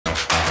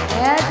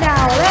And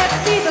now let's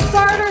see the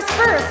starters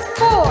first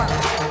for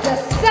the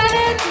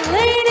Senate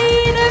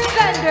Lady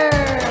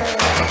Defenders.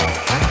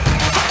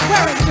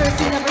 Wearing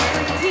jersey number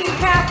 3, team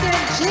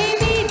captain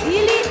Jamie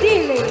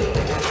Dili.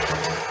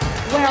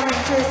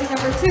 Wearing jersey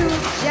number 2,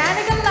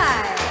 Janica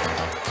Lai.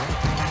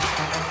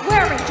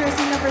 Wearing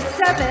jersey number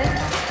 7,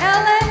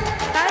 Ellen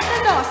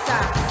Bandanosa.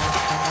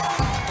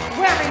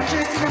 Wearing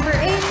jersey number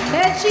 8,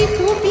 Meji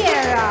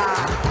Tupiera.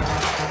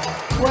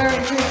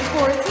 Wearing jersey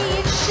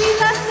 14,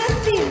 Sheila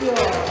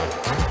Cecilio.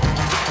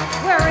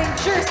 Wearing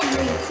jersey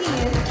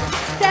 18,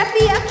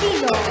 Steffi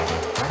Aquino.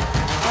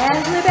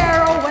 And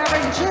libero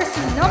wearing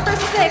jersey number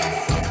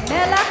 6,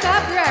 Mela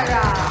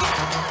Cabrera.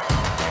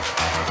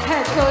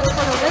 Head coach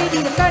for the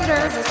Lady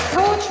Defenders is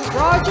Coach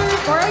Roger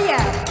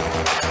Gorayev.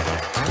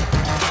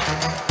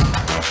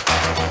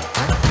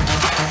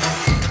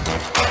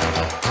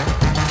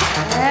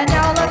 And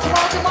now let's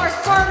welcome our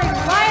starting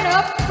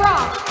lineup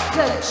from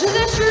the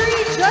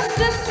Judiciary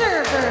Justice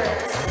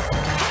Servers.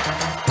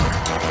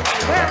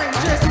 Wearing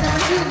jersey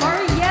number 2,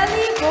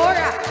 Marieli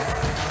Boras.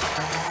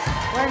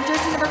 Wearing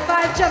jersey number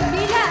 5,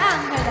 Jamila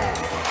Angeles.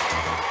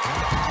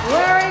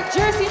 Wearing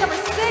jersey number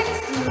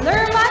 6,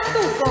 Lerma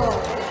Tuco.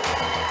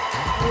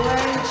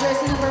 Wearing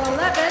jersey number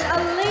 11,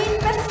 Elaine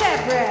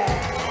Pesebre.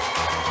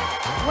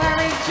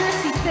 Wearing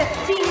jersey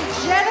 15,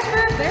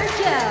 Jennifer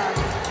Vergel.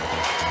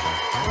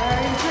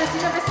 Wearing jersey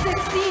number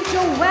 16,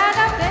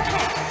 Joanna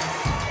Behet.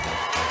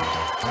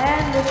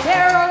 And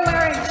libero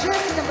wearing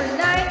jersey number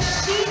 9,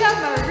 Sheena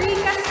Marie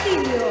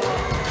Castillo.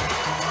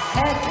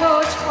 Head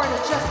coach for the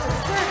Justice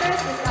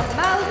Service is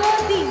Amaldo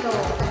Dino.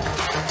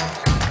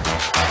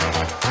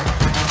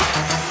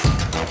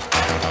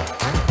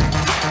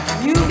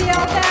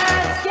 UVL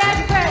fans, get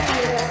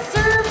ready. The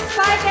Serve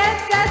Spike Ed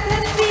set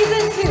this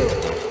season 2.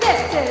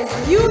 This is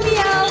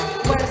UVL,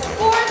 where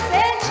sports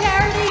and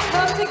charity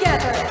come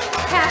together.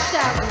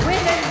 Hashtag win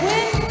and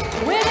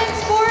win in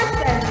sports,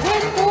 and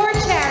win for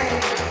charity.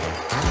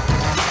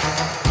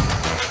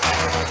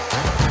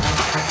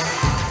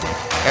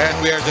 And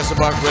we are just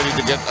about ready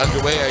to get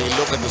underway. I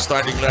look at the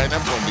starting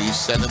lineup from the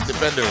Senate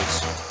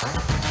Defenders.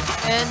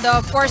 And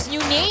of course,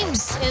 new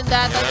names in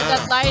that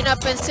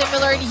lineup, and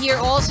similarly here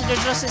also the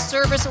Justice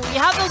Service. So we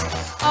have those.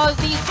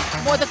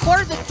 The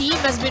core of the team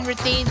has been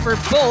retained for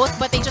both,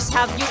 but they just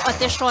have new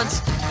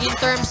additions in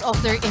terms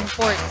of their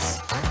imports.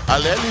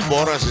 Aleli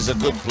Boras is a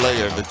good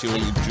player that you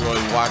will enjoy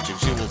watching.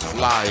 She will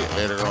fly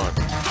later on.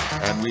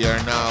 And we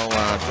are now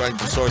trying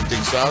to sort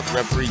things out.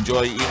 Referee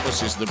Joy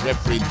Imos is the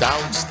referee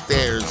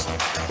downstairs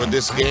for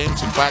this game.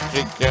 So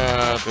Patrick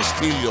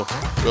Castillo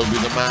will be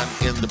the man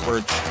in the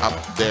perch up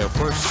there.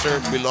 First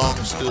serve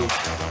belongs to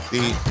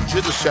the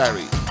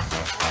Judiciary.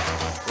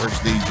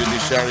 First, the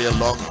Judiciary, a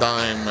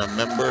long-time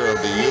member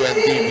of the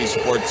UNTV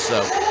Sports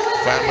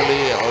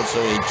family, also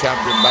a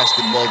champion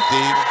basketball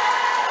team,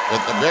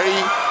 but a very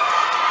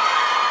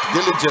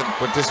diligent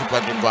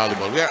participant in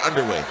volleyball. We are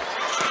underway.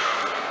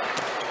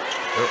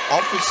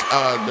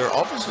 Their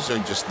offices are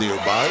just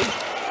nearby.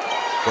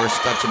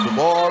 First touch of the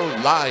ball,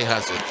 Lai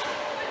has it.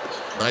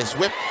 Nice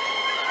whip.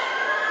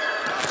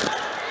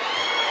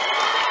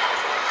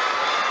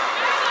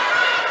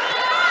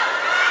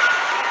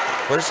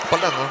 First pa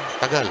lang,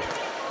 tagal.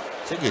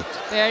 Sige.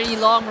 Very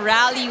long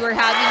rally we're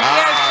having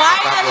here.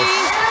 Finally!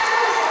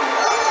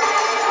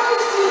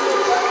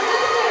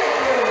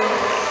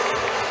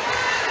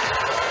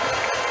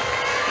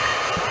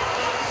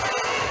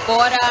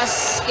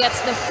 Boras gets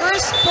the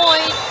first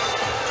point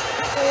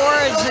for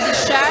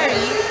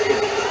Judiciary.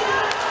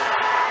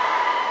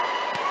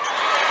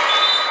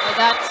 But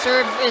that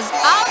serve is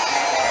out.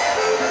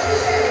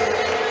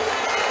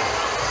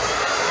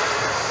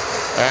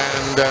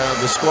 And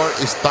the score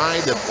is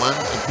tied at 1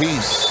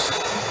 apiece.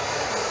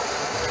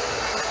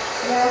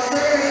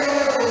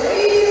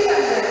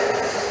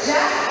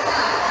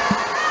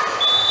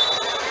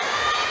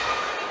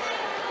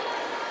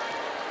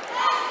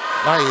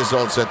 Lai is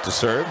all set to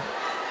serve.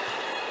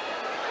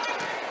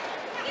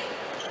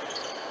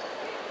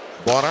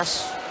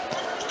 Boras.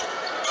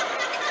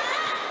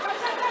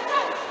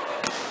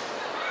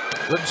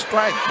 Good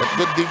strike, but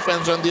good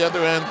defense on the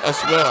other end as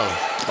well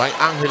by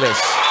Angeles.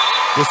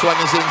 This one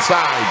is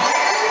inside.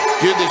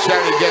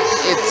 Judiciary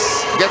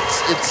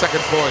gets its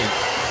second point.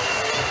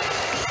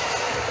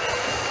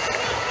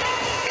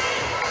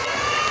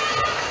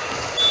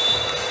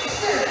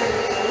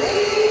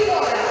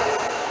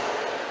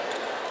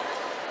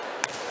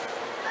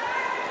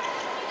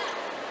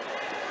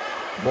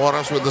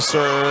 Boras with the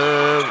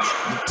serve,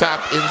 the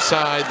tap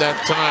inside that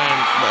time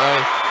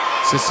by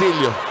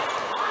Cecilio.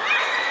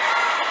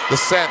 The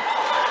set,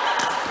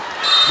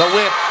 the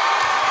whip,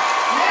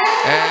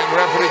 and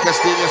referee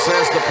Castillo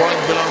says the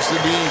point belongs to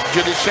the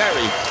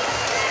Judiciary.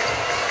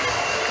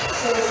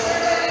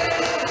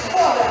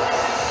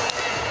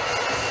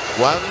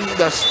 When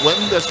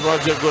does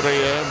Roger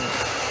Gorayev?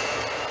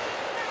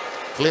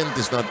 Clint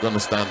is not going to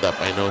stand up.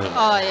 I know him.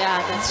 Oh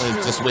yeah, that's true.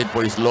 Just wait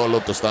for his lolo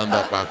to stand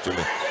up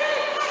actually.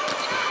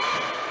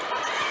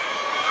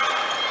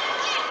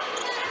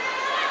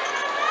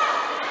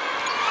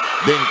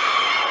 Ding.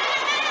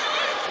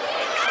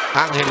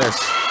 Angeles.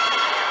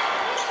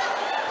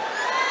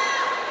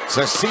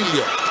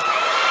 Cecilio.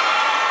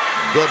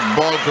 Good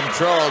ball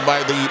control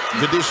by the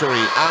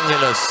Judiciary.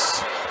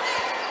 Angeles.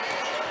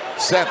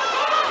 Set.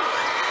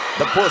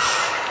 The push.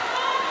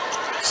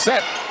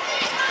 Set.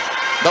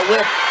 The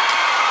whip.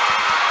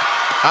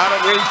 Out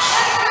of reach.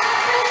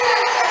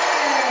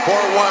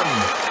 4-1.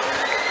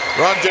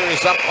 Roger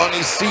is up on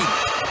his seat.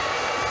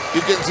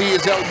 You can see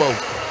his elbow.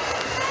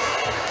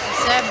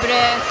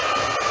 Sebre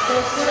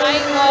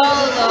trying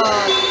all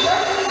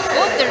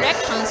both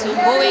directions,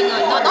 going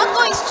on, not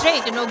going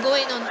straight,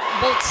 going on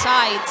both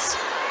sides.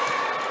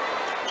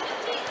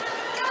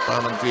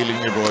 Parang feeling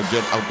ni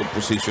Roger out of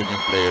position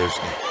yung players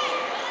niya.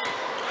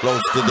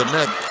 Close to the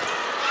net.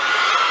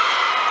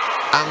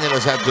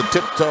 Angeles had to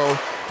tiptoe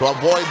to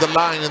avoid the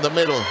line in the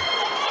middle.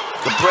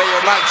 The prayer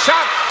line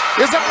shot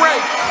is a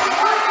break.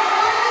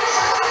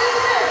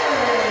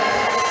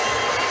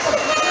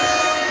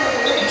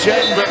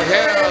 Jen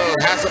Vergel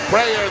has a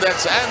prayer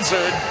that's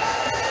answered.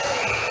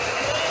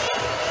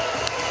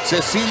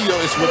 Cecilio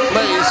is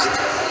replaced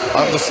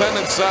on the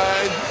Senate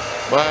side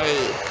by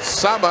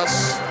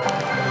Sabas.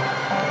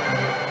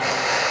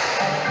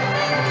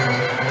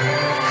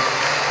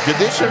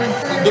 Judiciary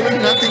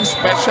doing nothing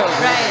special,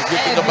 right? If you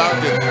think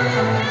about it.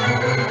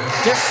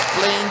 Just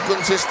playing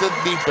consistent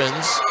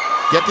defense,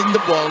 getting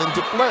the ball into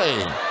play.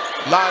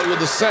 Lie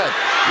with the set.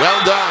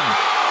 Well done.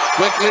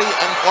 Quickly,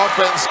 an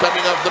offense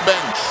coming off the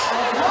bench.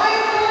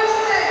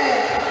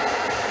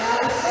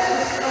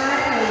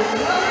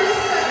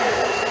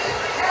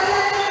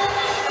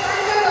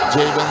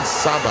 Javen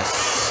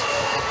Sabas.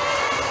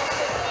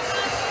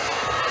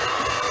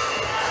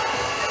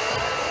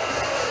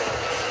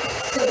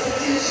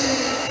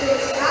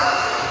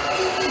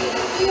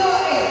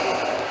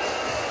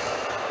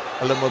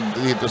 Alam mo,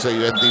 dito sa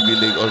UNTV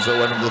League, also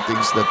one of the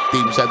things that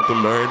teams had to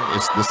learn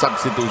is the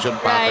substitution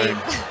pattern.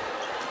 Right.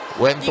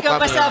 When Hindi to ka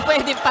come basta in.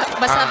 pwede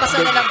basta-basta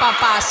nilang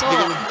papasok.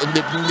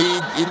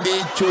 Hindi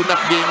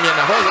tune-up game yan.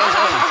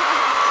 Hoy.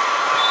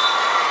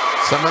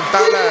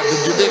 Samantala, the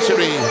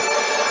Judiciary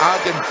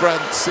out in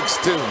front,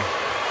 6-2.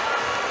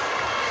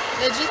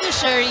 The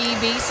Judiciary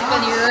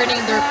basically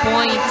earning their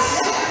points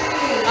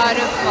out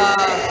of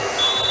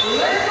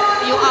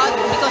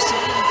because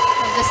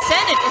the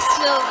Senate is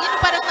still,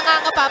 parang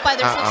nangangapapa.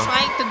 They're still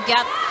trying to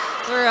get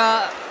their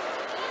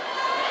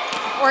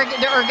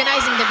they're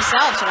organizing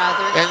themselves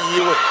rather. And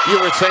you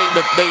were saying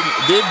that they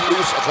did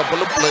lose a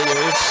couple of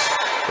players.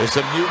 There's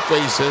some new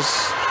faces.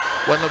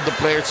 One of the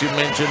players you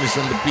mentioned is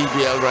in the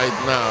PBL right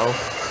now.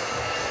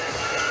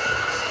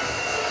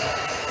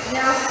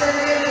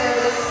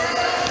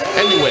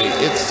 Anyway,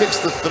 it's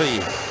 6-3.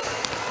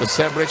 The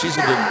Sebre, she's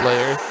a good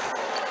player.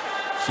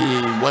 She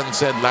once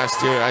said last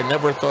year, I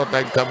never thought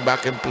I'd come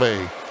back and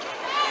play.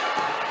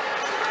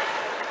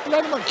 Wala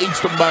namang age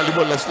ng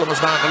volleyball as long as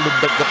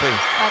nakakalundag ka pa eh.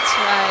 That's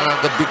right.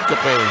 Nakakadig ka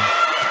pa eh.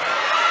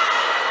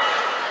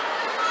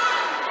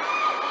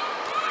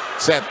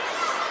 Set.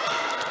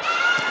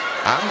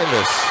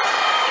 Angeles.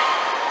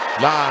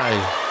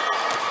 Lie.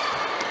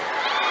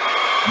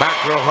 Back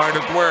row hard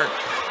at work.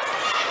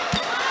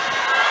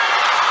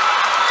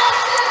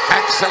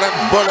 Excellent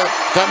bullet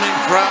coming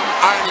from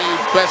Arnie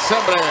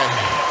Pesebre.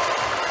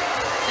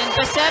 And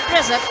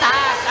Pesebre's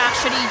attack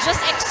actually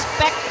just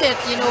expected,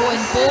 in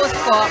both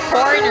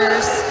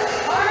corners.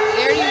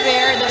 Very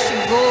rare that she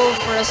go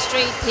for a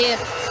straight hit.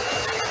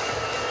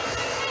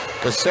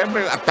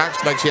 Pesebre attacks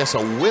like she has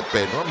a whip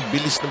eh. No? Ang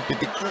bilis ng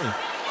pitik mo eh.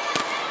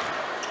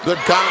 Good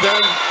counter.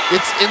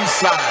 It's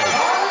inside.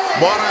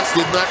 Boras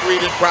did not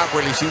read it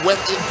properly. She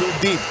went in too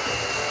deep.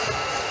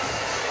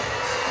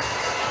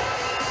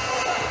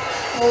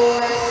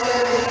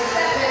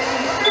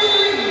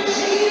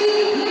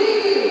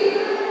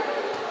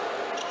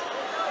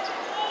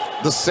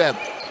 The set.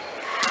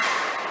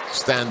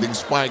 Standing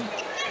spike.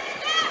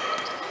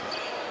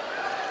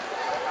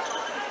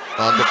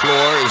 On the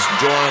floor is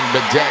John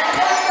Bejek.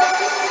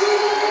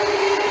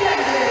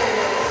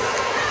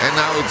 And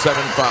now it's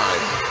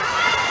 7-5.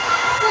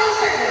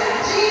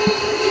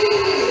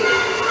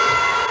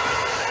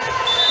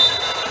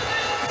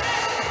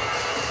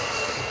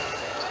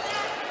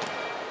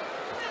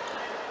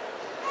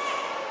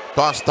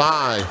 Tossed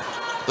high.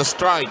 The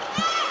strike.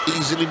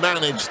 Easily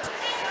managed.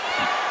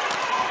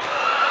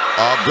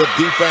 Good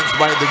defense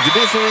by the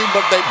Judiciary,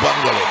 but they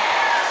bungle it.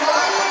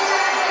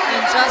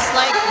 And just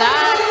like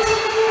that,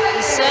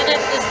 the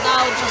Senate is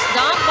now just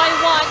down by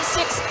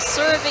 1, 6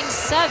 serving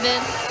 7.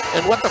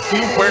 And what a few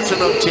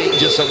personal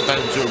changes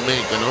sometimes you'll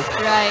make,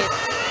 Right.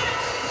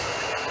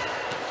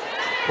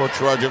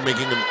 Coach Roger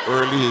making an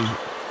early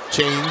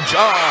change.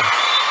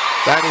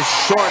 That is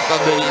short on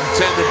the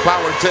intended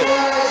power tip.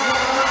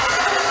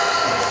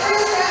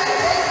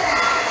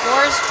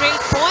 4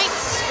 straight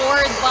points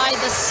scored by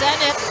the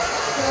Senate.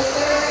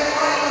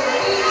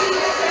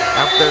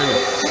 After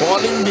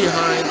falling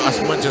behind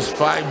as much as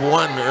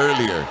 5-1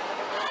 earlier.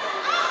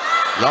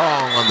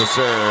 Long on the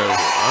serve,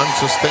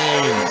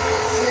 unsustained.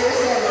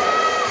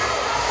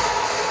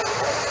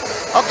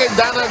 Okay,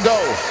 Dana, go.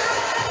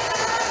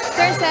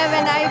 After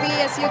 7, Ivy,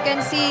 as you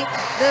can see,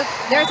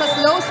 there's a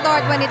slow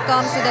start when it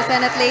comes to the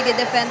Senate Lady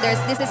Defenders.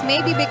 This is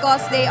maybe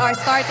because they are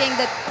starting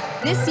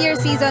this year's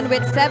season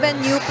with 7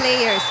 new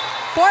players.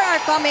 4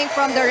 are coming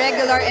from the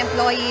regular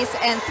employees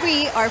and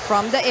 3 are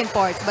from the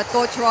imports. But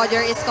Coach Roger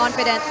is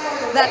confident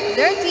that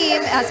their team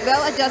has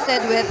well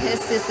adjusted with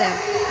his system.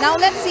 Now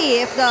let's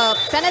see if the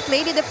Senate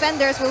Lady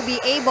Defenders will be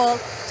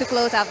able to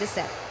close out the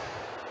set.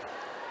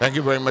 Thank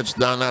you very much,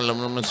 Dana.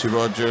 Alam naman si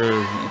Roger,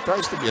 he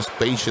tries to be as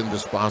patient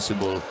as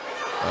possible,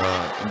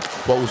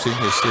 imposing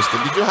his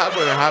system. Did you have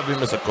him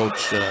as a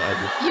coach,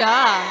 Abby?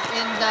 Yeah,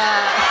 and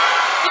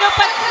you know,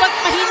 pag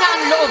mahina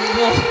ang loob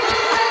mo,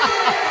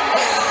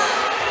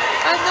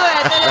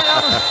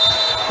 talagang,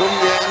 kung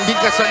hindi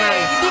ka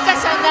sanay,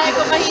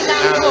 kung mahina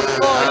ang loob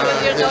mo,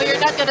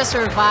 you're not gonna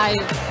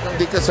survive.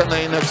 Hindi ka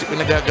sanay na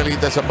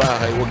pinagagalita sa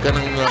bahay, huwag ka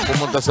nang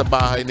pumunta sa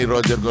bahay ni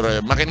Roger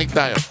Goraya. Makinig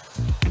tayo.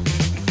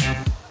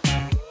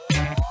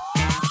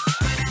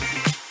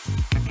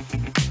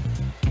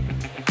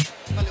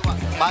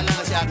 Bahala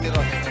na si Ate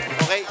Ron.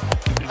 Okay?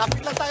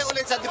 Kapit lang tayo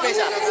ulit sa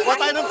depensa. Kuha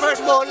tayo ng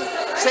first ball,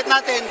 set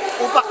natin,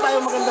 upak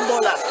tayo magandang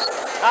bola.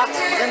 Ha?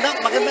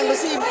 Magandang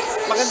receive,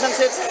 magandang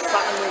set,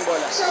 upakan mo yung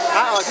bola.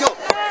 Ha? O, let's go!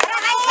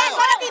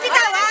 Bola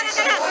bibitaw, ha?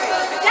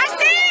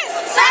 Justice!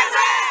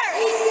 Server!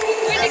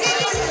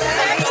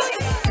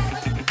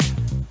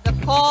 The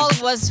call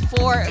was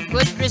for a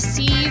good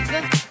receive,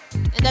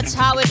 and that's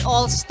how it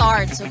all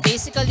starts. So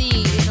basically,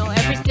 you know,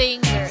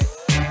 everything,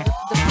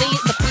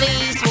 the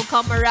plays will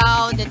come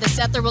around and the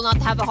setter will not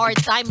have a hard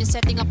time in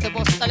setting up the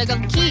ball. So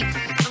talagang key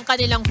ang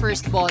kanilang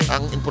first ball.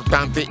 Ang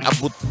importante,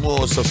 abot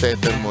mo sa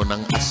setter mo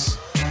ng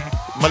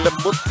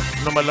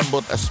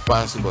malambot as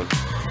possible.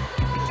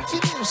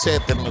 Sino yung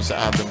setter mo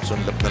sa Adamson?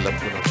 Lap na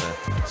ko na.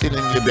 Sino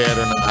yung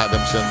libero ng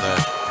Adamson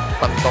na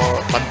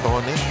Pantone?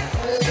 Pantone,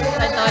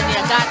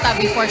 Agata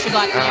before she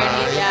got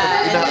married.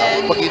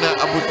 Pag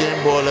inaabot niya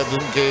yung bola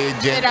dun kay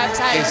Janet.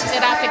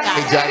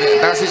 Kay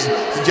Janet. Tapos si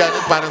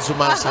Janet parang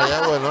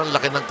sumasayaw. Ano?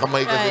 Laki ng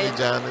kamay kasi ni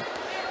Janet.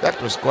 That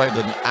was quite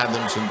an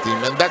Adamson team.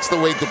 And that's the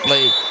way to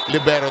play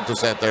libero to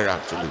setter,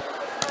 actually.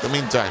 In the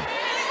meantime,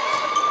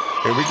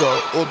 here we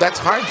go. Oh, that's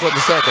hard for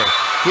the setter.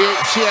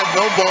 She had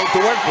no ball to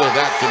work with,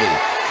 actually.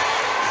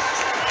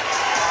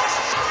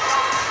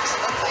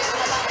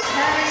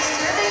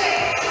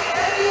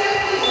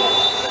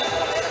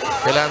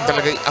 Kailangan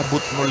talaga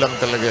iabot mo lang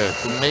talaga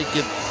to make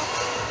it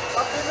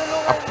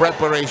a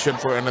preparation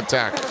for an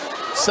attack.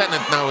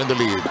 Senate now in the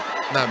lead.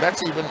 Now,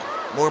 that's even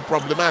more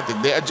problematic.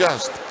 They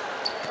adjust.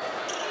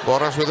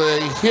 Boras with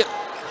a hit.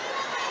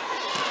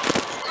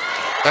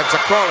 That's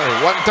a crawler.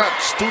 1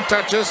 touch, 2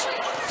 touches,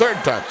 3rd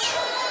touch.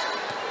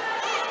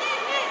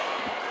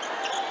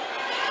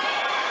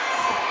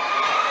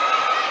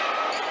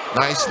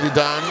 Nicely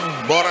done.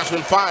 Boras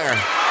will fire.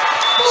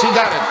 She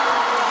got it.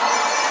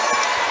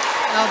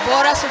 Now,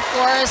 Boras, of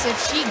course, if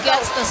she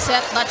gets the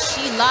set that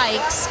she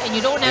likes and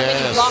you don't have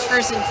any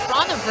blockers in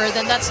front of her,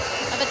 then that's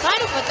the kind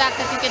of attack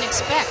that you can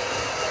expect.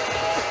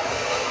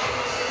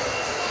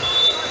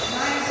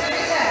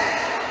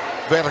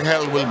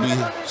 Verhel will be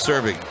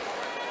serving.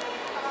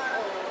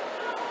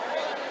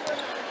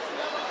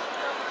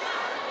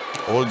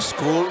 Old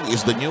school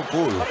is the new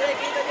cool.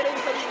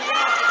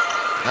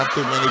 Not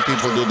too many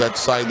people do that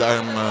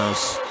sidearm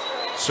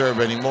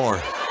serve anymore.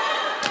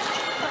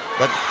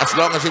 But as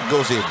long as it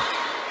goes in,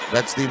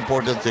 that's the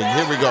important thing.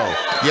 Here we go.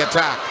 The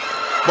attack.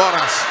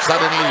 Boras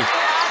suddenly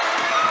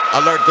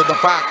alert to the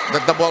fact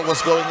that the ball was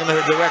going in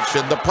her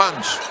direction. The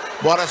punch.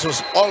 Boras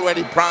was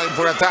already primed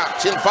for attack.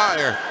 She'll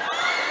fire.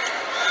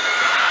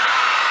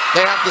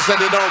 They have to send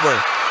it over.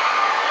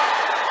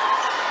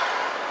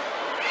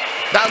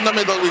 Down the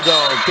middle we go.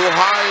 Too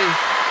high.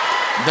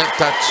 Net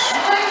touch.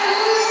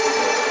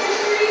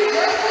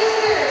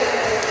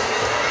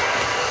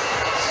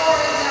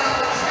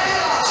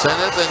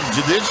 Senate and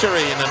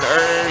Judiciary in an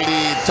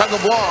early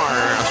tug-of-war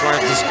as far as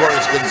the score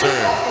is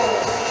concerned.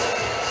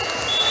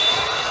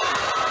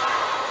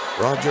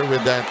 Roger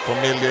with that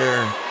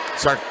familiar,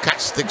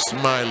 sarcastic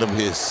smile of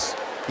his.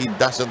 He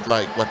doesn't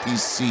like what he's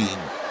seeing.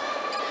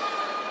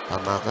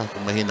 Tama ka,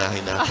 kung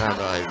mahina-hina ka,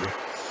 no, Ivy?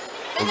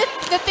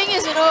 The thing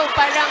is, you know,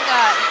 parang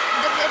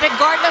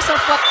regardless of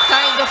what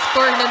kind of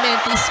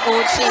tournament he's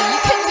coaching, you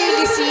can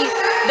really see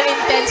the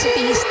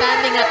intensity. He's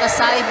standing at the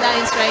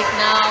sidelines right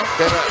now.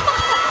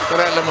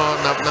 Pero alam mo,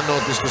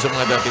 na-notice ko sa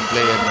mga dating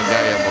player na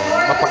gaya mo,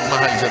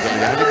 mapagmahal siya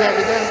talaga. Halika.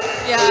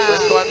 Yeah.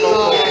 Kwentuhan mo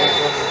ko.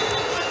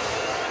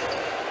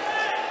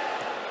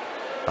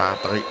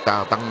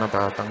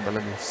 Tatang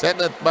talaga.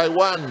 Senate by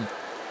 1.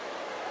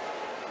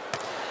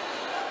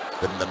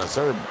 Ganda na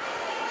serve.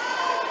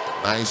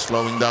 Nice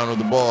slowing down of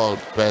the ball.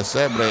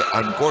 Pesebre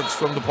uncorks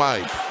from the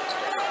pipe.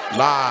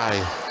 Lie.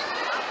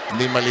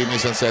 Hindi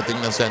malinis ang setting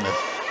ng Senate.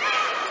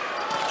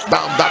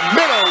 Down the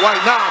middle. Why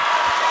not?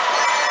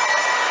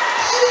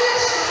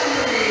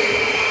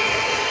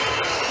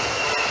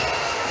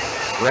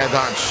 Red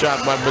hot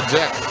shot by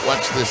Bajek.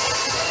 Watch this.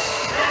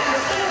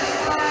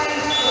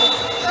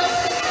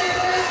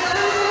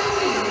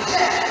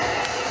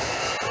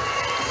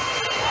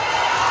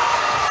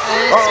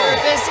 And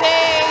service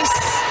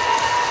ace.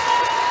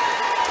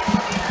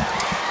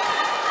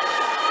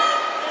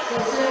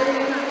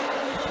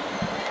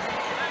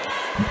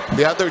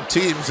 The other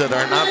teams that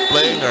are not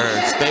playing are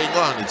staying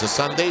on. It's a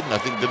Sunday,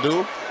 nothing to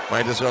do.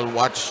 Might as well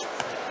watch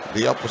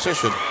the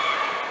opposition.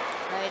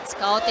 Right,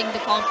 scouting the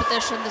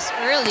competition this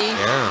early.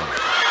 Yeah.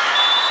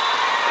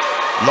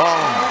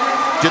 Long.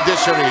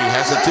 Judiciary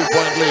has a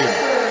 2-point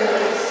lead.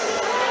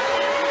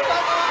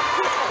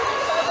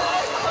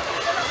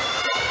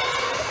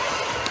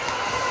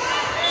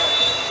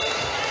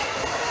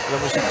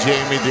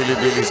 Jamie Dili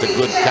is a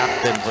good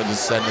captain for the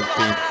Senate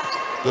team.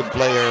 Good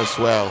player as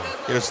well.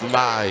 Here's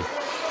Lai.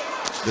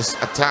 This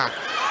attack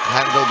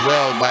handled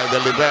well by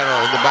the libero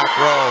in the back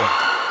row.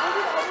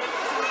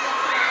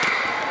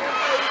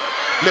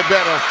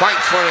 Libero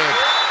fights for it,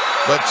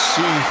 but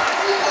she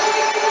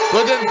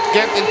couldn't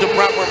get into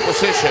proper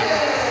position.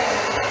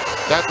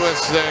 That was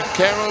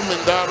Carol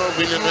Mindaro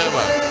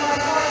Villanueva.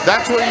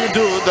 That's where you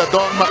do the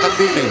Don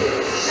Macandili.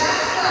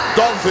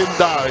 Dolphin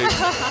dive.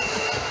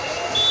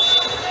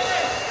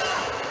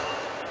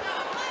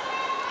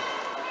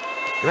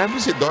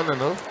 Grabe si Don,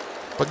 ano?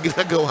 Pag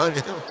ginagawa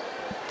niya.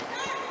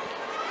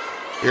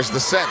 Here's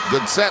the set.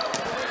 Good set.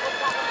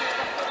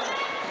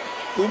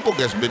 Kumpog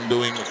has been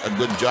doing a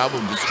good job of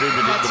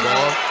distributing the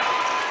ball.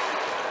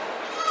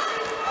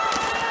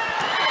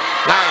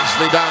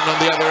 Nicely down on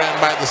the other end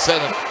by the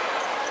center.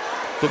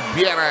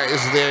 Tubiera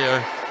is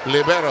there.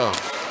 Libero.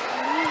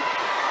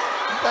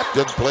 Got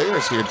good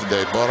players here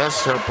today. Boras,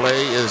 her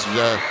play is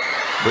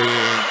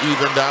being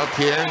evened out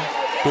here.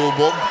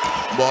 Tubog.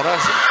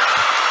 Boras.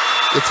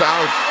 It's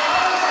out.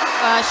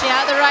 She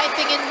had the right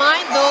thing in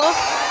mind, though.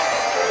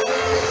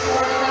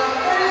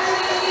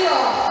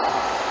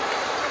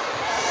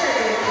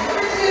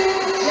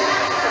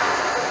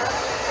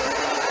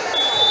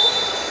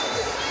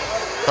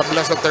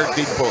 Tabla sa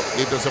 13 po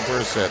dito sa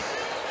first set.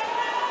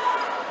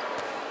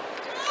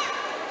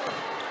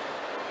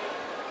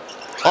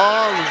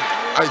 Oh,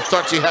 I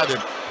thought she had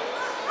it.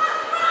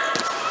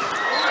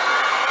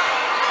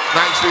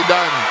 Nicely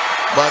done,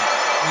 but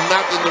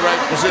not in the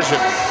right position.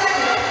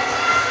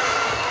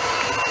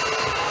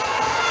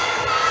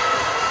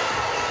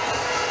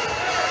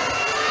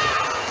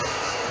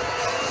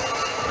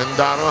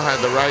 Mindaro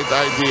had the right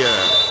idea.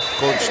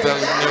 Coach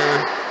telling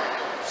her,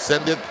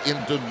 send it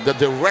into the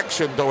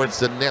direction towards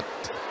the net.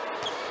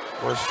 Of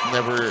course,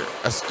 never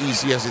as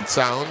easy as it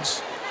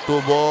sounds.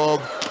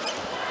 Tubog.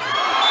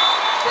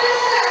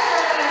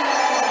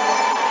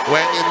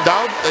 When in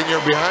doubt and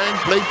you're behind,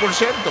 play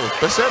porcento.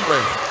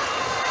 Pesebre.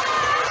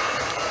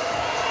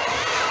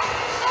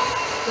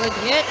 Good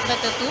hit, but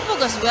the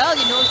Tubog as well,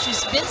 you know,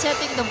 she's been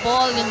setting the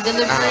ball and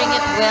delivering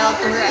it well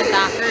to her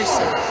attackers.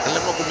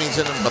 Alam mo kung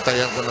minsan ang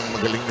batayan ko ng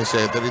magaling na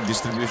setter,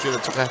 distribution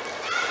at saka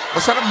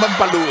masarap bang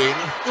paluin?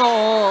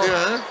 Oo. Di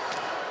ba?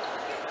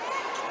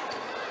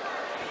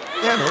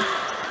 Yan, no?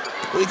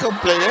 Kung ikaw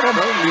player,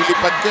 ano?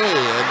 Lilipad ka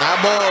eh.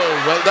 Nabol.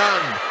 Well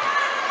done.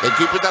 They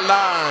keep it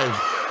alive.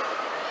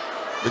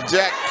 The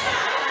jack.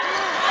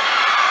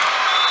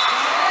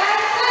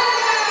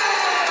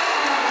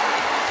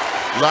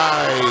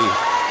 Lai.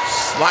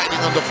 Sliding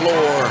on the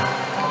floor.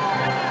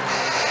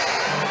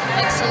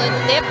 Excellent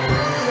tip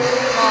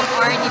from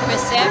Arnie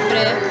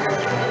Pesebre.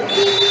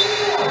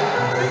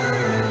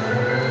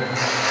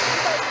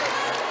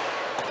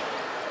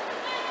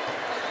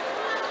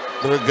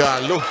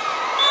 Regalo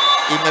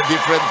in a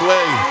different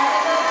way.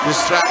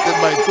 Distracted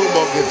by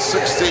Tubog, it's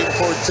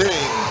 16-14.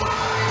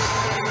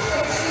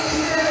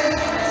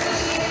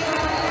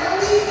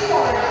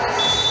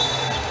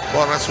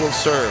 Boras will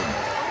serve.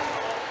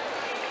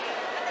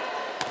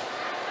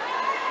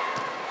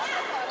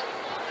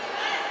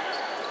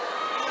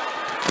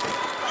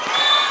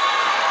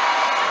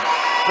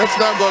 Let's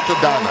now go to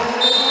Dana.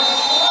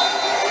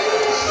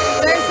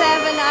 Sir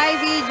 7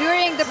 Ivy,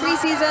 during the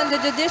preseason, the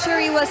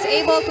Judiciary was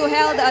able to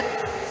hold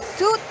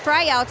 2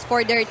 tryouts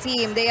for their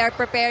team. They are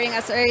preparing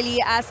as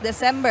early as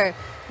December.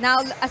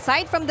 Now,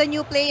 aside from the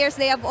new players,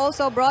 they have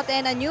also brought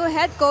in a new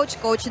head coach,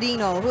 Coach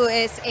Dino, who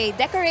is a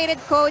decorated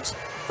coach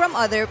from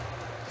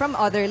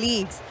other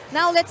leagues.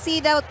 Now, let's see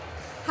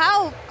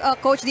how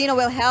Coach Dino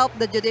will help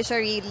the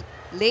Judiciary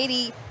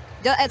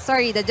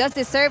the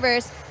Justice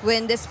Servers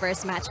win this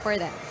first match for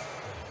them.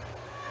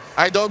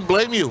 I don't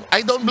blame you.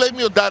 I don't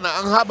blame you, Dana.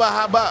 Ang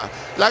haba-haba.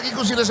 Lagi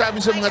ko sinasabi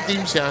sa mga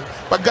teams yan,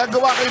 pag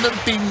gagawa kayo ng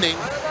team name,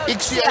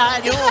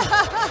 iksiyan nyo.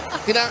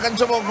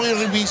 Kinakanta mo ko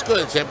yung release ko.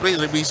 Siyempre,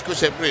 release ko,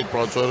 siyempre,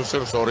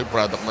 sorry,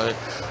 product na.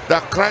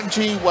 The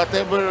crunchy,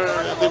 whatever,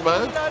 di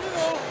ba?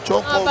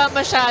 Choco,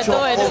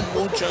 masyado,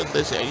 mucho.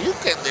 You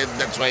can,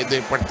 that's why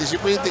they're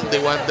participating.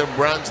 They want their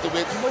brands to be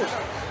exposed.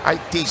 I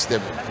tease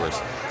them, of course.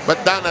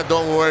 But Dana,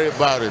 don't worry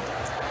about it.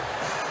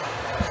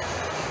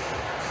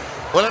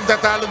 Walang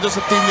tatalo doon sa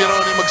team ni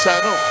Ronnie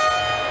Magsano.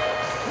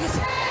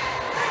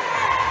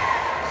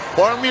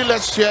 Formula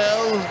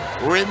Shell,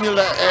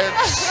 Remula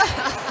X,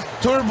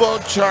 Turbo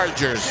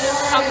Chargers.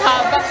 Ang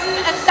haba.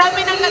 Ang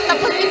dami nang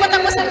natapos. Di pa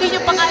tapos sabihin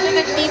yung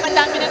pangalan ng team. Ang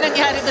dami nang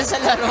nangyari doon sa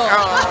laro.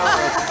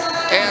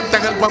 Ang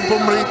tagal pang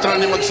pumritro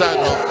ni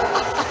Magsano.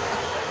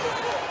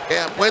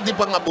 Kaya pwede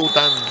pang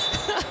abutan.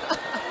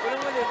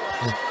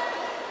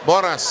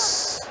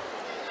 Boras.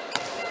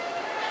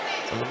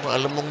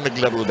 Alam mong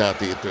naglaro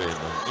dati ito eh.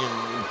 No?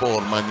 Yung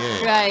forma niya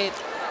eh. Right.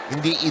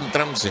 Hindi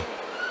intrams eh.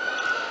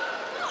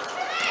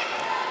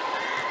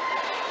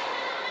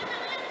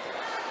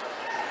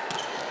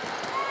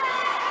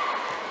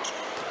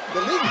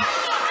 Galing.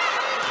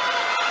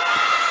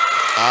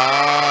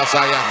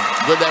 Sayang.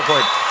 Good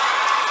effort.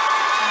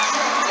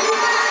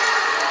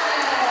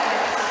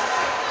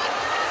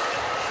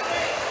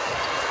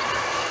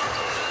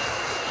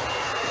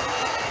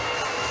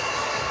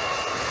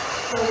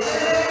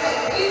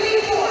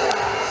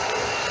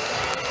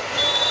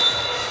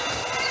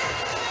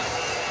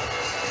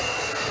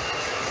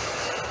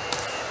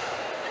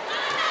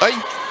 Ay,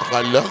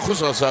 akala ko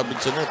sasabit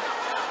sa net.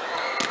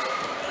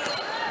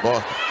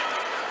 Ball.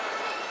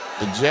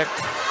 Eject.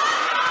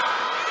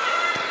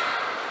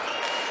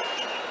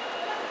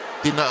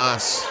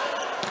 Tinaas.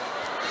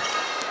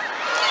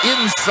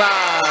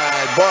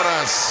 Inside.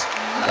 Boras.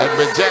 And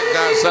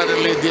Bejeka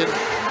suddenly didn't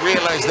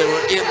realize they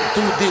were in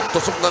too deep.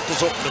 Tusok na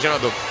tusok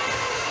masyado.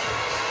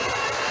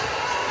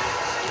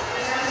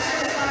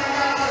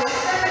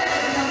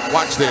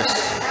 Watch this.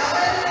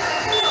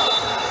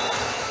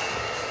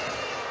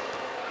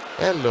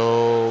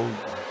 Hello,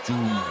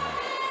 June.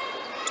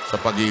 Sa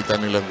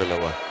pagitan nilang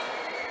dalawa.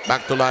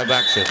 Back to live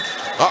action.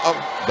 Uh-oh,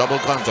 double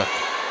contact.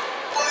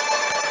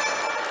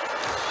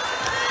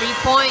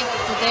 3-point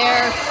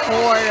there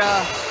for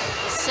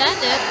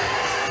Senate.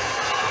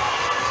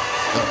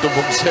 Ang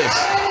tubog says.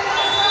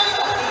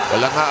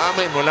 Walang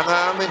aamin, walang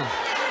aamin.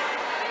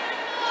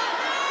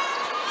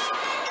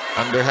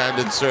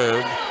 Underhanded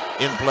serve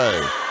in play.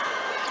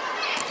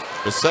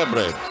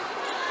 Pesebre.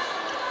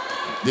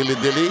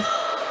 Dili-dili.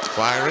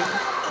 Firing.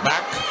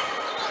 Back.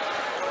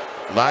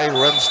 Lai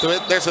runs to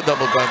it. There's a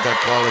double contact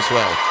call as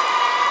well.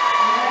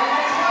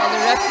 Well,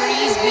 the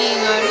referees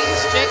being really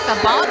strict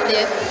about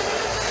it.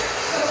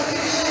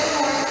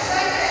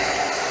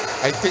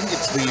 I think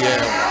it's the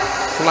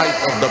flight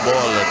of the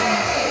ball.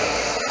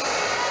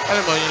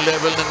 Alam mo, yung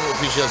level ng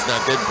officials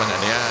natin, pang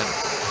ano yan,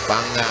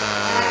 pang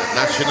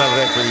national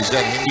referees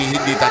yan,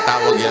 hindi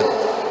tatawag yan.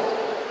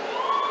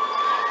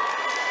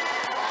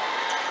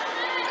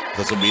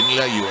 Sasabihin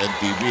nila,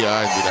 UNTV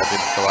hindi natin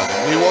tawagan.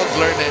 We won't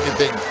learn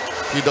anything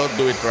if we don't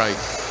do it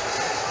right.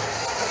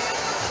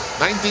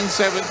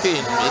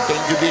 1917,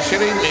 itong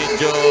judiciary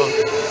medyo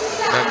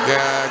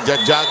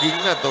nag-jogging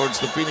na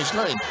towards the finish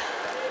line.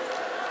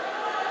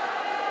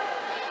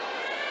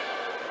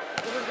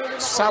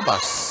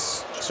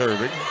 Sabas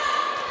serving.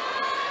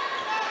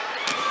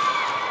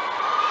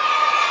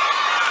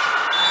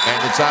 And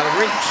it's out of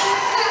reach.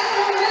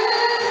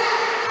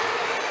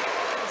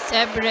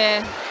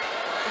 Sebre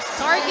is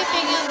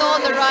targeting in all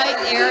the right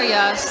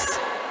areas.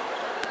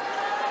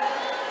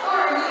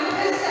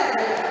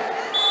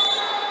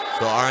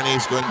 So Arnie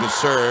is going to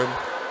serve.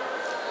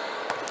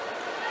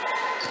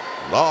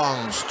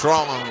 Long,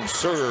 strong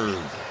serve.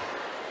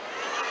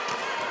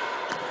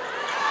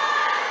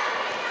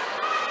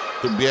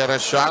 Tubiera's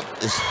shot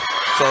is,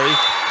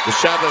 the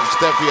shot of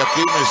Steffi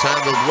Akim is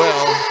handled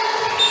well.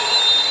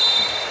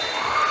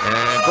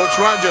 And Coach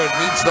Roger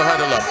needs to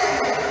huddle up.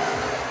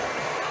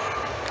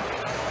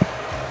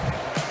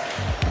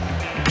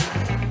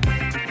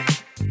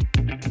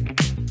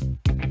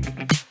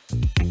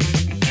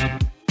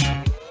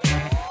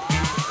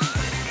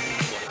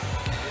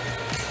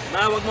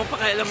 Huwag mo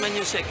pakialaman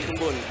yung second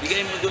ball.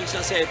 Bigay mo dun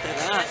sa setter,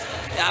 ha?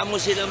 Kaya mo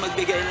sila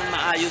magbigay ng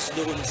maayos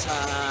dun sa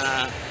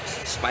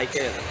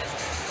spiker.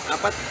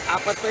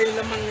 Apat pa yung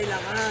lamang nila,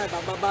 ha?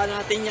 Bababa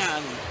natin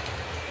yan.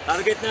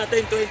 Target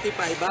natin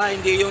 25, ha?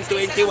 Hindi yung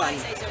 21.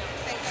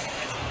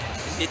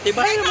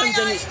 Itibay naman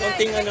dyan,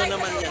 konting ano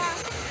naman yan.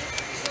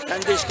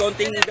 Kandis,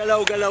 konting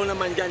galaw-galaw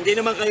naman dyan. Hindi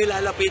naman kayo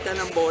lalapitan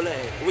ng bola,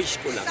 eh. Wish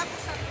ko lang.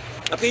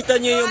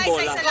 Lapitan nyo yung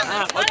bola.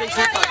 Ha? Konting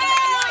sipat.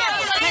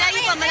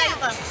 Malayo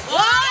pa.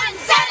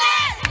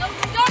 1-7!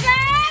 Go,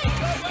 guys!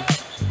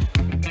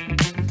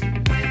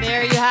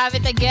 There you have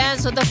it again.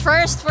 So the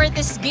first for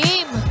this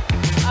game.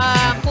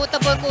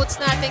 Quotable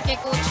quotes natin kay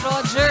Coach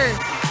Roger.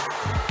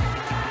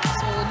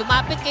 So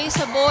lumapit kayo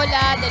sa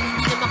bola dahil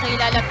hindi naman kayo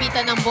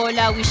lalapitan ng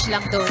bola. Wish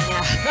lang daw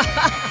niya.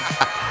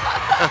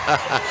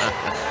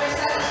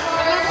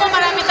 Alam ko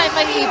marami tayong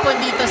mag-iipon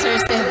dito, Sir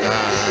Stephen.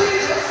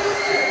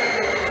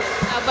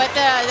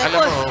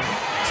 Alam mo,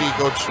 si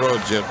Coach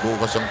Roger,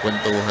 bukas ang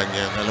kwentuhan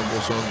niya. Alam mo,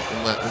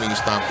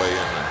 umiistampa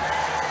yan.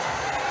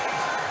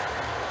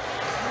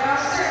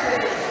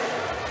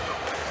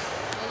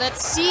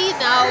 Let's see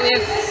now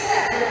if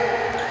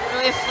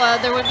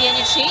there will be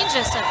any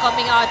changes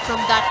coming out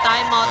from that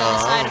timeout on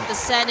the side of the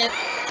Senate.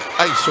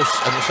 Ay, sus,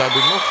 ano sabi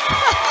mo?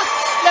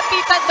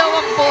 Lapitan daw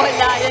ang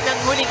bola. Yan ang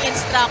huling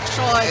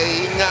instruction.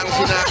 Eh, yun nga ang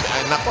sinabi.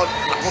 Ay, nako,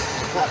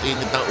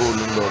 init ng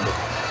ulong lolo.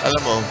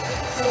 Alam mo,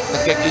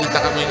 nagkikita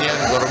kami niyan,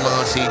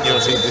 mga senior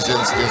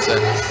citizens din sa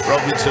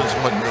Robinson's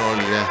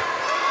Magnolia.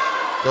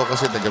 Ito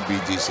kasi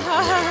taga-BGC.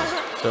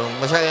 So,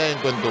 masaya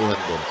yung kwentuhan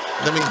doon.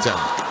 Na minsan,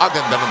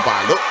 ganda ng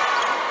palo.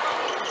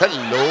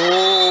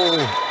 Hello!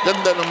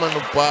 Ganda naman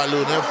ng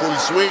palo na full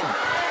swing.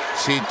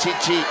 Si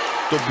Chichi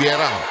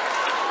Tubiera.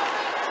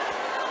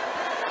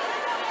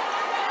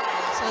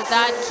 So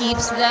that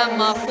keeps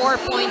them 4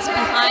 points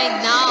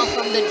behind now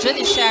from the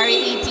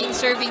Judiciary, 18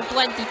 serving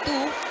 22.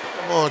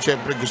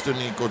 Siyempre gusto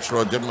ni Coach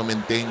Roger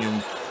ma-maintain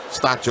yung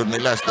stature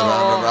nila as the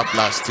runner-up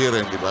last year,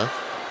 di ba?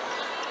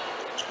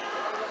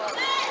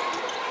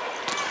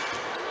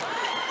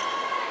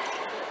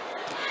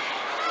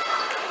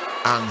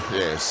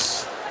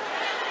 Angeles.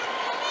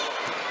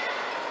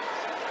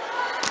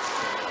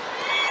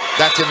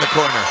 That's in the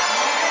corner.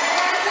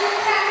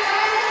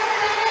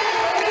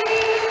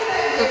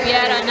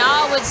 Gupiera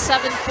now with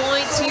 7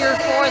 points here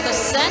for the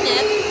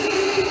Senate.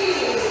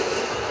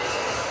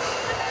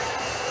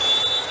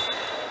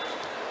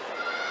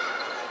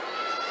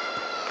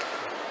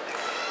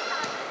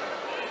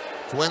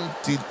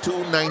 (22-19).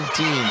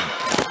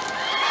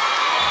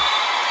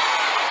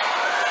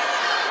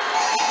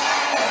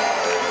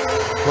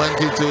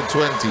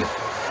 (22-20).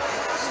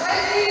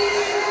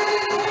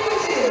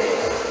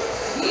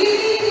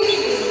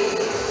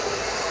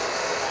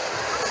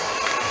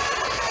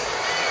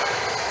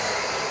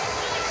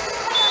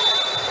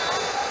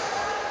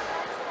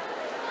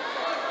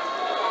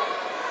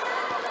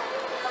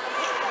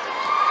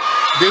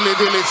 Dili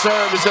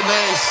serve is an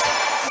ace.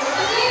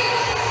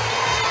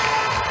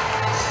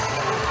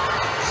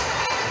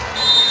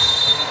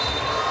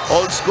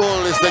 Old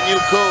school is the new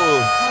cool.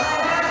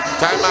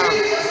 Timeout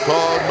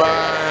called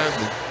by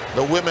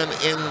the women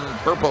in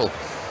purple.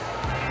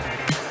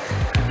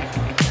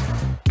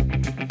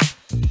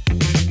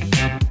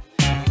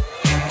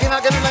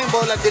 Ginagano lang yung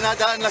bola,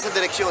 dinadaan lang sa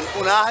direksyon.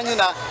 Unahan nyo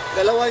na,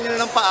 dalawan nyo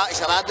na ng paa,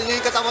 isarado nyo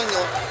yung katawan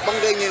nyo,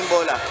 banggayin nyo yung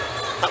bola.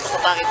 Tapos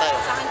atake tayo.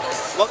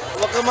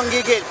 Huwag kang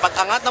manggigil. Pag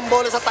angat ng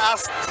bola sa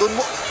taas, doon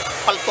mo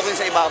paltokin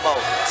sa ibabaw.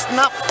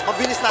 Snap!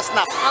 Mabilis na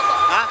snap.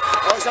 Ha?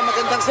 O, isang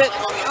magandang set.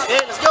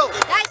 Okay, let's go!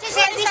 Guys,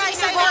 isa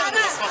ball.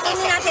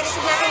 Tingnan natin,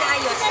 receive natin na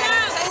ayos.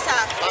 Isa.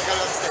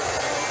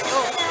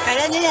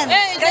 Kaya niyo yan.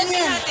 Kaya niyo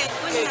yan.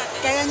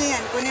 Kaya niyo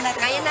yan. Kunin natin.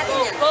 Kaya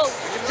natin yan.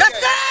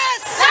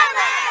 Justice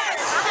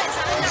Servers!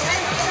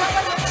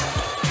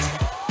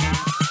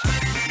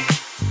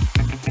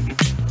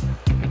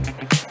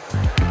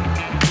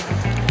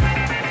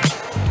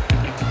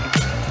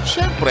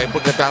 Siyempre,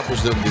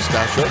 pagkatapos ng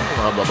discussion,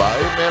 mga babae,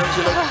 meron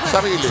silang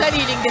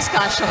Sariling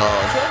discussion.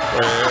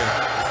 Siyempre.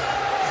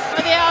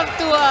 But they have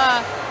to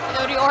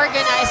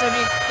reorganize or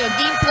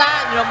game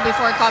plan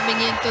before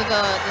coming into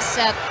the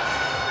set.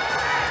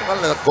 Well,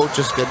 the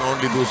coaches can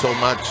only do so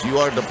much. You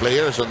are the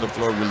players on the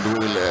floor will do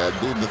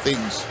the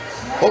things.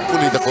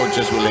 Hopefully, the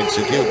coaches will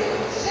execute.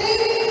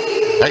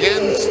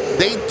 Against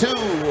day 1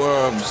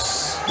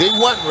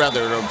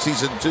 rather of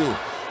season 2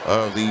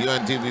 of the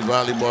UNTV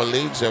Volleyball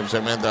League,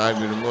 Samantha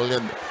Ivy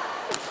Remulian,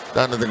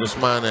 Dana de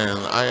Guzman, and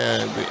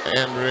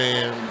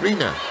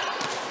Rina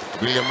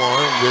William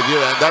Moore with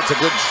you, and that's a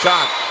good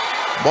shot.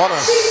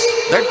 Boras,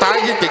 they're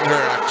targeting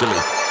her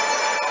actually.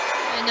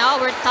 And now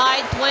we're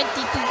tied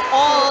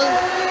 22-all.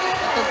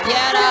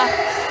 Gupiera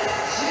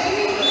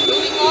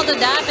doing all the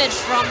damage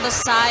from the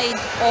side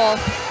of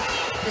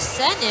the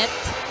Senate.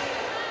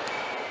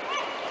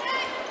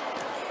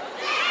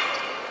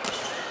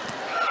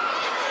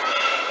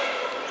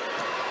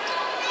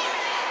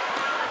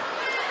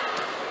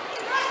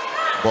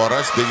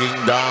 Boras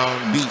digging down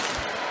deep.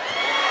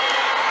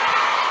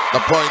 The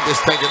point is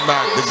taken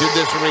back. The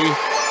Judiciary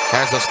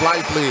has a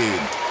slight lead.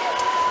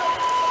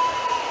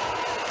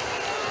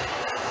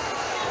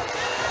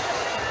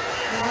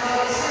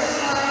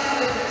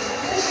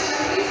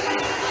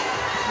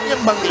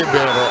 Yung bang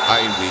libero,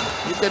 Ivy,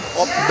 you can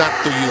opt not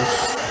to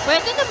use.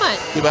 Pwede naman.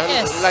 Diba?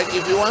 Yes. Like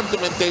if you want to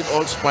maintain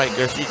all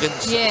spikers, you can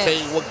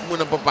say, wag mo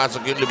na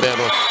papasok yung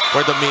libero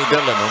for the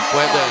middle, ano?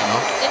 Pwede, ano?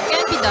 It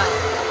can be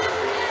done.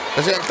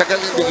 Kasi ang tagal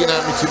hindi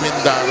ginamit si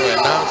Mindaro,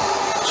 now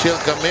she'll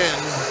come in.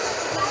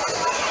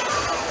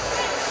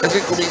 Kasi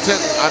kuminsan,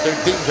 other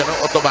teams, ano,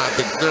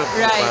 automatic na.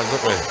 Right.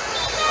 Pasok eh.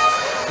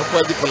 So,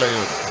 pwede pala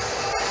yun.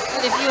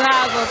 And if you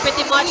have,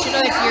 pretty much, you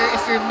know,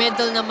 if your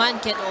middle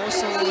naman can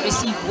also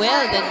receive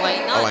well, then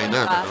why not? Oh, why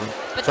not?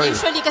 But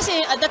usually, kasi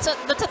that's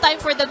a time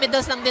for the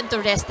middles lang din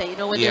to rest, you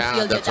know, when they're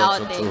fielded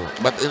out. True.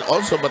 But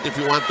if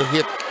you want to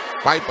hit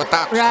 5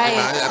 attacks, right.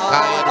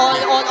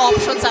 All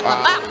options at the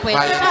back,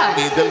 pwede kaya siya.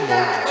 Middle mo,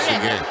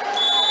 sige.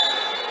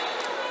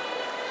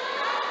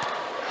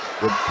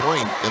 Good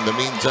point. In the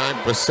meantime,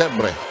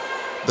 Pesebre,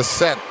 the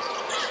set,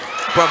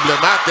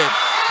 problematic.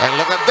 And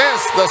look at this,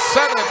 the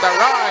Senate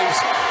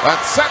arrives at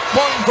set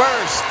point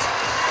first.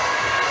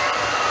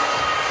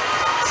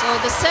 So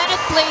the Senate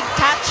played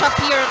catch-up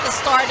here at the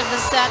start of the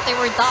set. They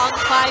were down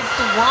 5-1.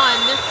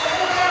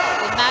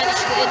 They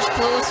managed to inch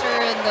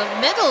closer in the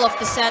middle of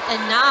the set, and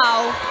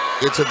now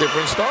it's a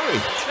different story.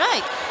 That's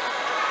right.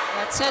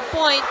 That set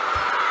point.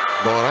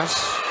 Boras,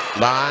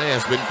 Lai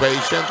has been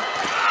patient.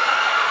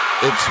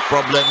 It's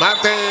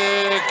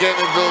problematic, and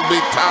it will be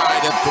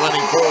tied at 24.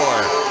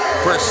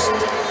 First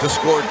to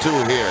score 2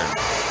 here.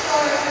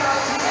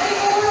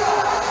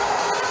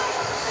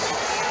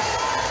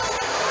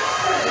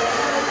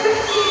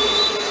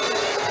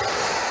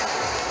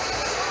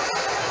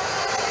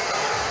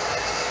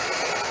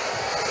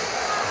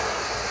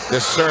 The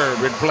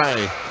serve in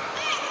play.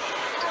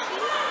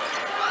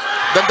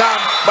 The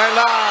dump by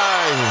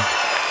Lai.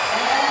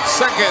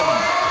 Second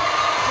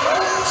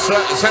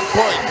set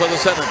point for the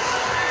Senate.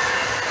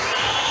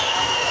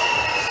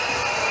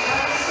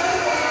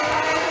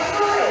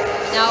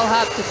 Now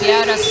have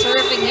Tubiara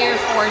serving here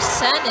for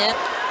Senate.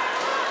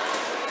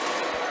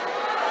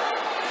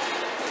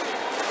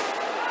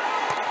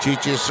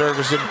 Chichi's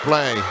service in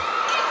play.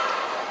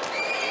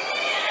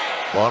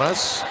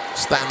 Boras,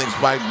 standing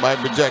spike by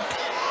Bijek.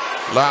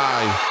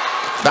 Lai,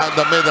 down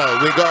the middle,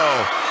 we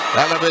go.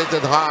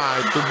 Elevated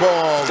high to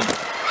ball.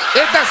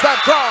 It does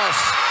not cross.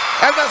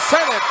 And the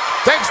Senate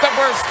takes the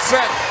first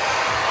set.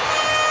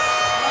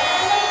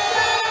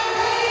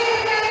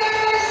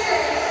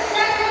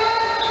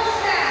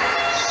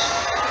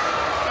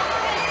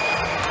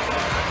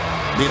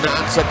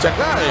 Dinaan sa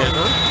tiyaga eh,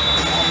 no?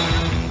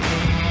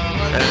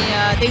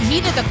 Well, they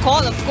heeded the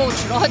call of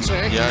Coach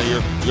Roger. Yeah,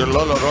 your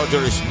Lolo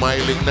Roger is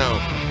smiling now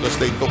because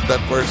they took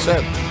that first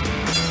set.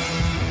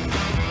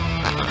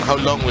 How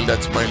long will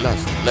that smile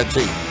last? Let's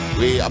see.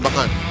 We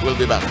abangan. We'll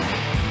be back.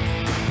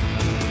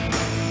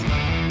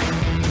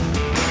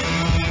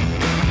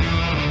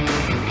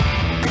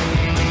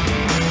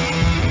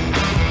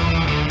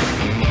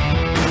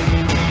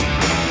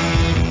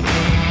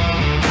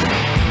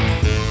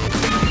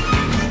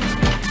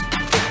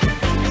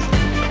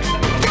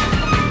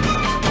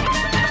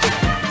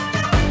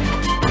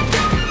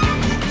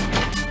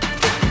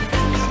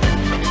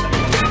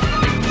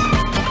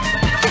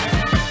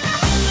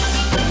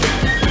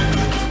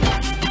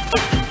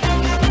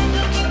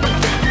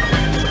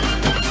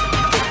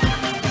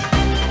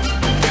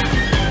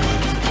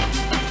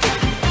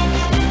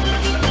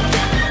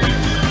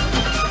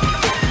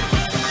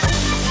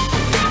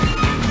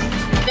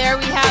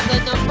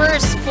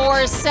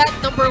 For set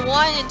number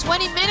 1 in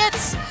 20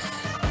 minutes,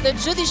 the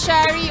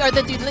Judiciary or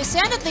the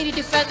Senate Lady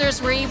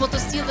Defenders were able to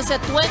steal the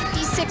set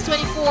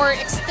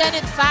 26-24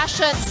 extended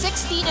fashion,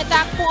 16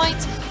 attack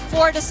points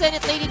for the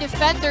Senate Lady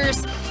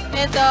Defenders,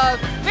 and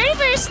very,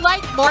 very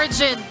slight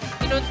margin,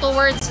 you know,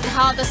 towards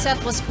how the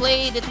set was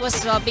played. It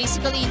was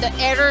basically the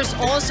errors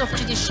also of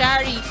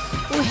Judiciary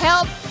who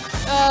helped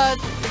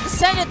the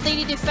Senate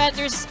Lady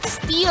Defenders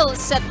steal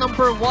set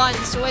number 1.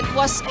 So it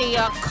was a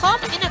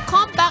in a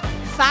comeback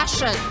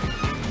fashion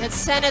that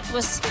Senate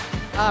was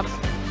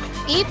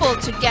able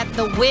to get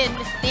the win.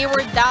 They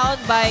were down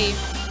by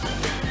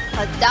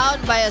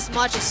as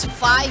much as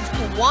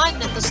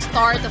 5-1 at the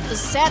start of the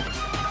set,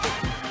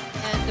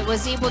 and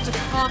was able to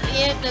come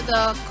in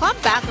the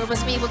comeback, or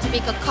was able to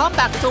make a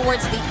comeback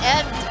towards the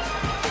end.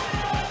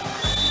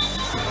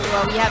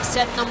 Well, we have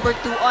set number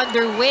 2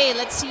 underway.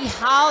 Let's see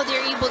how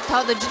they're able to,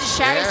 how the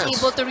Judiciary is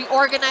able to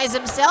reorganize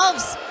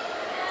themselves.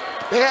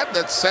 They had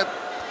that set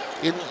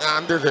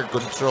under their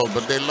control,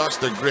 but they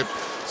lost their grip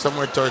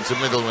somewhere towards the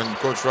middle when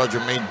Coach Roger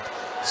made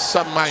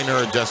some minor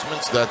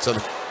adjustments. That's a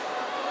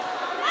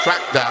track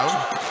down.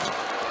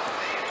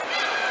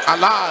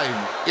 Alive.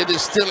 It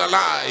is still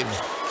alive.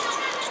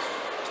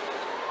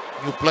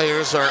 New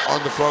players are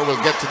on the floor.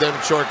 We'll get to them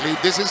shortly.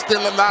 This is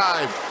still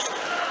alive.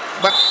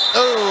 But,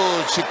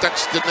 oh, she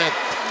touched the net.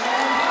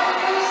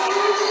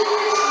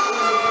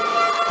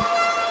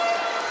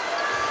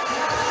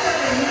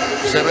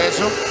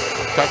 Cerezo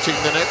touching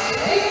the net.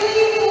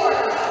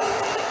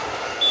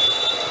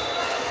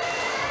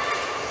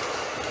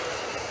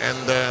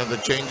 And the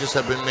changes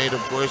have been made,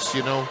 of course.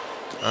 You know,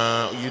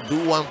 you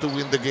do want to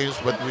win the games,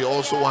 but we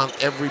also want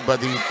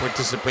everybody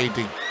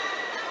participating.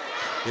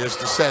 Here's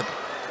the set.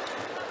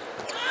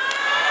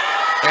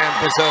 And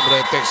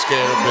Pesebre takes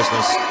care of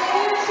business.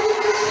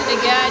 And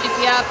again, if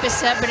you have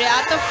Pesebre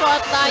at the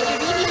front line, you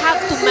really have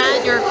to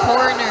man your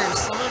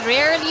corners.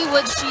 Rarely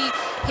would she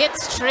hit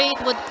straight,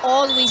 would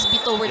always be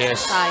towards the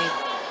side.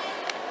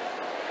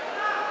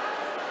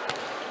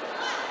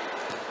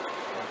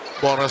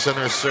 Boras on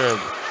her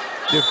serve.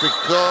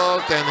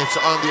 Difficult, and it's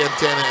on the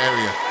antenna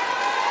area.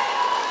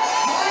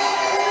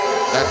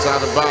 That's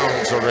out of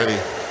bounds already.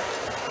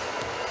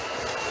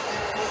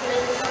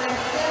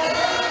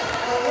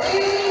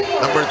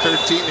 Number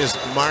 13 is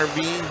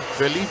Marvin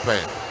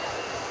Felipe.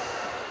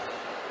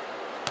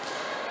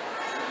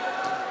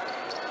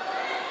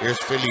 Here's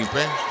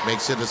Felipe,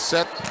 makes it a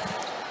set.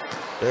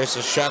 There's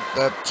a shot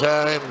that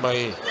time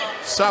by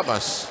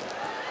Sabas.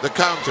 The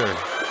counter.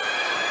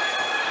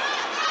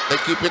 They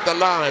keep it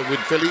alive with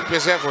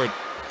Felipe's effort.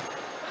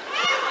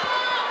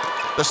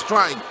 The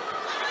strike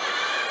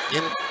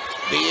in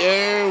the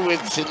air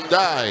with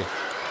Sindai.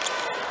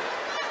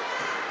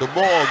 The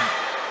ball.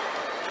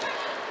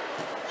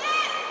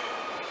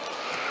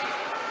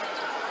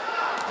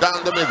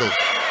 Down the middle.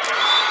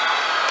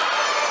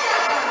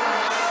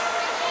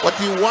 What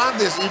you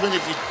want is, even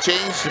if you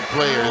change the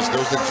players,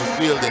 those that you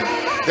fielding,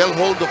 they'll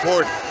hold the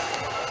fort.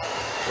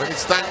 When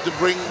it's time to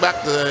bring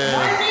back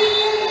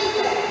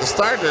the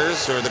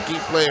starters or the key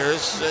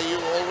players, you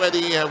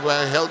already have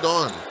held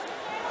on.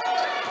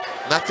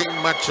 Nothing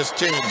much has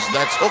changed.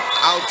 That's hooked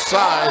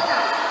outside.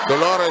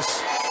 Dolores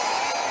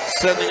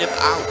sending it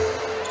out.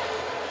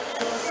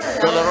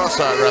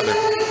 Dolorosa, rather.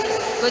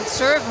 Good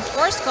serve, of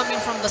course, coming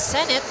from the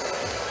Senate.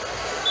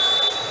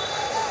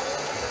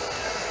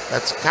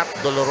 That's Cap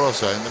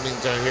Dolorosa. In the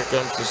meantime, here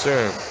comes the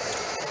serve.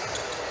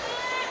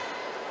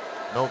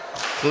 No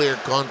clear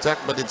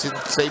contact, but it's in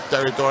safe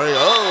territory.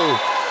 Oh,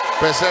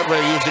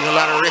 Pesebre using a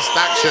lot of wrist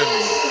action.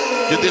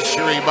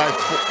 Judiciary by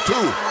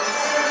 2.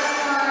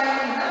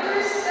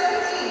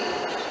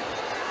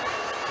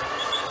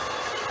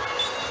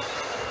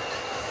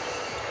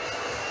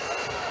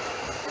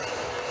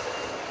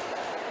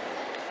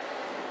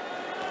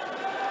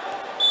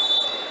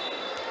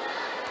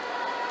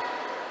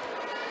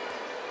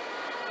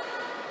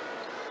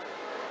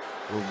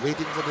 We're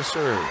waiting for the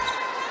serve.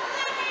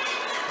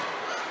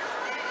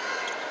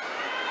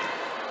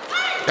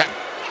 That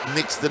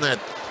nicks the net.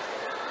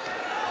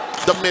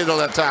 The middle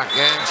attack,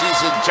 and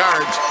she's in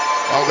charge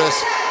of this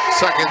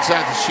second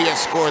set. She has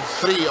scored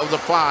 3 of the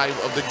 5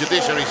 of the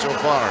Judiciary so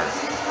far.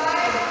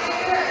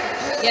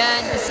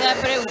 Again,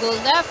 Pesebre, go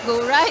left,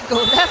 go right,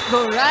 go left,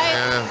 go right.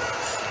 Yeah,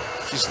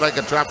 she's like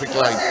a traffic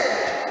light.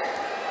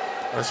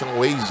 There's some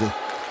ways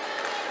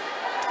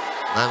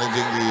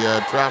managing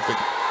the traffic.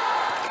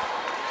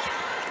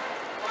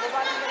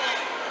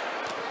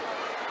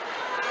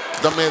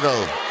 The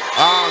middle.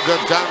 Ah, good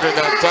counter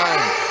that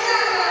time.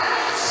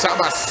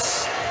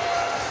 Sabas.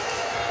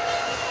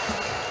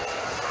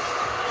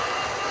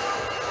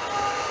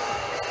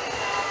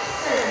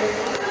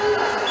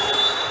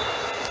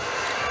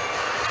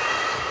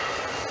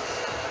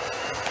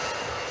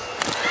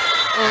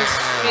 Goes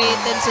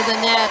straight into the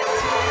net.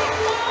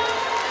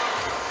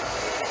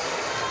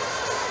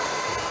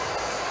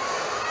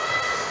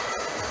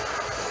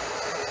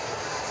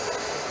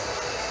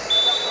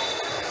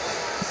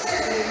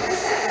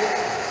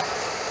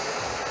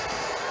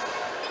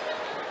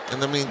 In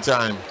the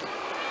meantime,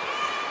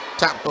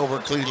 tapped over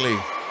cleanly.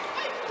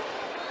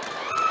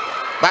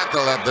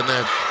 Battle at the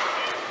net.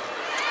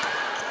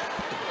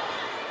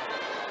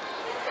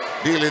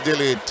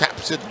 Dilly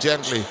taps it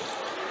gently.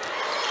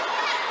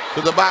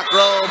 To the back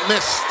row,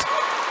 missed.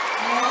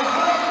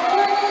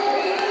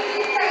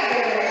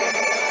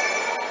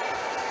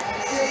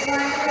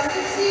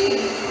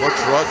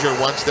 Coach Roger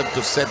wants them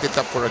to set it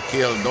up for a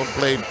kill. Don't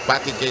play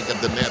patty cake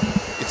at the net.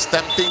 It's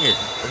tempting eh.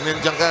 Pag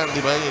nandiyan ka,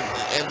 di ba, you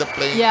end up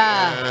playing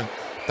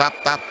tap,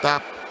 tap,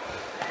 tap.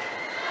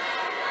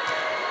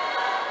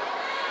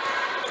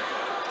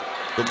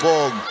 The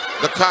ball,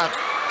 the cut,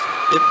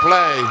 in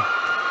play.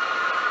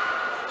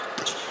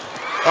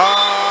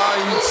 Oh,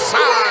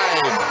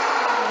 inside.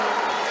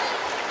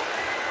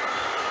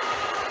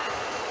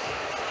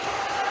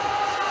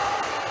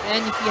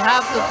 And if you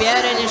have to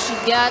bet it, if she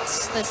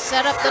gets the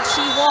setup that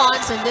she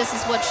wants, and this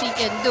is what she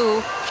can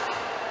do.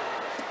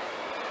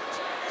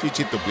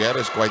 Chichi Tupiera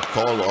is quite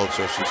tall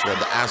also. She's got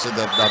the asset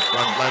at that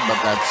front line, but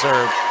that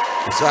serve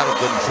is out of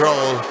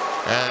control.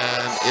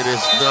 And it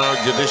is now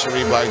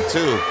Judiciary by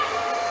 2.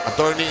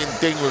 Attorney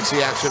Inting will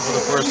see action for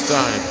the first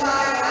time.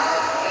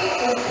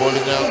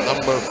 Pulling out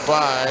number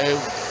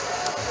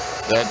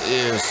 5. That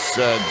is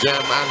Jam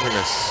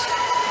Angeles.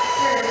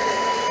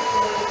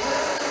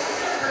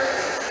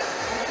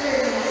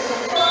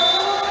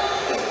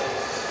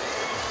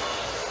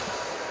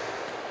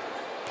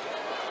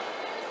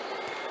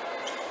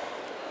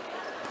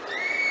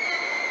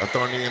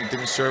 Attorney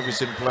Inting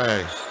service in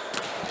play.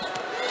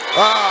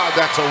 Ah,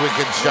 that's a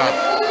wicked shot.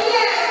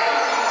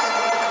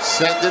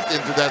 Send it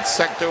into that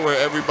sector where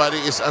everybody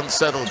is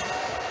unsettled.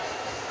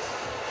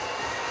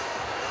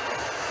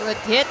 Good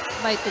hit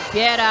by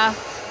Tupiera.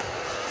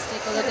 Let's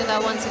take a look at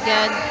that once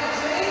again.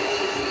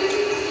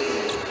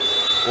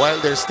 While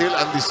they're still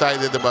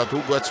undecided about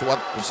who gets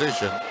what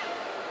position.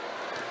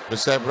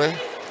 Pesebre.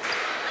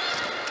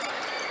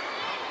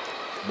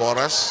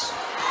 Boras.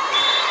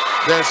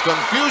 There's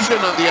confusion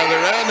on the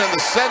other end, and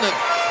the Senate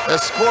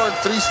has scored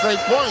 3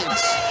 straight points.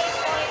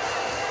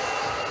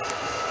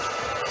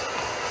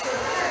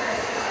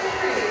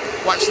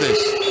 Watch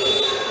this.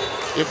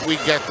 If we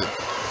get it.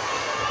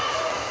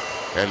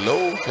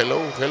 Hello,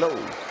 hello, hello.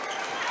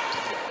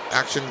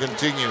 Action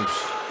continues.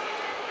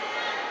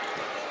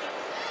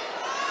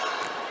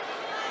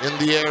 In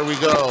the air we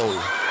go.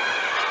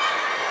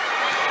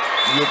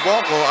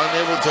 Yuboko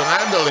unable to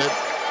handle it.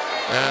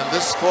 And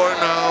this score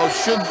now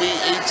should be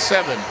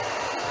 8-7.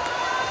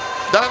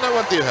 Donna,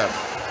 what do you have?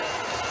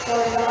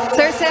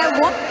 Sir Seb,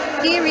 one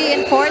of the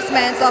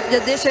reinforcements of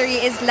Judiciary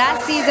is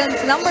last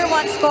season's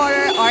 #1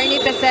 scorer,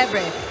 Arnie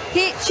Pesebre.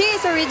 She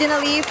is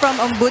originally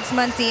from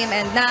Ombudsman team,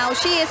 and now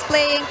she is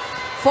playing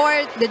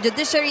for the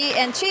Judiciary,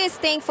 and she is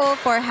thankful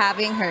for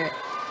having her.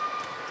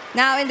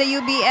 Now in the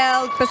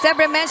UBL,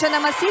 Pesebre mentioned na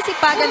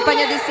masisipagan pa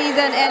niya this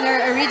season, and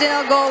her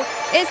original goal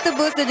is to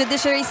boost the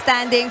Judiciary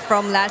standing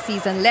from last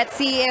season. Let's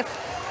see if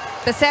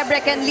Pesebre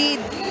can lead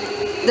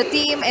the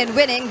team in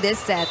winning this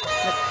set.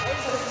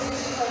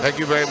 Thank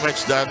you very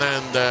much, Dana.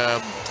 And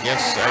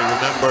yes, I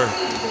remember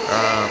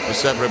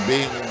Pesebre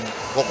being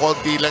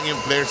kukunti lang yung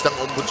players ng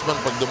Ombudsman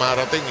pag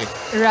dumarating eh.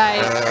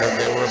 Right.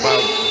 They were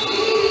about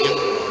yung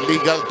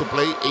legal to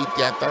play 8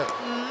 yata.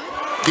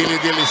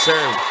 Dili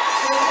serve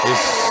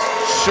is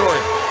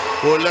short.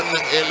 Kulang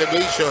ng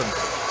elevation.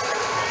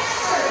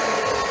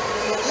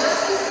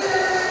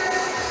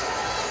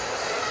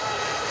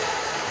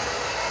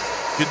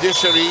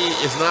 Judiciary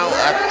is now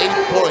at 8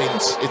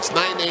 points. It's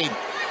 9-8.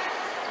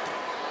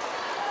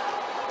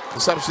 The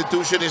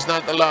substitution is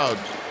not allowed.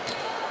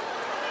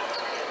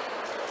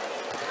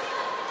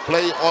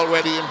 Play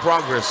already in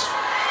progress.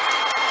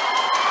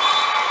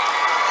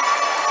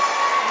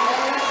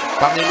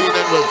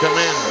 Pangilinan will come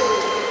in.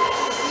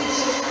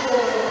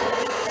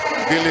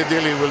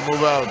 Dili will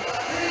move out.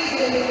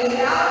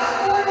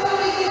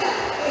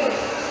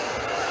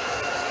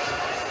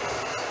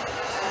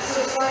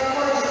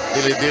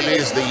 Dili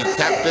is the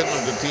captain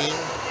of the team.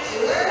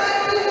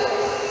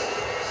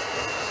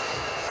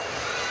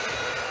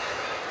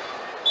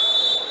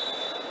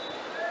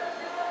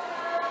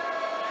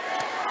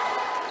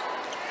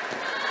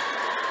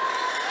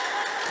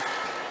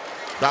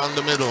 Down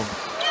the middle.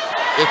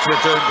 It's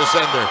returned to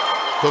sender.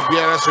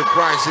 Tobiera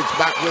surprise. It's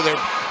back with her.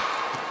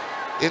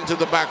 Into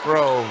the back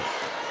row.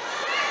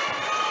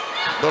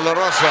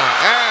 Dolorosa.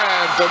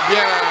 And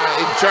Tobiera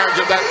in charge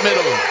of that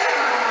middle.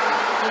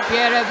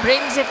 Tobiera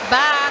brings it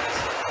back.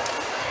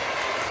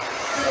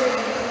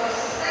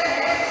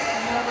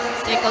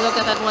 Let's take a look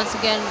at that once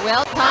again.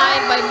 Well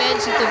timed by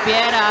Menchi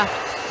Tobiera.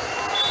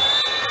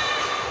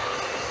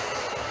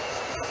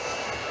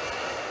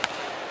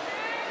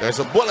 There's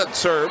a bullet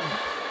serve.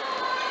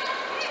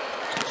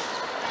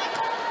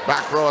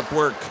 Back row at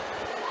work.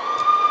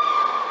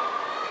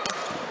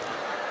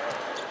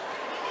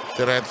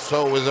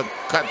 Terezzo with a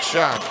cut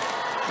shot.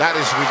 That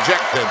is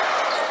rejected.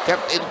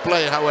 Kept in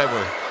play, however.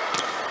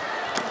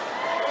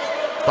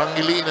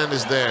 Pangilinan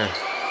is there.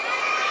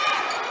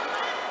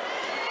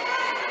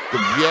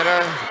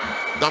 Tobiera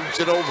dumps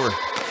it over.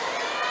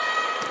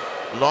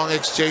 Long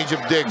exchange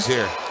of digs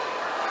here.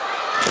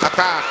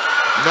 Attack.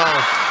 No.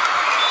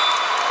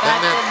 That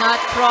did not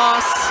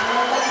cross.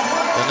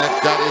 The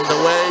net got in the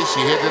way. She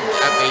hit it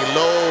at a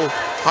low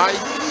height.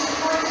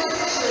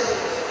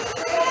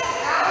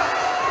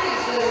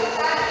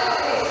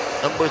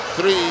 Number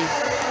 3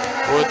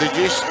 for the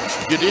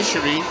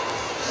Judiciary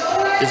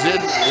is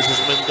in. This is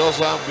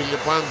Mendoza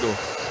Villapando.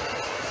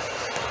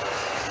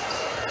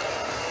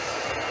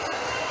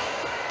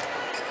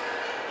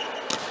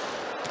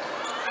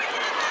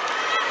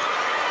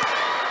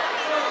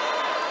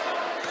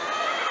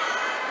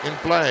 In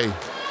play.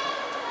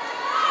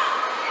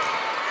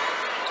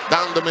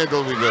 Down the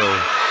middle we go.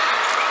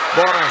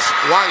 Boras,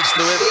 wise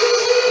to it,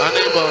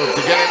 unable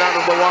to get it out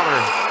of the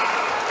water.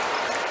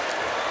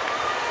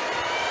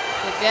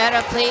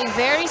 Tobiera playing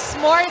very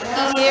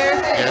smartly here.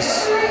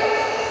 Yes.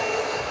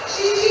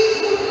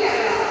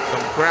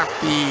 Some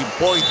crafty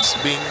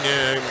points being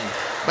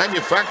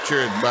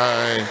manufactured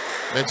by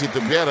Menchi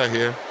Tobiera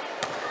here.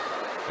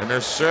 And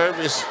her serve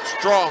is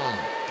strong.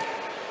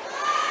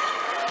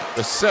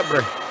 The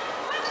Sebre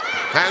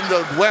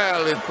handled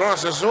well, it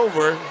crosses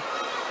over.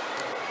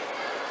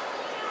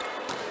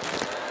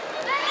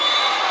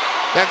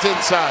 That's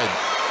inside.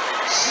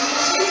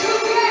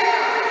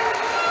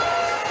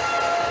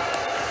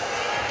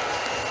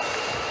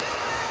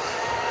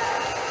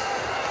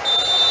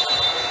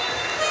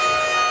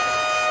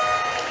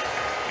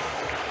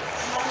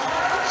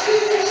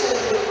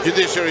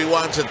 Judiciary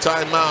wants a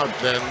timeout,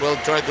 and we'll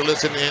try to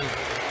listen in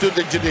to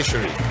the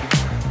Judiciary.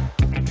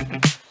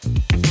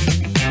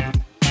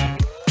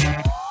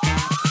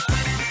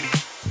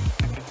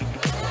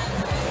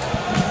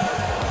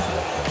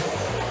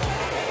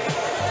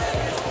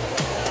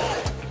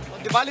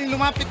 Baling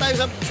lumapit tayo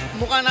sa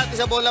mukha natin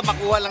sa bola,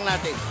 makuha lang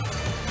natin.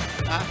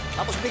 Ha?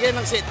 Tapos bigay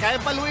ng set. Kaya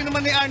paluin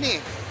naman ni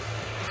Arnie.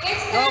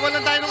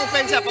 Mawawalan tayo ng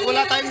opensa. Pag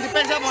wala tayong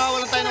depensa,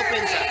 mawawalan tayo ng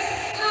opensa.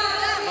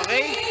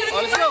 Okay?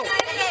 O, let's go!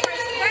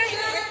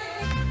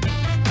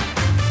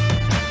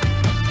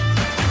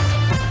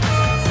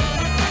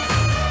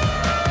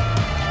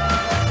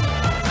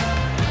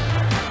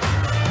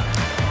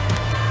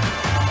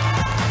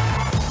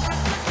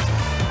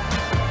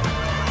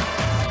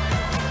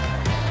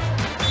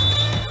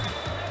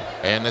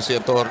 And si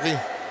Torri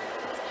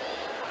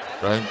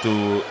trying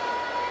to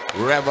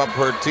rev up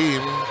her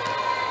team.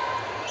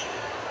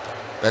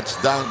 That's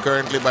down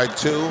currently by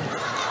 2.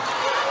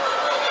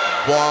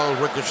 Ball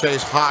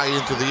ricochets high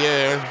into the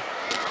air.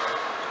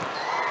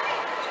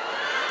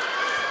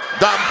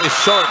 Dump is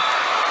short.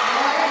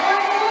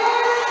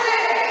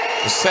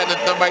 The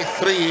Senate number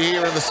 3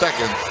 here in the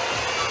second.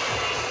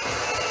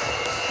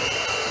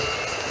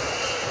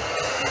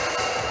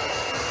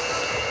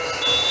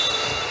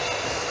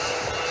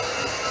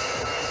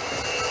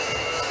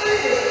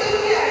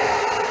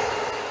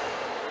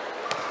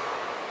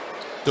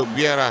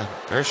 Tobiera,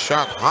 her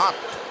shot hot.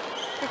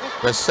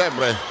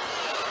 Pesebre.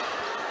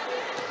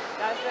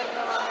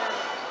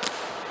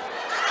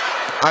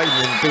 Ay,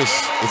 Mintis,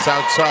 it's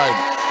outside.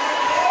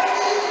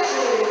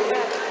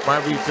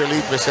 Marvy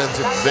Felipe sends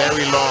it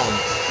very long.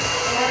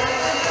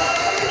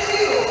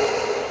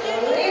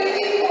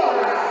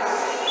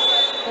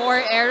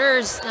 Four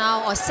errors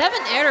now, or 7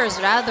 errors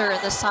rather,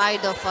 on the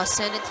side of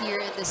Senate here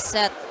in this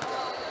set.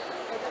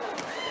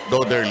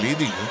 Though they're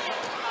leading.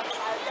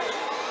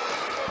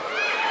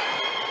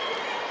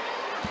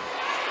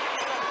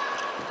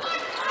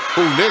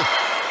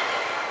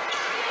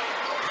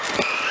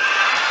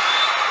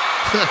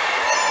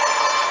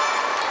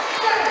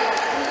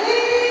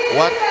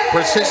 What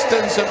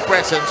persistence and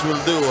presence will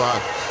do,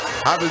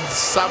 having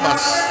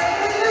Sabas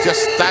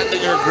just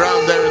standing her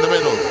ground there in the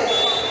middle.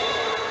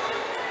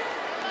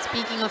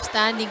 Speaking of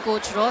standing,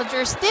 Coach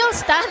Roger, still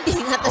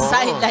standing at the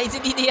sidelines.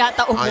 Hindi na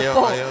yata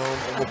umupo. Ayaw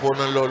umupo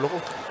ng lolo ko.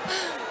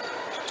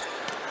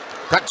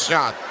 Cut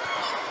shot.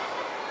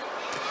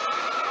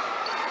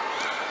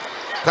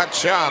 Cut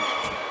shot.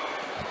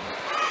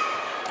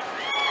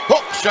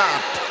 Hook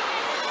shot.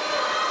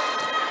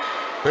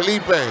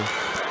 Felipe.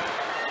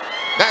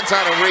 That's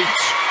out of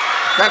reach.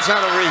 That's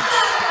out of reach.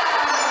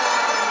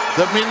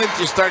 The minute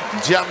you start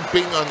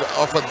jumping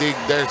off a dig,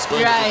 there's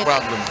going to be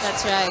problems.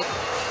 That's right.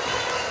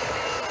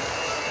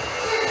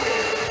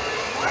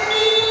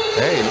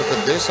 Hey, look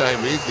at this,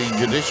 Ivy. The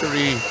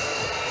judiciary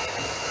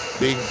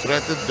being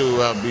threatened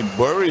to be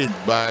buried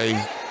by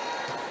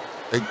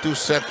a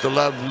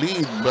 2-set-to-love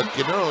lead. But,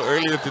 you know,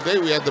 earlier today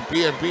we had the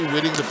BMPI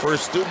winning the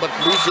first two, but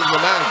losing the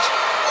match.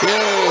 Here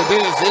it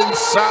is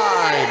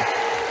inside.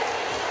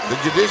 The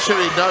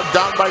judiciary now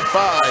down by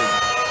 5.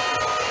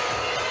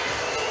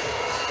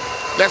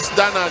 Let's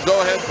Dana, go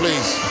ahead,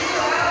 please.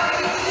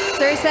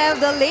 Sir Sev,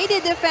 the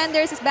Lady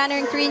Defenders is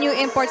bannering 3 new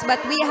imports,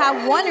 but we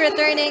have one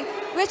returning,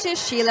 which is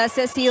Sheila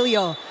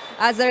Cecilio.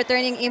 As the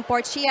returning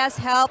import, she has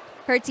helped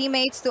her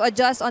teammates to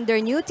adjust on their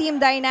new team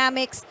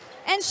dynamics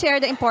and share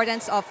the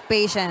importance of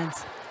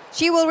patience.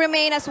 She will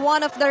remain as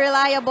one of the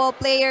reliable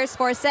players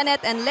for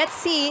Senate, and let's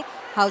see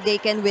how they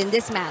can win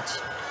this match.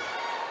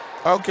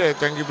 Okay,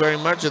 thank you very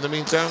much. In the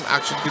meantime,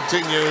 action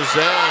continues,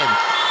 and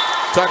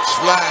touch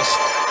last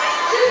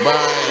by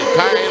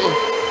Kyle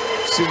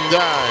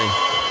Sinday.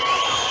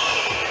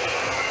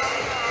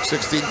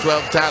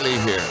 16-12 tally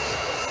here.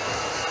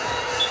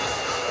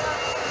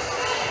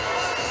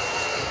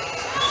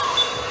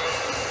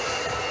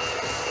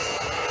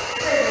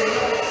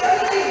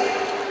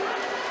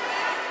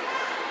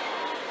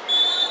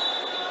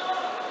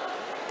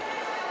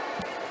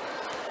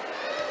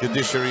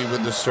 Judiciary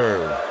with the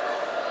serve.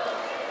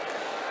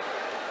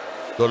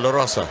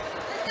 Dolorosa.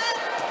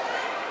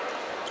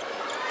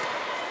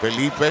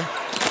 Felipe.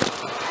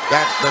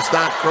 That does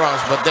not cross,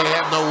 but they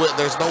have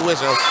there's no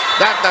whistle.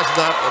 That does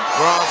not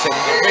cross, and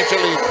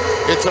officially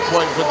it's a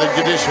point for the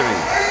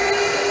judiciary.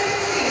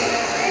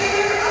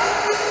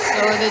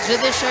 So the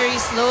judiciary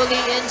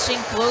slowly inching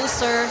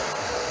closer.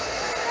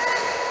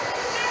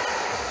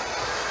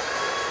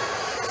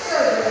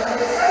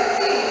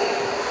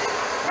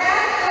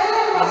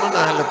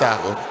 Nahalata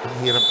ako, ang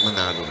hirap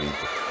manalo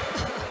rito.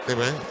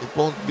 Diba? It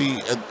won't be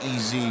an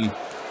easy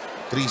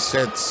 3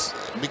 sets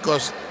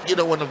because, you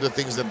know, one of the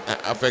things that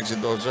affects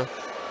it also,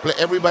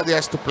 everybody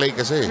has to play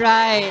kasi.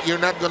 Right. You're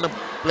not gonna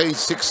play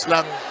 6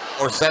 lang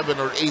or 7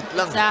 or 8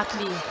 lang.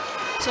 Exactly.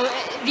 So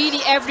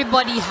really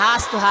everybody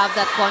has to have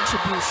that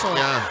contribution.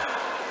 Yeah.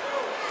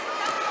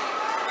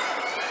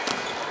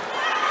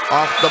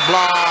 Off the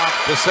block,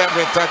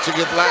 December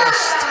touching it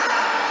last.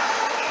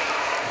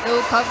 No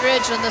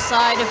coverage on the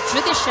side of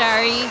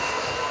judiciary.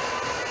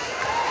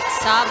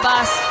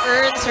 Sabas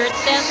earns her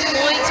 10th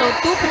point, so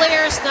 2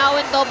 players now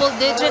in double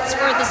digits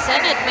for the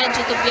Senate. Mencho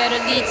Tubiero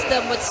leads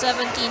them with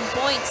 17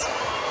 points.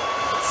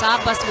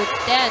 Sabas with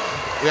 10.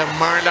 We have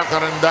Marla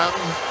Carandang.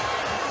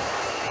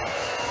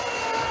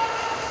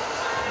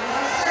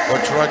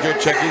 Coach Roger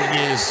checking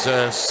his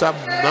sub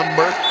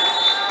number.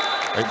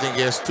 I think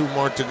he has 2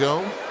 more to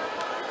go.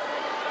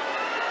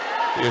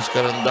 Here's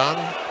Carandang.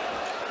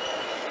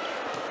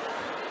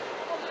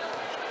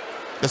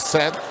 The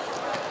set.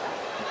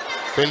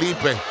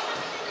 Felipe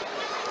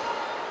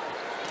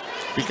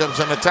becomes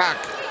an attack.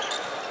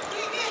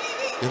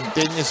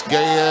 Intinus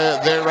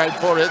they're right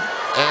for it,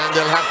 and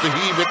they'll have to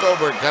heave it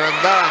over.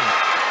 Carandang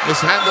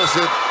mishandles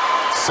it,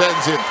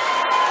 sends it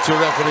to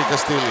referee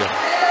Castillo.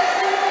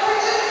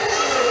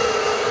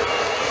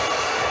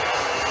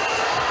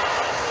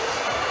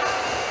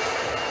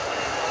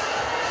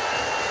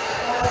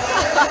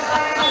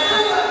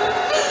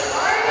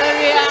 The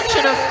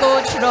reaction of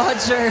Coach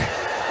Roger.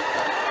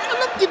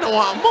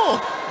 Ginawa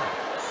mo.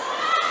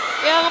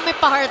 Kaya may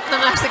pa-heart na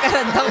nga si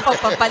Carandang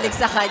papapalig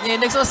sa kanya.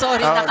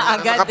 Nagsosorry na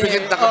kaagad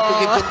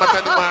nakapikit yung mata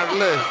ni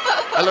Marla eh.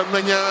 Alam na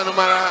niya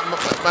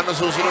ano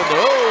susunod.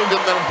 Oh,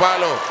 ganda ng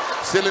palo.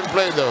 Still in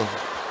play though.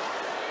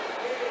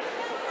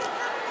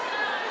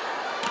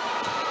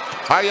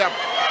 High up.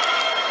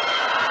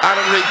 Out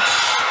of reach.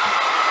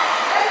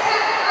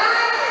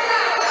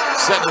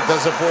 Senate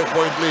has a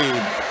 4-point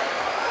lead.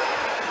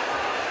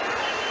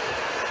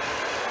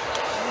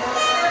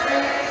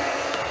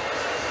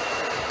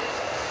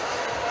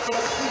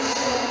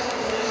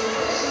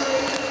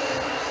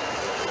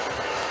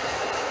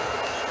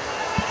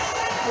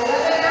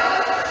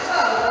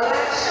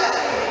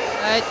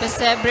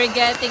 Pesebre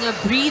getting a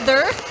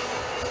breather.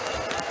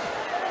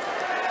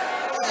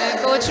 And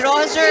Coach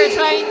Roger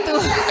trying to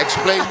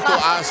explain to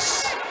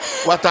us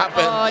what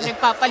happened. Oh,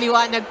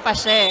 nagpapaliwanag pa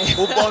siya eh.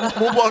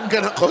 Move on ka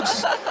na,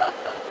 Coach.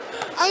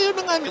 Ayaw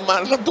na nga ni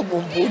Marla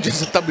tumumpo dyan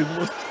sa tabi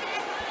mo.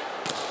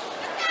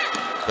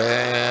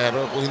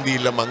 Pero kung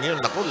hindi lamang yun,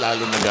 naku,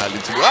 lalo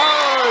nagalit siguro.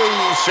 Oh!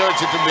 Ay, short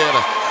si Tubiera.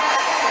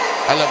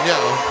 Alam niya,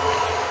 oh.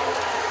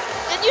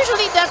 And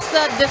usually that's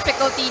the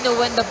difficulty, you know,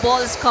 when the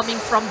ball is coming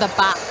from the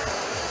back.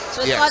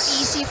 So it's not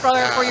easy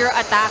for your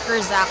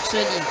attackers,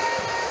 actually.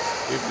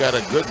 We've got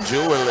a good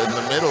jewel in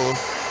the middle.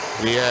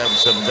 We have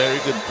some very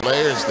good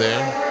players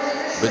there.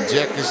 The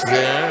Jack is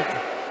there.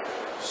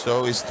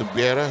 So is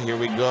Tubiera. Here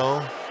we go.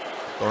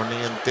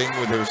 Turning and Ting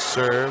with her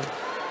serve.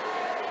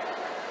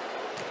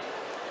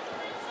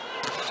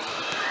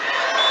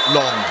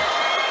 Long.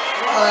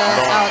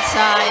 Long.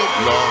 Outside.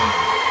 Long.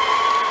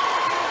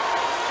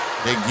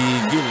 May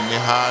gigil.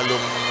 May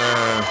halong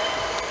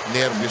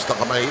nervyos na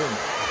kamay yun.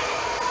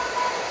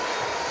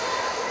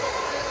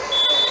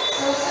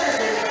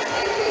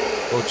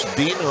 Coach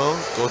Dino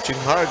coaching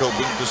hard,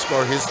 hoping to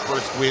score his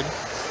first win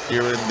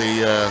here in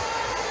the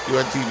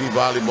UNTV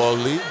Volleyball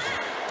League.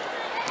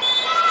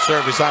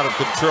 Service out of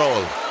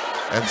control,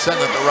 and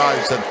Senate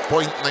arrives at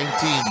point 19.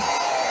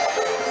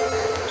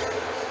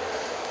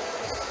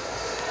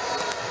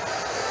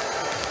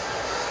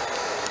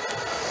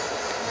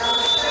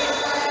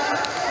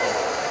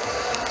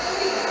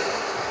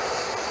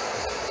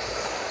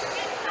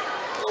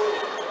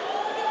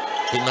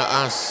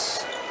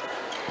 Tinaas,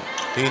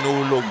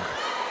 hinulog.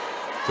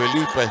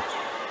 Felipe.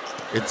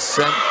 It's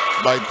sent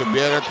by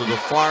Tubiera to the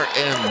far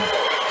end.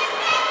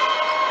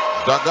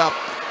 Dug up.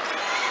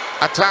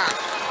 Attack.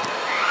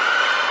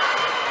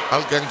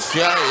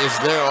 Alcancia is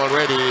there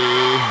already.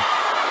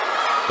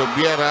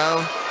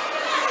 Tubiera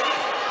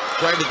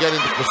trying to get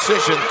into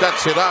position,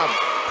 cuts it up.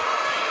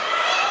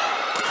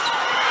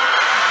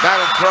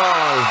 That'll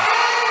crawl.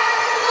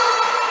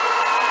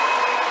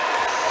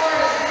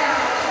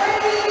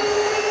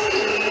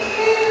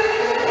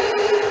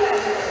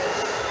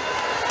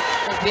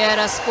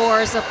 Tubiera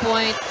scores a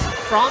point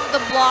from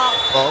the block.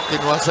 Oh,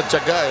 kinuha sa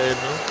tiyaga eh,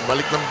 no?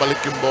 Balik ng balik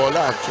yung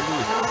bola,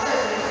 actually.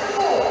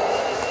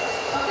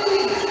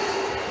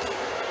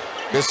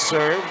 This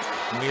serve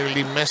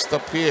nearly messed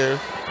up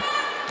here.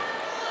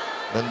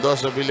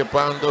 Mendoza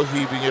Villapando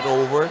heaving it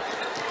over.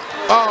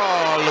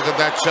 Oh, look at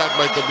that shot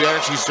by Tubiera.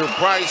 She's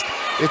surprised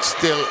it's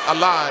still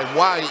alive.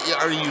 Why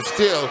are you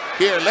still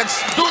here? Let's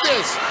do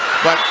this!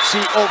 But she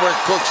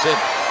overcooks it.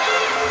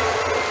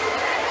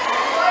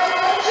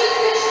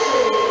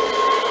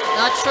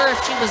 Not sure if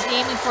she was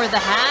aiming for the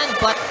hand,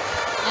 but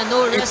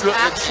no wrist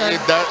action.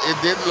 It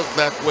did look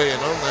that way, you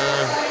know.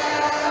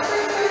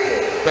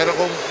 Pero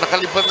kung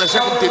nakalipad na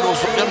siya, kung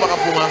tinusok niya, baka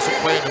pumasok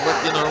pa yun. But,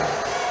 you know,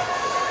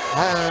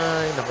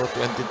 ay, nako,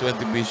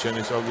 20/20 vision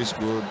is always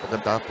good.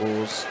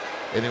 Pagkatapos,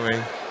 anyway,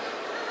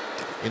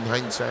 in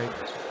hindsight,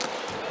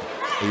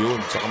 ayun,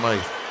 sa kamay.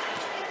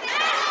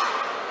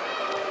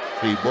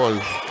 Free ball.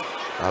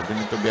 Sabi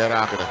ni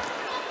Tubiera, akin na.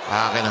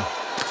 Akin na.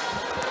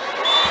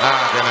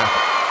 Akin na.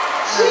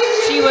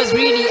 She was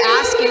really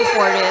asking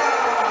for it.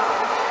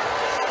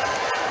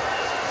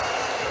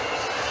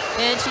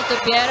 And she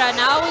Tubiera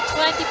now with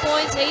 20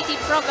 points, 18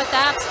 from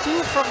attacks,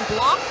 2 from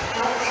block.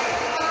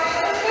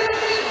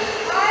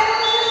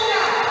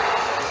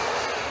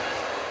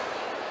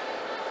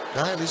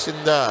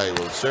 Alicinday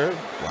will serve.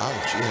 Wow,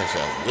 she has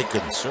a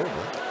wicked serve.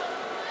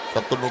 Sa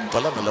tunog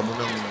pa lang, alam mo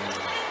nang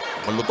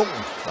malutong.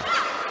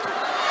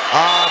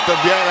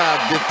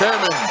 Tubiera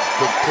determined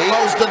to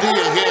close the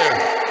deal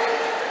here.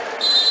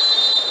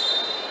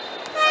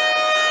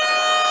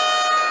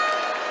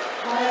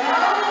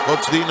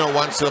 Coach Dino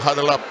wants to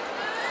huddle up.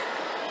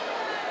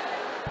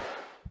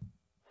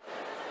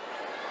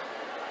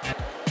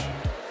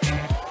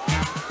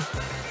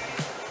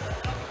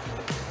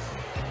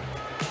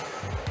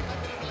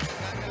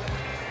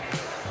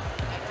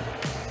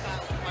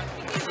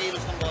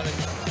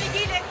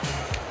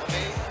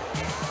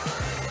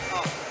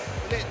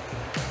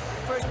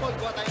 First ball,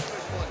 kuha tayo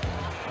first ball.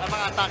 Para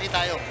maka-atake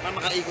tayo, para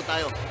makaikot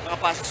tayo.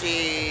 Makapasok si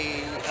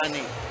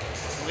Ani.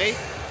 Okay?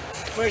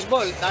 First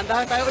ball,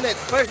 dahan-dahan tayo ulit.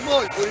 First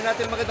ball, kunin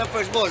natin magandang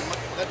first ball.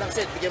 Magandang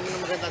set, bigyan mo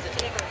ng magandang set.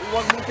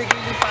 Huwag mong pigil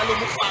yung palo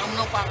mo, pakam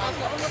ng pakam.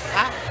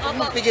 Ha? Huwag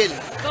mong pigil.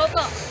 Go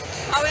po.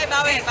 Bawi,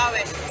 bawi,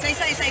 bawi.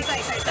 Isa.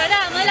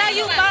 Tara,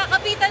 malayo pa,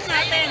 kapitan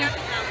natin.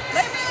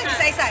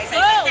 Isa.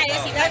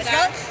 Let's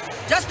go.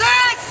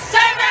 Justice!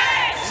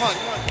 Servers! Come on.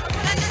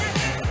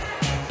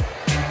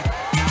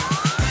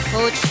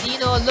 Coach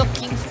Dino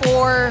looking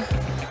for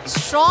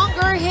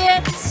stronger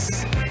hits.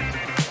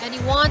 And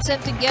he wants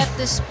them to get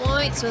this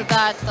point so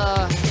that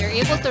they're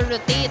able to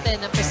rotate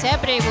and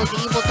Pesebre will be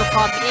able to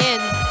come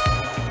in.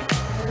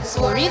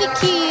 So really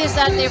key is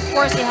that they, of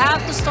course, they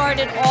have to start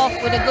it off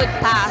with a good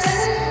pass.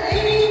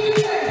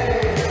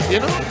 You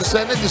know, the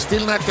Senate is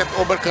still not yet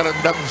over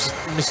Karandang's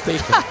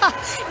mistake.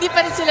 Hindi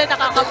pa rin sila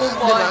nakaka-move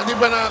on. Hindi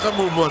pa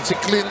nakaka-move on. Si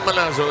Clint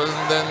Malazzo and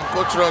then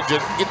Coach Roger,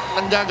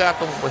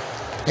 nanggagatong pa.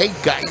 Hey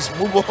guys,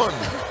 move on.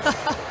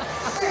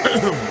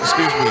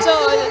 Excuse me. So,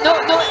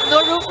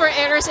 no room for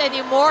errors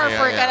anymore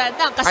for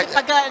Karandang kasi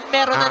pag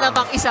meron na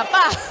namang isa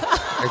pa.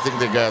 I think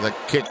they got a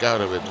kick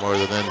out of it more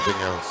than anything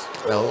else.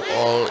 Well,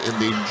 all in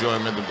the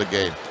enjoyment of the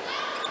game.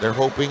 They're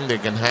hoping they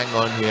can hang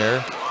on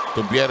here.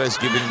 Tubiera is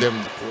giving them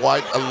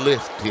quite a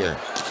lift here.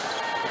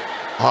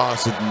 Oh,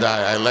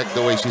 Sindai, I like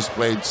the way she's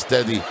played.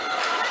 Steady.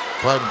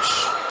 Punch.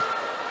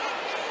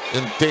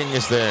 And Ting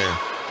is there.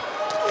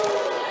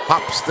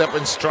 Hop, step,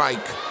 and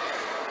strike.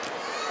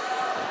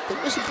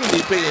 Ito si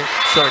Felipe,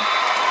 short.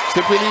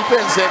 Si Felipe,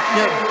 ang set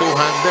niya,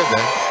 two-handed,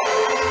 eh.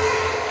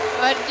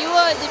 But you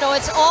know,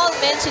 it's all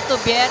Menchi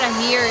Tubiera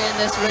here in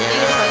this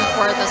rotation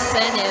for the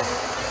Senate.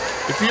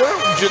 If you're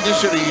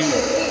judiciary,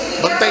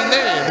 bantay na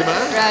eh, di ba?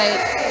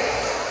 Right.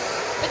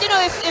 But you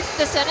know, if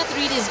the Senate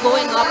really is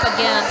going up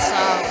against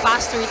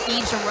faster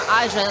teams or more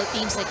agile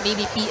teams like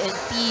maybe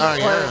PNP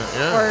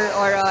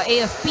or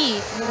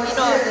AFP, you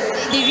know,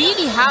 they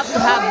really have to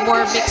have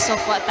more mix of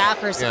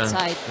attackers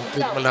inside.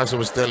 Clint Malaso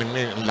was telling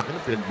me, ang laki na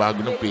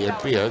pinagbago ng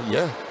PNP.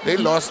 Yeah, they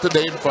lost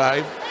today in 5.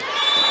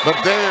 But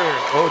there,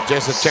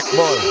 just a check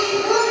ball.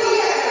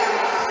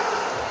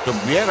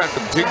 Tubiera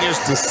continues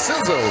to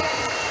sizzle.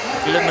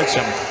 Ilan na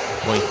siyang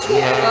points?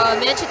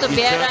 Menchi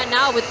Tubiera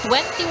now with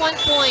 21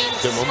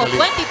 points. Or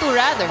 22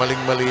 rather.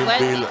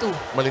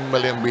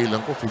 Maling-mali ang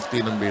bilang ko.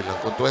 15 ang bilang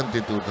ko.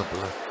 22 na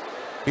pala.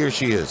 Here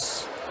she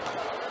is.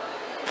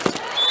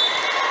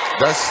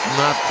 Does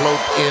not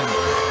float in.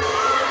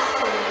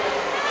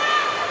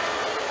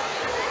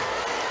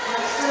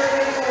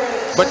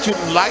 But you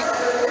like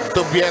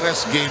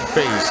Tubiera's game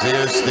face.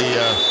 Here's the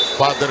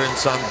father and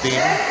son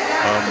team,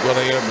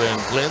 Gorayev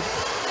and Clint.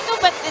 No,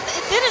 but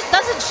it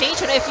doesn't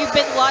change. You know, if you've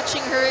been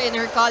watching her in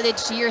her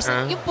college years,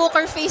 yung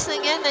poker face na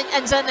yan,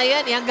 andyan na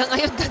yan. Hanggang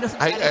ngayon, ganun.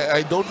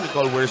 I don't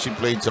recall where she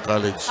played sa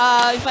college.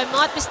 If I'm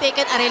not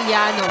mistaken,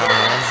 Arellano.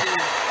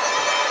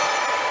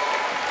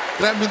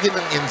 Grabe din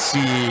ang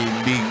NC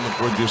League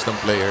mag-produce ng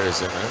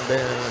players. And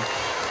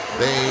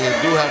they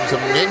do have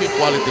some many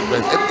quality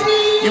players. And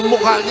yung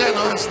mukha niya,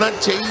 no, it's not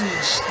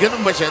changed.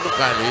 Ganun ba siya no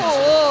college?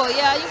 Oo,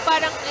 yeah. Yung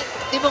parang,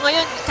 di mo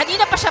ngayon,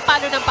 kanina pa siya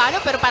palo ng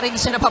palo, pero parang hindi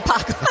siya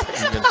napapagod.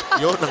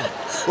 Yun.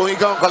 Kung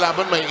ikaw ang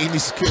kalaban, may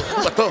inis ka.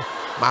 Ano ba to?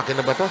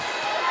 Makina ba to?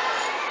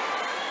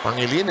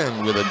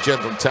 Pangilinan with a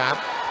gentle tap.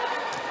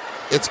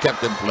 It's kept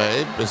in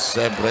play.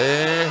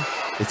 Pesebre.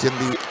 It's in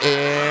the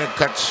air.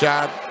 Cut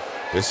shot.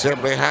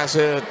 Pesebre has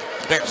it.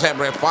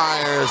 Pesebre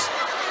fires.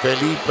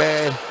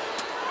 Felipe.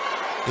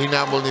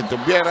 Hinabol ni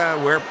Tubiera.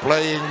 We're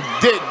playing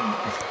dig.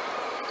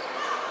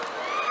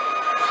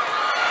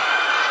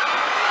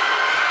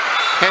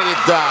 And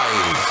it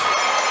dies.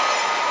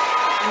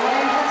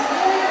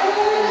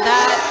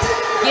 That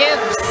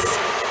gives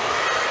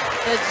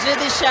the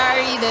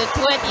Judiciary the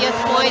 20th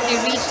point. They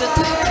reached the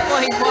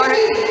 20-point mark.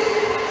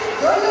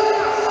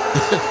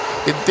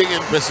 Hinting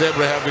and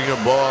Pesebre having a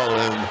ball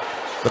and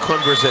the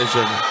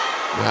conversation.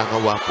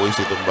 Nakakawapoy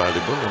si itong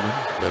volleyball.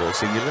 Pero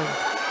sige lang.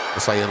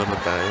 Masaya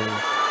naman tayo.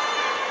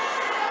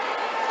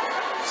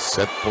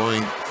 Set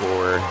point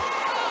for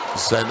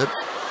Senate.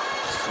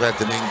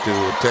 Threatening to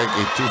take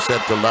a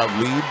 2-set-to-love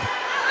lead.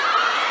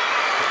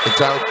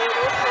 It's out.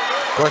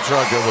 Coach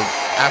Roger will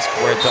ask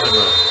for a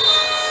timeout.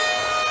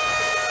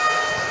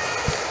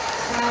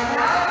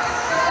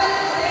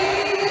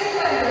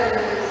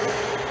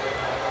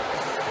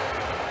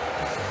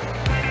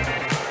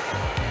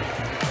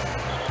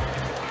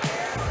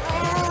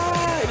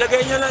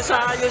 Ilagay nyo lang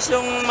sa ayos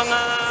yung mga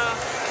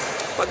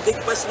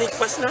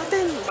pagdigpas-digpas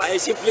natin. Ay,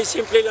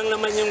 simple-simple lang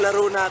naman yung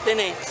laro natin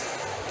eh.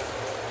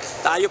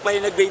 Tayo pa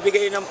yung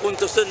nagbibigay ng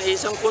puntos doon.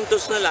 Isang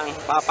puntos na lang,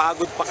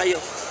 papagod pa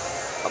kayo.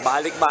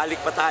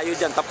 Pabalik-balik pa tayo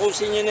dyan.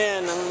 Tapusin nyo na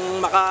yan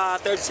nang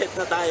maka-third set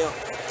na tayo.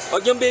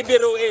 Huwag yung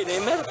bibiruin.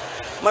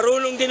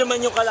 Marunong din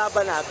naman yung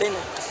kalaban natin.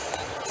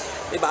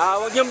 Diba?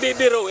 Huwag yung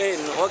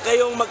bibiruin. Huwag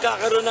kayong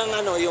magkakaroon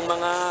ng yung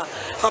mga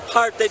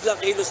half-hearted lang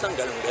kilos ng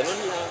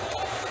ganun-ganun lang.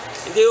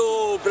 Hindi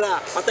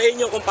obra. Patayin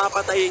nyo kung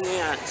papatayin nyo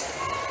yan.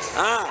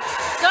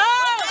 Go!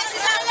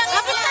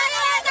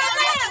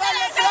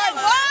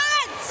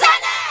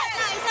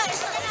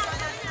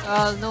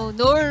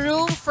 No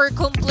room for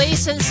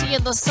complacency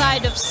on the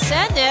side of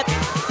Senate.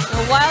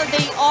 While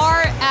they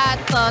are at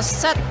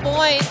set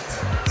point,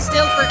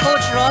 still for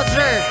Coach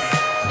Roger,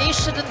 they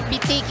shouldn't be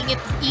taking it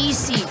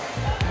easy.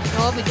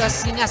 No,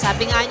 because yun nga,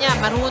 sabi nga niya,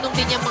 marunong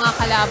din yung mga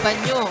kalaban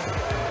nyo.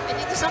 And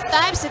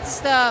sometimes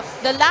it's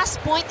the last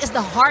point is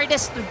the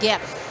hardest to get.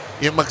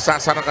 Yung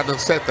magsasara ka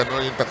ng set,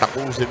 yung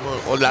tatapusin mo.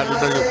 O lalo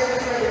na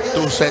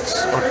yung 2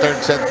 sets or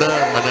third set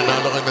na,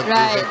 mananalo ka ng 2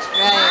 sets.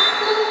 Right.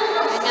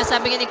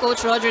 Sabi nga ni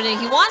Coach Roger na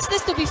he wants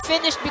this to be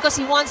finished because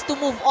he wants to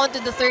move on to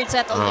the third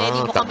set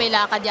already. Mukhang may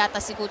lakad yata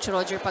si Coach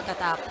Roger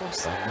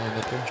pagkatapos.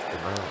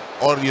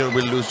 Or you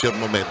will lose your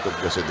momentum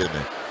kasi din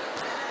eh.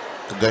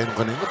 Kagaya nung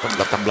kanina,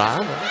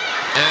 tabla-tablaan.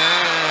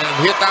 And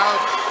hit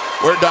out.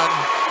 We're done.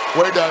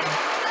 We're done.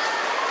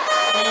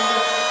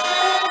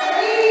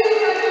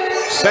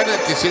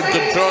 Senate is in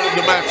control of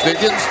the match. They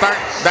didn't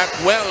start that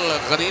well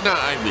kanina,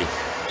 Ivy.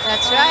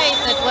 That's right.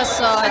 It was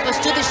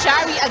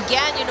Judiciary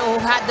again,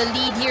 who had the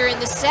lead here in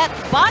the set.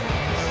 But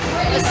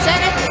the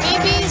Senate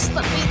maybe,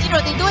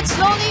 they do it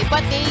slowly,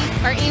 but they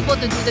are able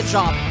to do the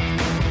job.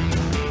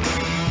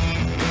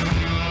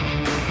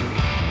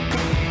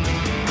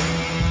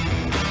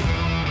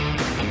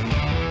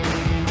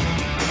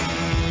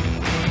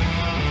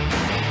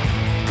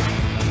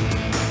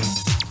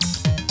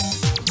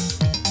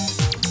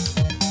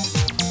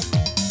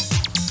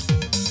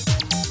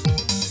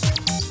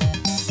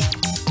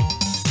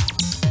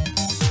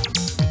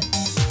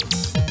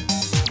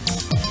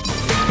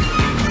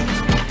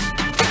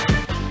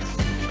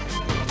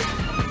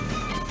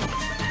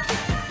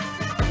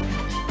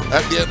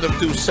 At the end of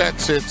 2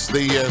 sets, it's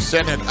the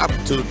Senate up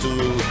to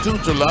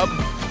 2-love.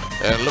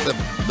 And look at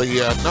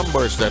the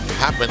numbers that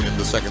happened in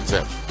the second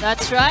set.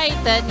 That's right.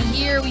 And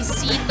here we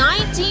see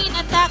 19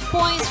 attack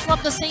points from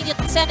the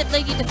Senate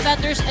Lady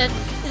Defenders, and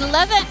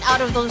 11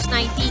 out of those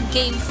 19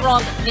 came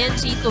from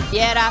Nancy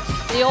Tobiera.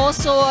 They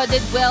also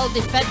did well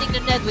defending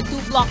the net with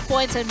 2 block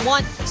points and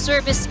 1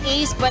 service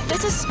ace. But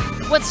this is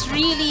what's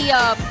really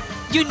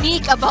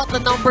unique about the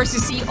numbers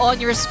you see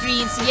on your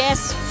screens.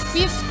 Yes,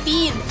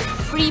 15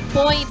 free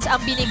points ang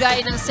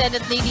binigay ng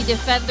Senate Lady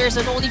Defenders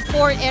and only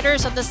 4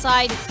 errors on the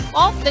side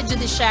of the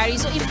Judiciary.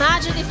 So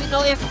imagine if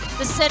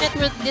the Senate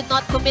did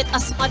not commit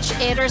as much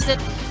errors,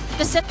 that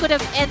the set could have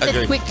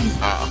ended quickly.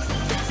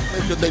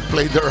 Maybe they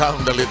played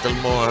around a little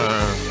more.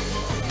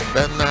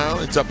 Then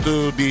now it's up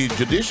to the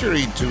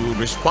Judiciary to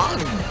respond,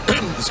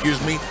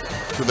 excuse me,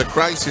 to the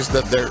crisis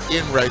that they're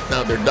in right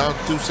now. They're down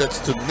 2 sets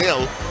to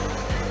 0.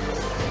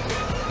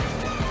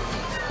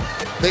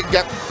 They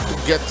got to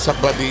get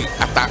somebody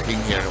attacking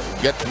here.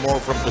 Get more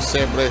from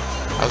Pesebre.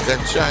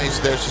 Alcancia is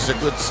there. She's a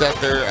good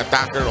setter,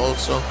 attacker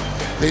also.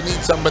 They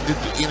need somebody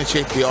to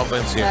initiate the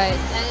offense here. Right.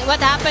 And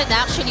what happened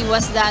actually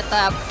was that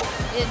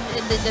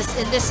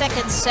in the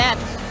second set,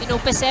 you know,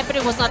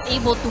 Pesebre was not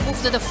able to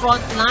move to the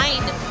front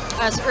line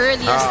as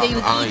early as they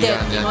needed.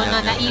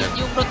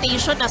 Yung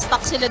rotation,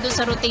 na-stuck sila dun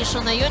sa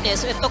rotation na yun eh.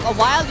 So it took a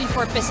while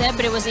before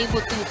Pesebre was able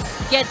to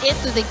get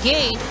into the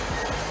game.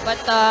 But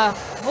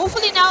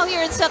hopefully now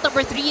here in set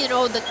number 3, you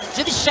know, the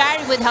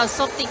Judiciary would have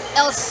something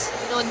else,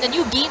 you know, in the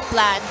new game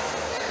plan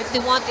if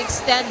they want to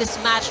extend this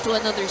match to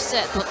another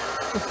set.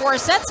 To 4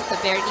 sets at the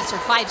very least,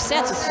 or 5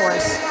 sets, of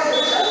course.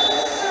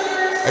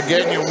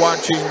 Again, you're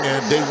watching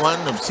day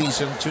 1 of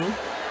season 2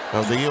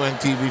 of the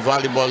UNTV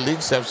Volleyball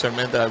League. Sef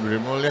Sarmenta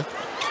Abrimule,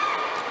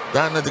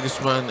 Dana de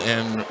Guzman,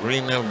 and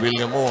Rina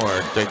Villamor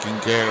taking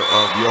care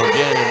of your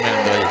game. And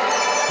the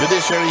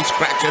Judiciary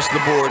scratches the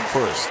board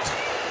first.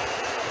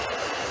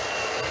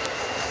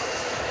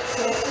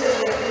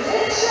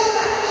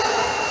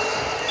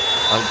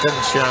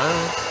 Alcancia,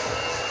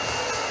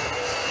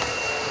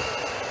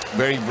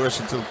 very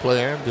versatile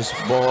player. This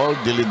ball,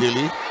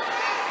 dilly-dilly,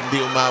 hindi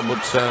umabot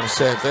sa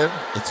setter.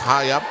 It's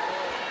high up.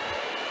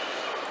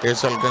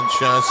 Here's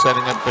Alcancia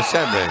setting up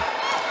Pesebre.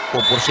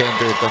 4%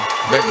 ito.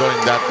 They're going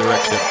that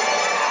direction.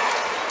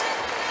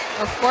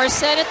 Of course,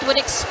 Senate would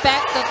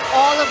expect that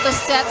all of the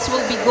sets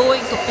will be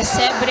going to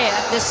Pesebre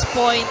at this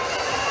point.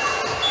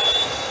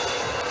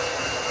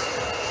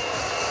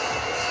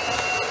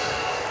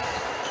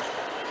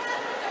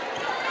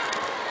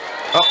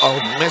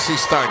 Messy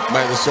start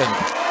by the Senate.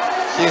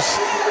 Is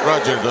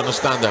Roger gonna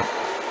stand up?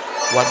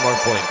 1 more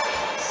point.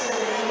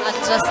 Not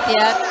just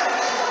yet.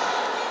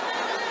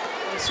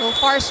 So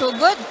far, so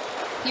good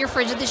here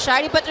for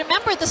Judiciary. But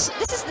remember, this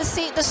is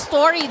the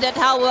story that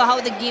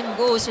how the game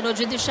goes. You know,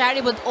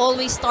 Judiciary would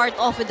always start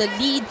off with a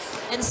lead,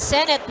 and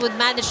Senate would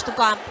manage to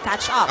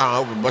catch up.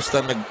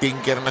 Basta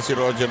nag-tinker na si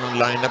Roger ng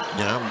lineup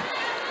niya.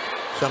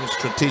 Some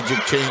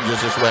strategic changes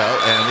as well.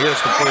 And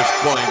here's the first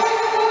point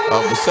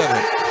of the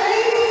Senate.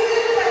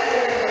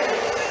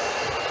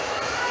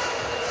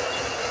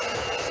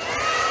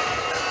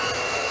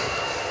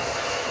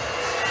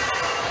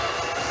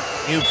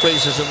 New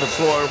faces on the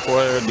floor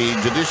for the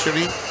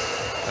Judiciary.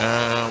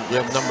 We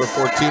have number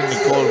 14,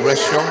 Nicole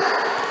Resho.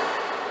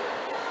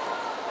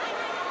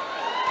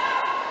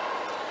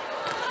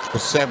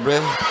 Pesebre.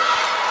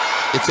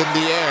 It's in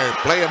the air,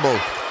 playable.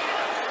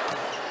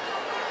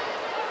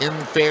 In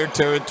fair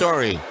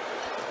territory.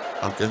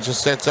 Alcancia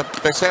sets up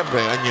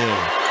Pesebre.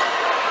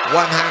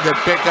 One-handed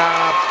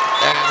pickup,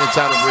 and it's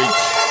out of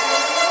reach.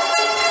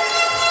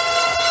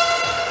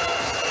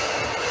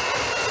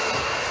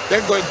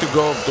 They're going to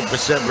go to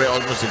Pesebre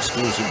almost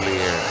exclusively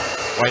here.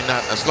 Why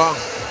not? As long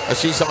as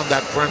she's on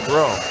that front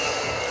row.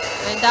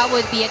 And that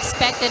would be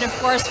expected, of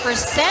course, for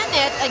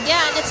Senate.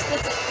 Again,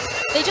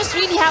 they just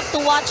really have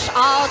to watch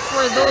out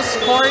for those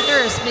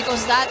corners,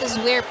 because that is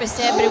where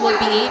Pesebre will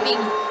be aiming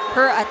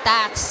her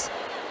attacks.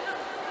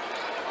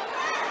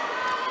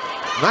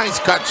 Nice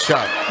cut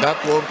shot.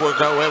 That won't work,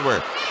 however,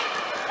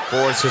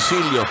 for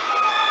Cecilio.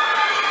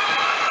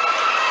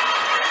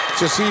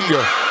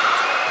 Cecilio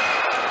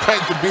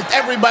trying to beat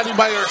everybody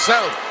by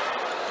herself.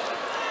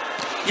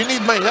 You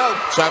need my help,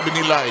 sabi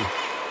ni Lai.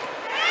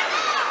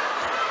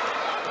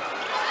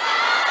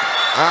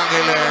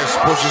 Angeles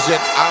pushes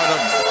it out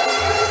of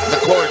the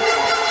court.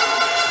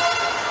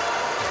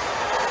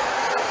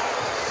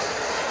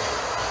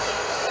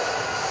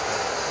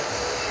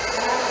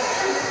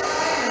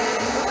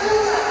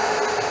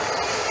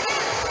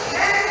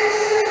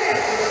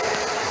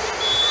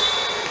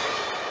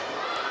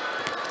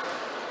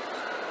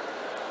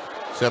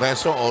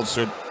 Cerezo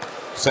also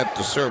set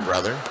to serve,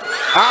 rather.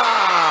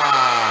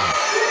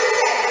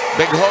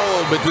 Big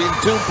hole between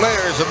 2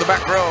 players in the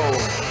back row.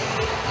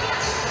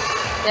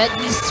 Let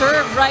me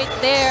serve right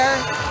there.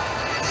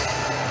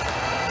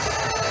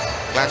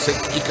 Classic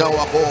ikaw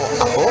ako,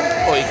 ako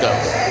o ikaw?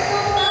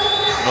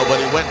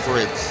 Nobody went for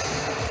it.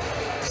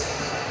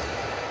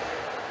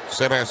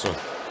 Cerezo.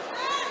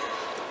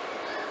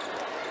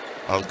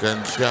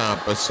 Alcanza,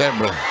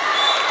 Pesebre.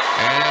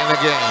 And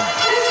again,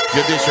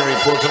 Judiciary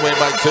pulls away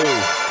by 2.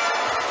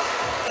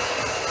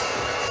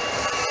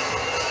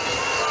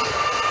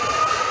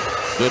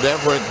 Good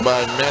effort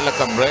by Mela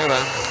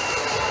Cabrera.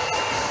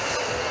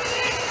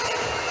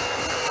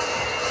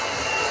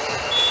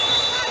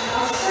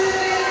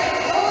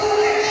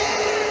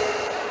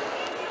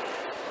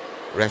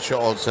 Resha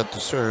all set to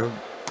serve.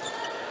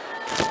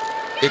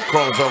 It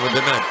crawls over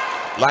the net.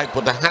 Lai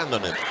put a hand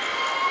on it.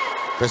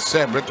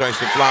 Pesebre tries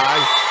to fly.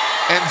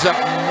 Ends up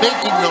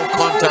making no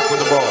contact with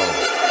the ball.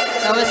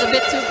 That was a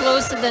bit too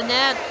close to the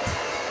net.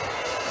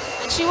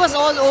 And she was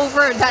all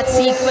over that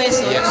sequence.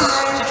 So yes.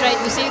 She tried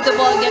to save the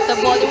ball, get the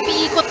ball.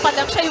 Umiikot pa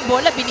lang siya, yung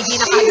bola, binigay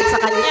na kagad sa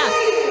kanya.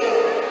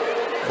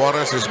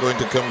 Boras is going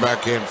to come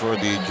back in for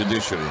the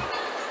Judiciary.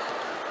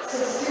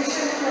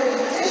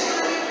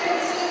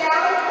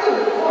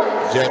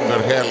 Jen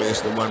Verhel is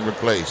the one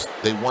replaced.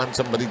 They want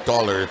somebody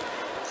taller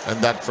and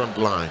that front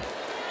line.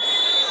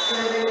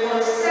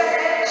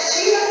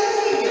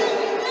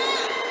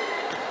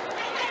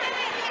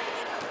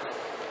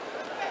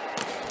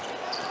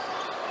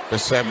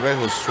 Pesebre,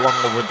 who swung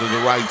over to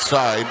the right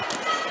side,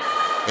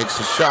 makes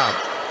a shot.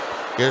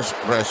 Here's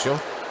Resho.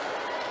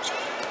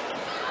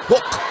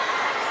 Hook!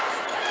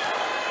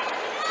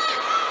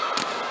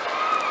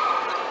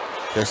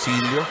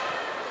 Cecilio.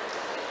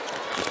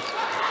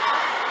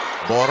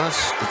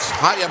 Boras, it's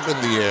high up in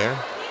the air.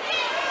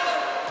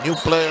 New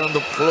player on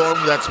the floor,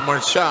 that's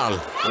Marshall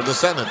with the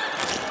Senate.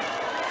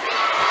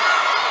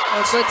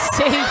 A good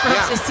save from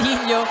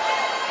Cecilio.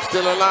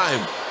 Still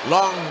alive.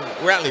 Long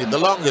rally, the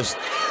longest.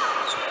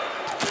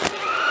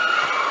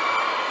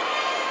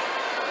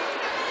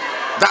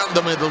 Down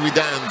the middle we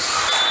dance.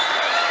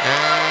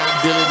 And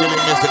Dilly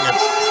missing it.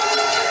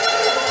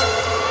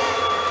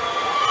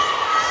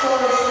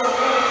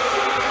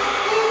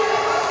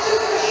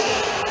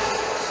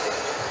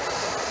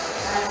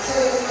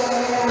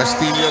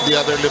 Castillo, the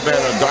other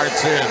libero,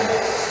 darts in.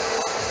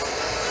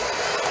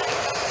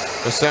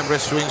 Pesebre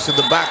swings to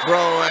the back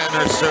row and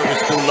her serve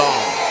is too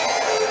long.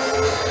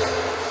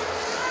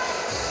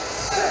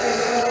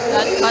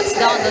 That cuts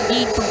down the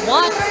lead to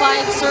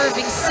 1-5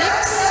 serving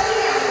 6.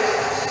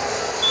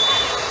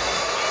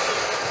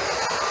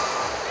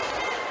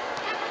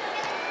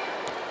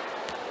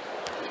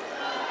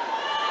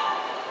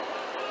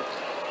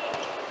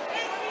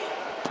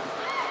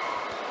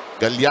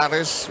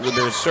 Gallares with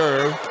her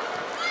serve.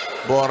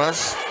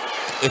 Boras.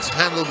 It's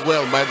handled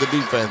well by the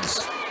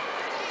defense.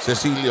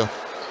 Cecilio.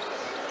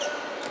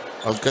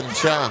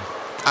 Alcanza.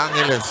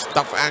 Angeles.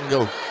 Tough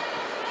angle.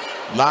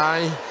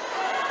 Lai.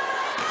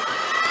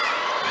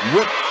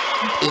 Whipped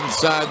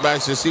inside by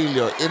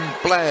Cecilio. In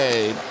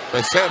play.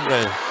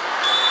 Pesebre.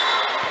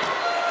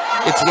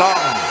 It's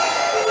long.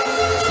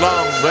 It's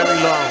long. Very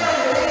long.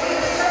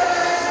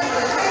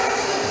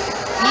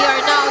 We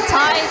are now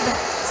tied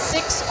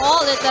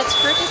 6-all, and that's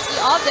courtesy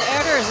of the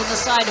errors on the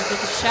side of the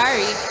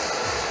Judiciary.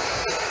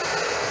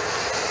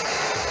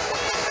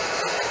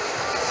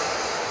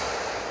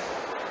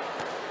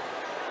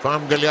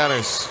 From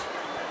Gallares.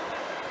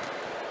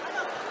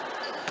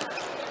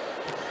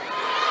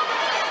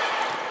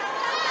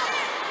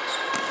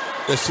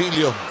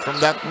 Cecilio from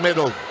that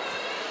middle.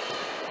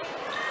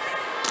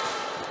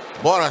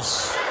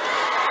 Boras.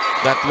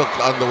 That looked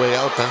on the way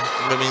out.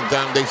 In the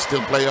meantime, they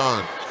still play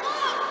on.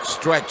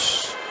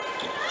 Stretch.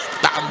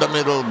 Down the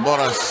middle,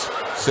 Boras.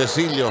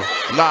 Cecilio.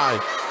 Lai.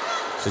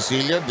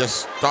 Cecilio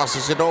just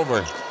tosses it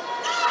over.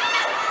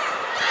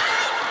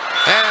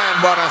 And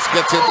Boras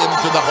gets it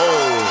into the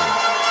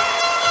hole.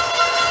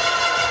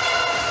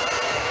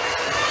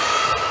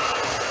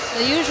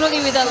 Usually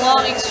with a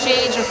long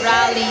exchange of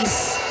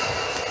rallies,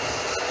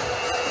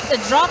 the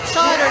drop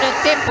shot or the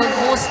tip will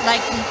most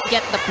likely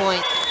get the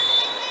point.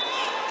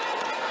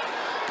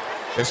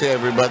 Kasi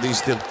everybody's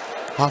still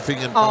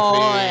huffing and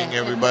puffing.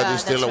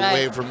 Everybody's still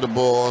away from the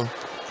ball.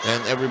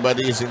 And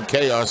everybody is in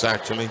chaos,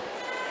 actually.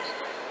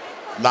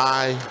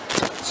 Lai.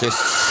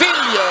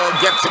 Cecilio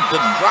gets it to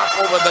drop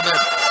over the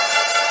net.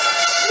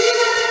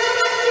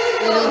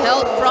 Little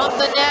help from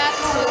the net.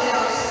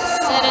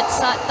 Senate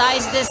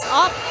ties this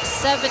up,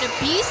 7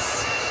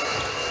 apiece.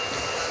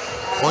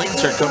 Points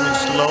are coming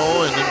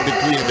slow and in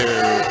between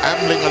they're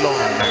ambling along,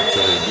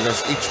 actually, because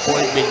each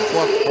point being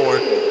fought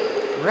for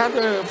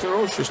rather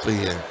ferociously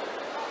here.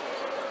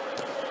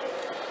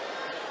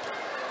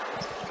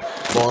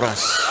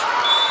 Boras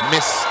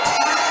missed.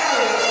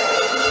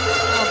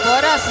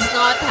 Boras is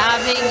not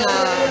having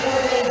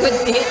a good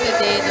day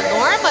today.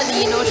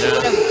 Normally, she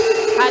would have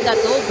had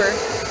that over.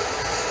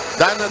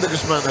 Dana de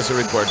Guzman has a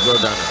report. Go,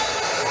 Dana.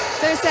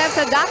 Sir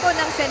sa dako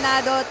ng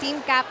Senado,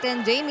 Team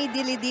Captain Jamie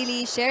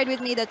Dili shared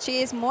with me that she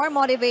is more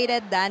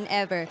motivated than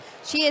ever.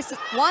 She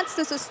wants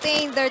to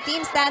sustain their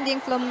team standing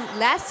from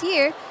last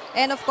year,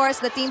 and of course,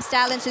 the team's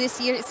challenge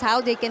this year is how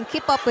they can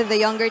keep up with the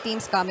younger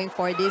teams coming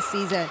for this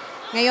season.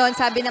 Ngayon,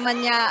 sabi naman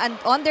niya,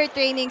 on their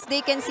trainings,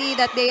 they can see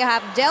that they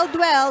have gelled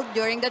well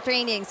during the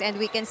trainings, and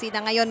we can see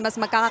na ngayon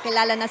mas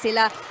magkakakilala na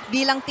sila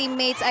bilang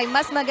teammates ay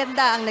mas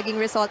maganda ang naging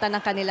resulta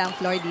ng kanilang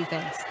floor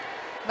defense.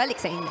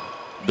 Balik sa inyo.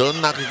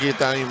 Doon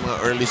nakikita yung mga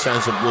early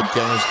signs of good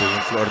chemistry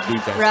in floor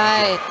defense.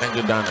 Right. Thank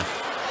you, Dana.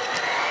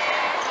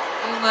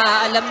 Yung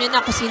alam niyo na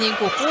kung sino yung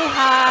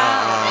kukuha.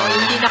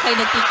 Hindi na kayo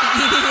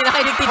nagtitigil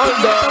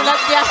tulad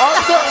niya.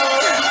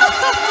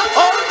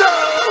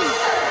 Although!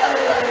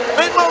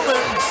 May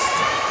moments.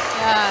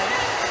 Yeah.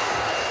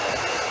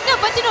 No,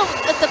 but you know,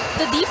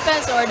 the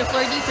defense or the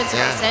floor defense of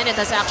the Senate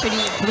has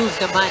actually improved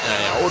naman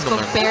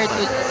compared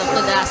to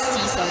the last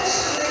season.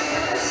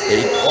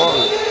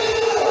 8-all.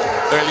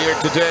 Earlier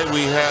today,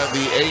 we had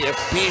the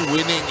AFP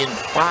winning in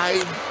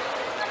 5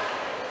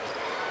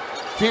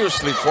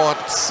 fiercely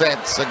fought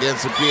sets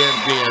against the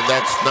BMP, and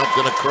that's not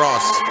going to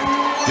cross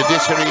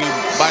Judiciary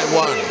by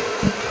 1.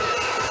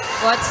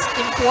 What's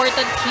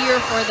important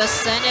here for the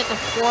Senate, of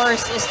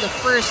course, is the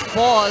first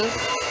ball.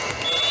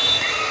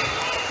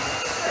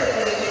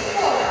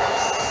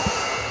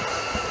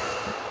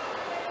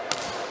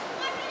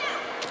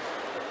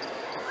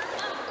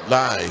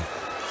 Lai.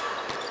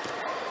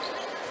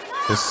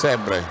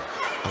 Pesebre.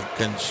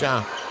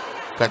 Alcancia.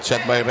 Cut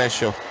shot by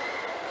Resio.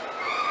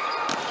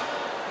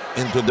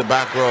 Into the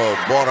back row.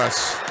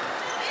 Boras.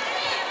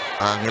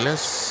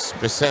 Angeles.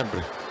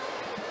 Pesebre.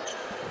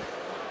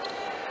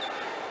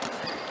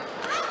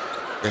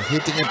 They're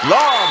hitting it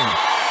long.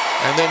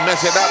 And they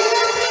mess it up.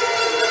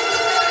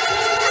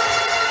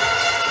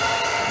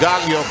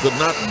 Gallio could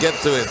not get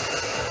to it.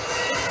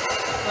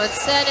 But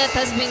Senate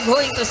has been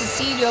going to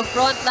Cecilio,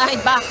 front line,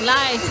 back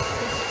line.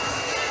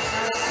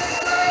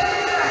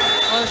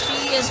 Well,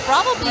 she is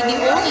probably the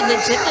only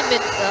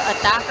legitimate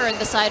attacker on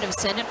the side of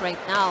Senate right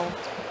now.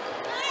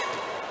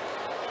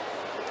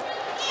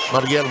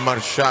 Mariel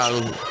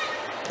Marshall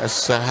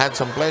has had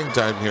some playing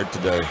time here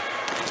today.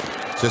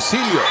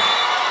 Cecilio.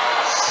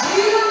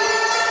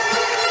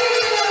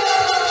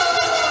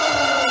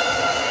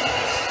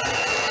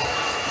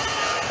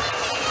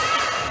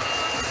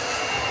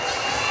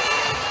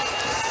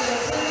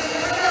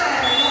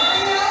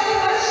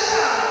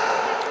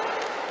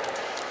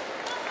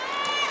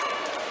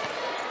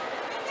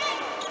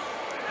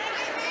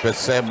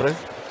 Pesebre.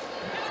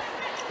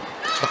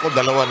 Ako,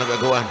 dalawa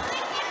nagagawan.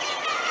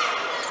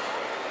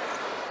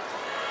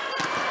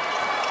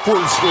 Full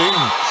swing.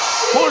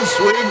 Full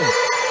swing.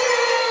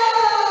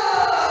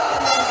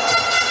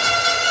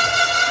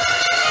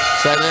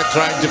 Senate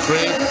trying to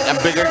create a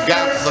bigger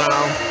gap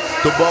now.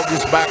 Tubog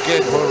is back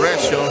in for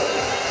Resio.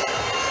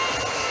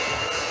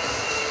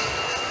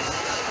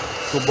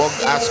 Tubog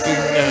asking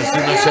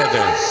sino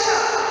setter.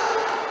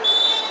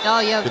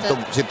 No, you have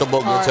Si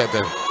Tubog yung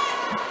setter.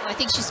 I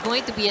think she's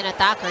going to be an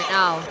attacker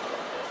now.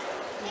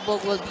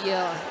 Tubog will be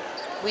a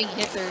wing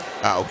hitter.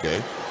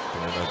 Okay.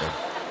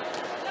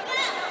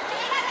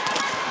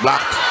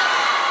 Blocked,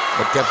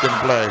 but kept in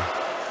play.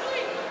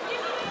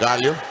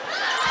 Gallio.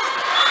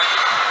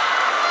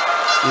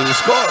 He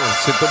scores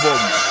si Tubog.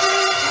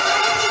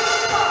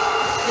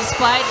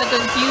 Despite the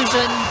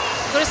confusion,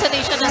 siguro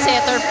sanay siya na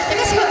setter.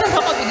 Teka, setter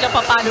ako, bigla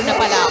papalo na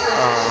pala ako.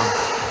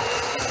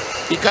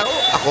 Ikaw?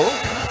 Ako?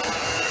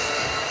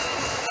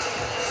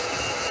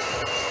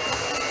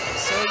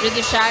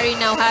 Judiciary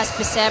now has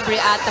Pesebre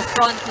at the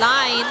front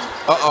line.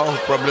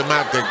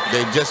 Problematic.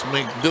 They just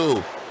make do.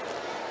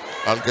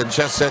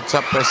 Alcancia sets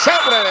up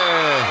Pesebre.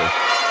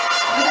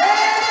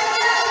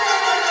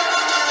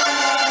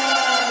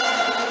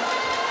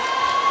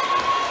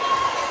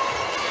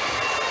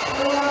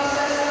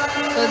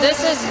 So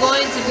this is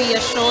going to be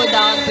a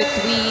showdown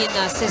between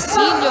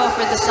Cecilio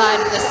for the side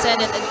of the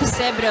Senate and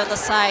Pesebre on the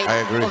side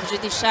of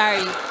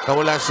Judiciary.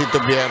 Nawala si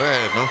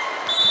Tobiere, no?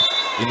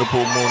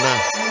 Inupo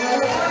muna.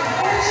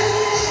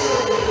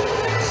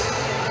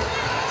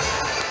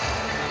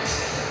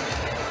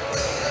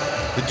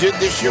 The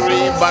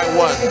Judiciary by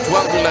 1,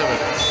 12-11.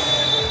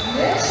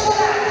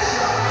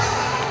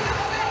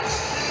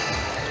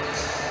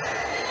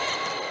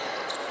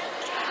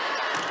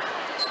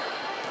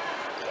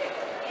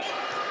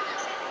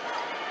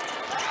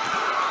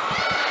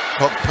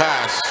 Hook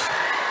pass.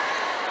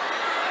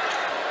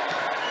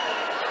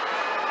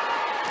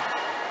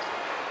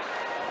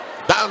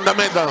 Down the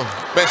middle.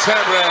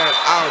 Pesebre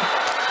out.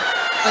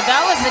 But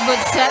that was a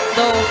good set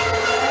though.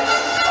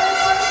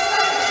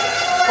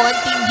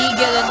 Konting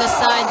giggle on the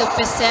side of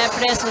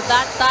Pesebre, so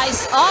that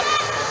ties up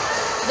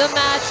the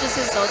match.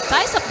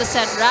 Ties up the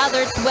set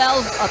rather,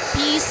 12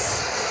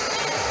 apiece.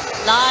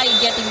 Lai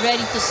getting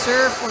ready to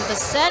serve for the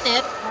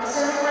Senate.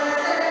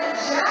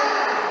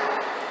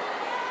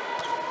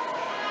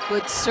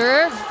 Good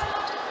serve.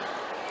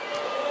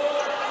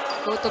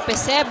 Go to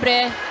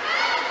Pesebre.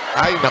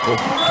 Ay, naku.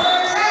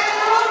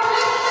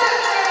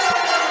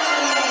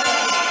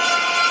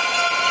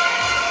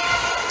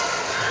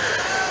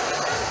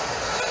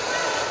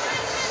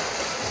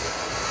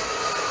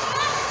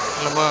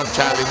 Alam mo,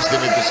 challenge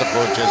din ito sa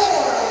coaches.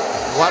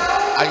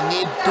 I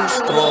need 2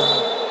 strong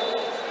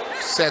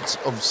sets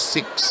of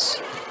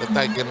 6 that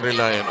I can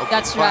rely on. Okay,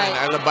 that's fine, right.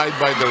 I'll abide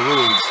by the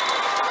rules.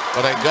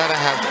 But I gotta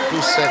have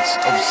 2 sets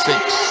of 6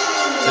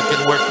 that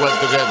can work well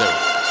together.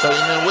 So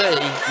in a way,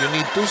 you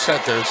need 2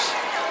 setters,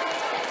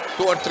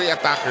 2 or 3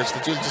 attackers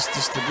that you'll just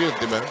distribute,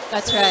 di ba?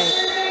 That's right.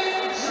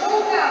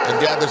 and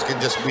the others can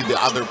just be the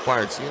other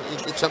parts.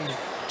 It's a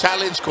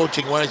challenge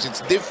coaching-wise.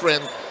 It's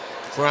different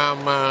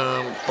from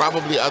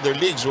probably other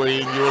leagues where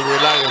you will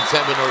rely on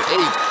 7 or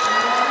 8.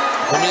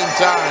 In the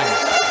meantime,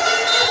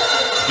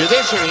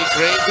 Judiciary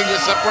creating a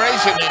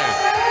separation here.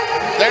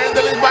 They're in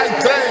the lead by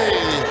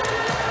 3.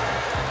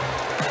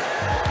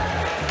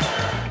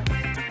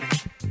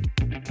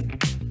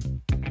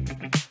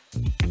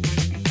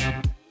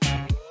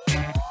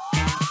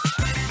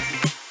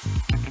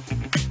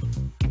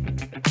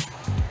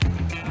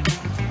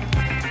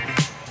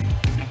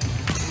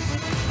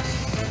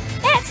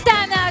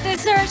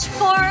 Search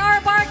for our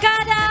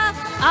barkada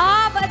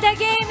of the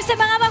game. Sa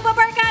mga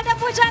magbabarkada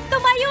po dyan,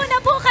 tumayo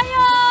na po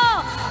kayo!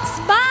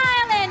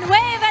 Smile and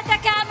wave at the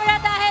camera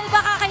dahil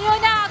baka kayo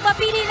na ang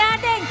mapili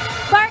nating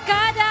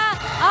barkada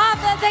of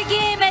the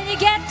game and you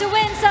get to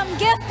win some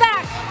gift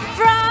back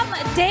from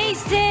Day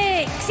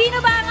 6.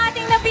 Sino ba ang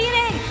ating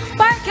napiling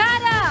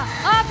barkada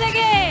of the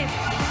game?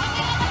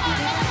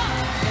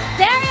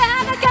 There you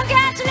have it!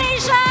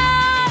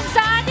 Congratulations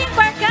sa ating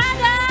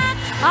barkada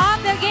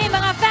of the game.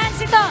 Mga fans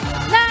ito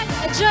ng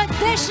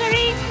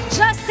Judiciary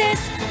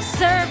Justice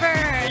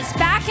Servers.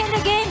 Back in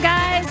the game,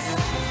 guys.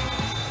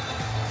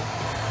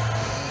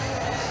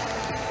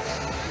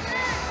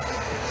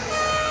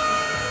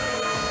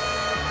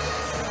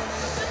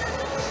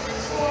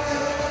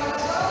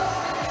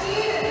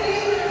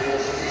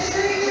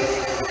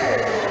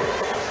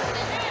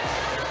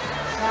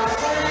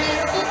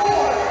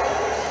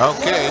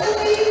 Okay.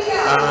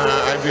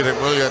 Ivy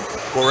Remulla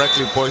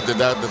correctly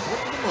pointed out that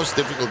one of the most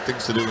difficult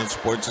things to do in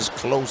sports is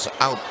close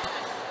out.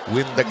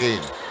 Win the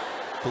game.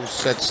 2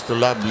 sets to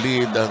love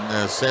lead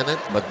ang Senate,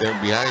 but they're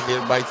behind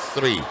here by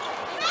 3.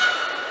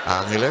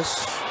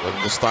 Angeles, one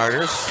of the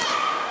starters.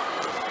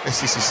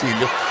 Si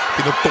Cecilio,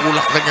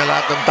 tinutulak na niya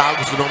lahat ng tao.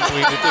 Gusto nung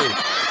win ito eh.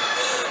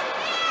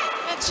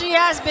 And she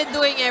has been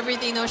doing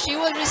everything. No? She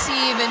will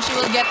receive and she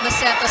will get the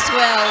set as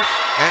well.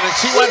 And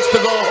she wants to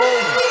go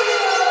home.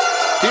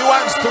 He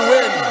wants to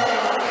win.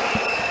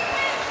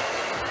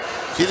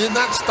 She did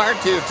not start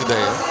here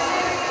today.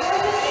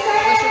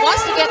 She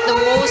wants to get the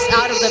most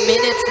out of the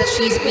minutes that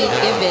she's being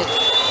given.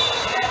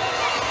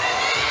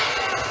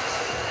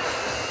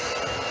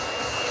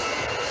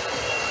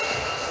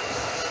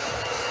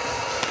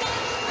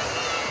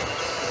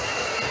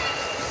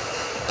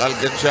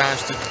 Alcancha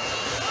has to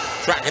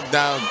track it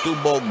down.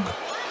 Tubog.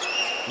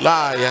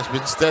 Lai has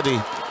been steady.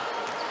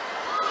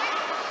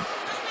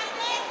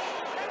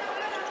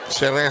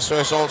 Cerezo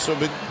has also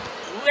been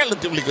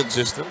relatively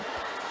consistent.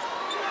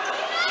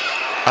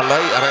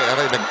 Aray,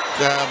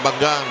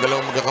 nagkabangga ang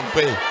dalawang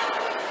magkakampi.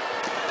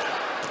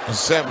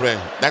 Sebre,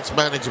 that's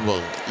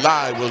manageable.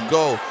 Lai will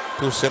go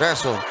to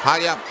Cerezo,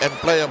 high up and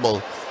playable.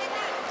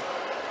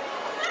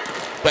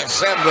 But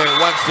Sebre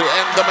wants to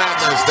end the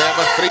madness. They have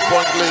a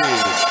 3-point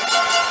lead.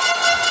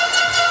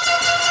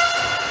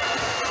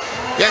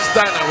 Yes,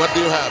 Dana, what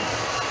do you have?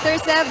 Sir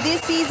Seb,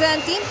 this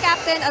season, team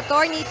captain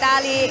Attorney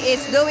Tali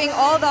is doing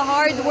all the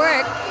hard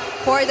work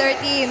for their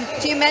team.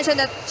 She mentioned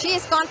that she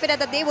is confident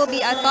that they will be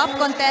a top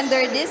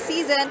contender this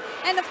season.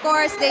 And of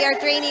course, they are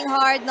training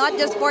hard, not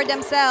just for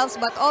themselves,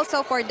 but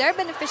also for their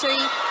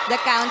beneficiary,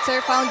 the Cancer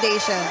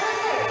Foundation.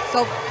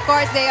 So, of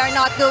course, they are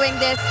not doing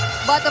this,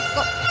 but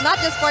not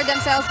just for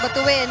themselves, but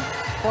to win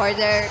for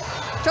their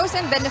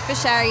chosen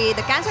beneficiary,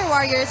 the Cancer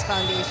Warriors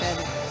Foundation.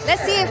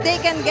 Let's see if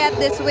they can get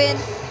this win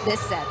this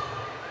set.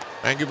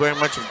 Thank you very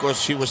much. Of course,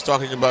 she was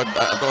talking about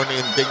Attorney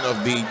Inting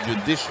of the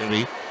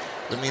Judiciary.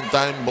 In the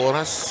meantime,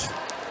 Boras,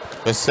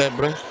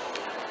 Pesebre,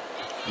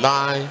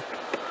 Lai,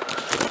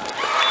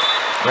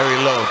 very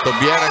low.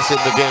 Tobieras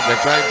in the game. They're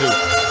trying to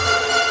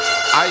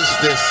ice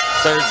this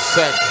third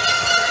set.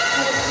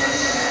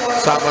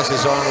 Sabas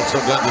is also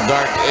going to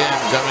dart in.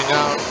 Coming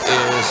out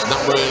is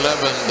number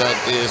 11. That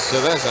is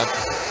Cerezo.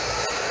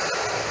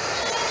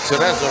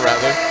 Cerezo,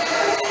 rather.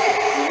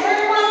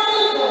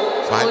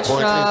 5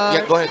 points.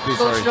 Yeah, go ahead, please.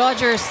 Coach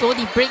Roger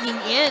slowly bringing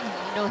in,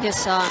 his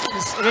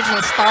original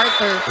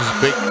starter. His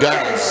big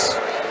guns.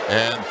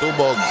 And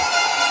Tubog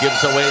gives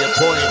away a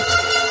point.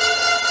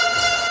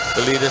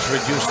 The lead is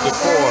reduced to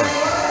 4.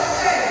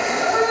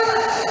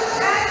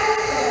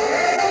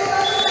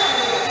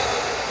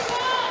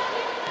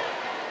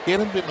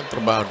 Hirap din ang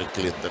trabaho ni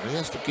Clinton. He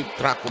has to keep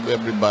track of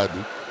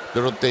everybody. The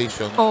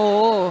rotation.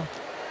 Oo.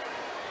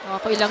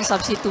 Ako ilang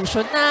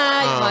substitution na,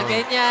 yung mga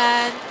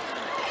ganyan.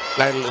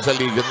 Dahil sa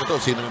liga mo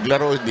to, sino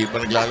naglaro, hindi pa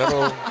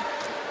naglalaro.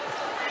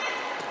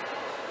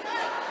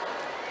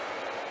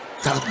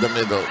 Down the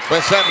middle.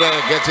 Pesebre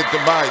gets it to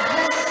bite.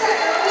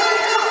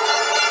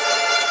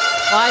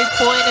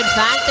 5-point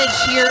advantage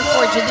here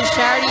for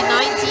Judiciary.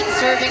 19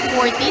 serving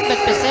 14, but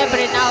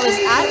Pesebre now is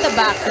at the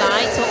back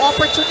line. So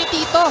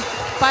opportunity ito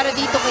para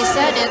dito kay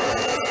Senate.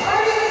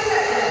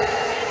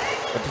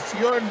 But if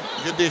you're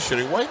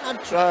Judiciary, why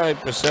not try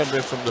Pesebre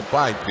from the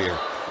pipe here?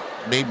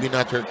 Maybe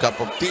not her cup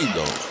of tea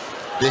though.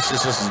 This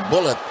is a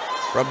bullet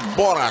from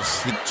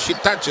Boras. She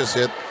touches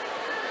it.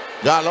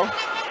 Galo.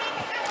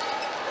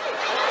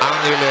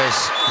 Angeles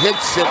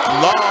hits it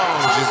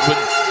long. She's been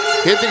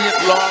hitting it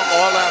long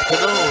all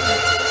afternoon.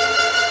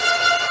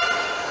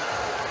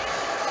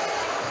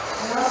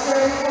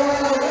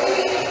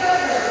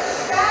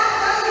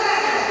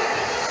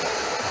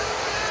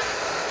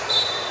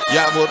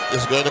 Yabut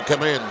is going to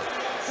come in.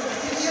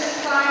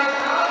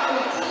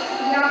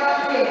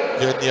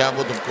 Jen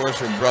Yabut, of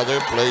course, her brother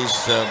plays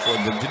for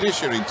the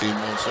Judiciary team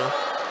also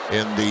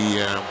in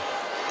the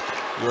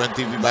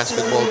UNTV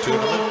basketball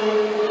tournament.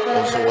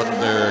 Also one of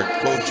their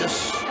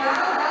coaches.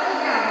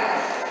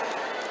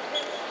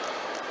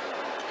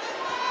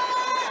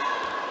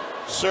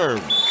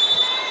 Serve.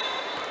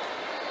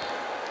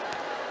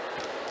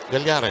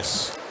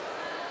 Galyares.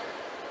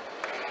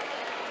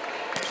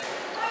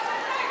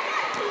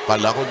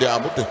 Pala ko di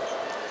abot eh.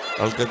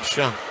 Algad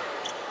siya.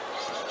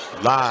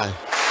 Lie.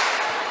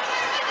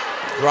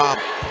 Drop.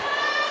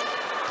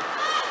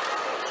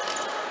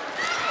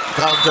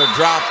 Counter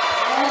drop.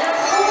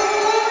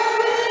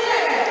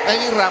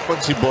 Nahihirapan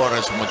si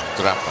Boras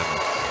mag-drop.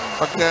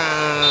 Pagka,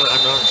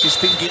 she's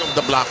thinking of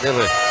the blocker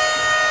eh.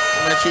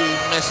 She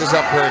messes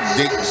up her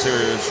digs,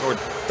 her short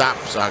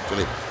taps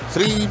actually.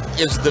 3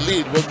 is the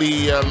lead. We'll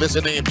be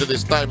listening into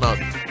this timeout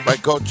by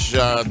Coach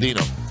Dino.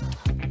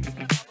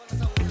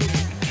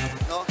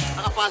 No,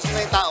 nakapasok na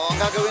yung tao. Ang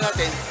gagawin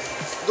natin,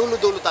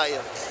 dulo-dulo tayo.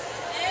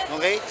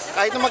 Okay?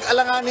 Kahit na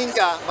mag-alanganin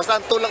ka,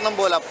 basta ang tulak ng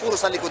bola, puro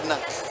sa likod na.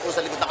 Puro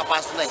sa likod,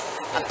 nakapasok na eh.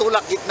 Ang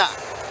tulak, gitna.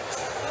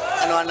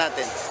 Anuhan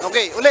natin.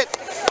 Okay, ulit.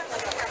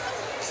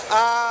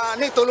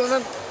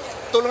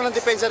 Tulong ng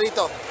depensa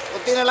rito.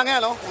 Kunti na lang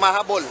yan, no?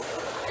 Mahabol.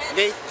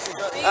 Okay?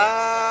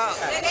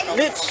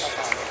 Mitch.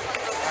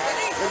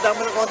 Ganda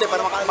mo ng konti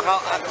para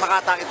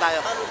makatake tayo.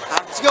 Ha?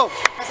 Let's go!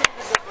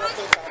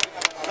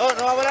 Oh,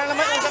 nawawala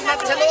naman yung isang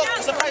natin sa loob.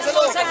 Isang tayo sa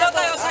loob. Side daw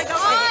tayo, side daw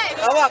tayo.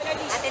 Hawak.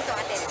 Atin to,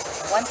 atin.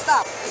 One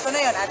stop. Ito na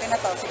yun, atin na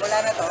to. Simula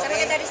na to. Isang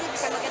maganda receive,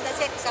 isang maganda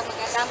set, isang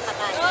maganda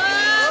patay.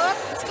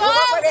 Let's go!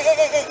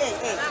 Hey.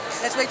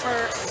 Let's wait for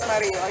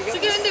Mario.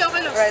 Sige, hindi.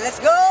 Okay lang. Alright, let's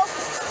go!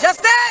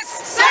 Justice!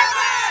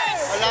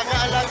 Servers!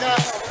 Alaga.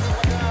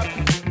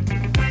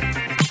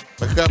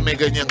 Pagka may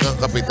ganyan kang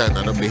kapitan,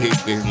 behave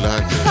kayong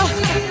lahat.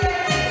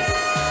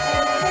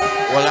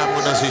 Wala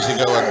mo nang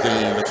sisigaw until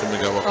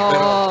nagsumigaw ako.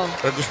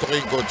 Pero gusto ko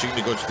yung coaching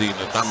ni Coach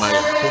Dino. Tama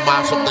yun.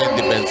 Pumasok na yung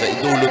depensa,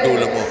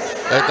 idulo-dulo mo.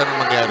 Kahit anong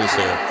mangyari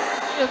sa'yo.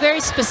 Very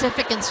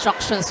specific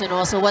instructions,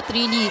 So what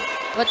really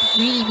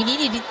we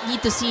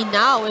need to see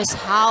now is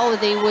how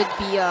they would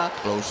be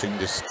closing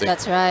this stick.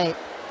 That's right.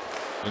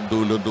 Yung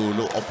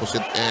dulo-dulo,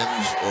 opposite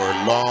ends or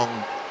long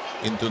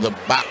into the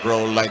back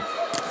row like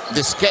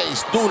this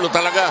case. Dulo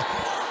talaga.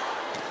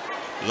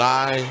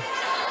 Lie.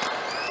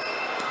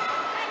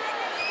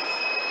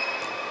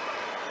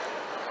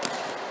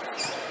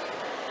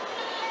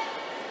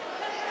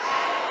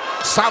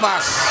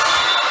 Sabas.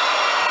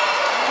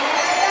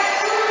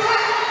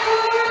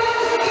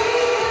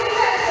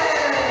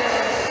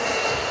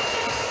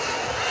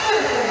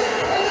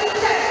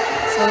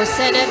 So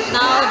Senate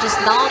now just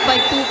down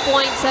by 2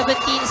 points, 17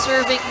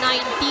 serving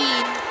 19.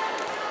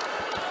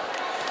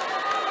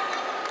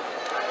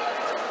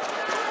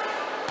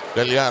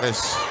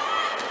 Galyares.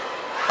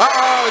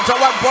 Uh-oh, it's a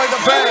 1-point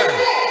affair.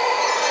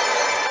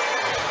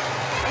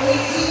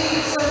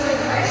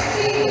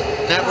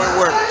 Never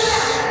works.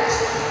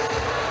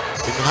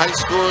 In high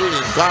school,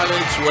 in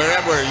college,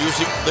 wherever,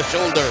 using the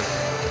shoulder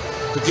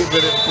to keep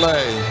it in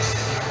play.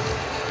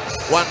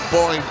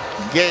 1-point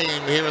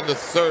game here in the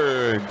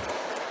third.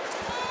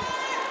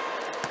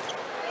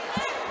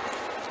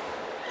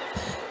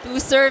 2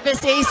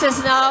 service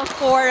aces now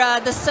for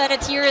the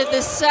Senate here in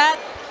this set.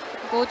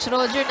 Coach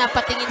Roger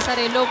napatingin sa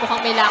relo,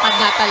 mukhang may lakad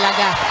na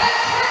talaga.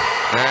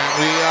 And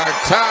we are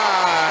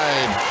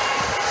tied.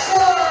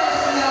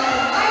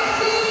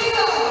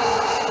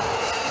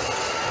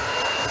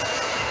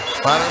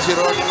 Parang si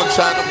Ronnie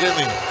magsanok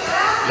yan eh.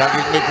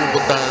 Laging may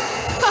pupuntahan.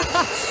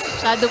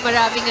 Masyado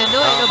maraming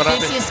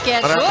busy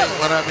schedule.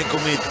 Maraming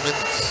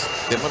commitments.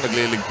 Di mo,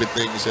 nagliligpit na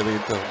yung isa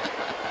rito.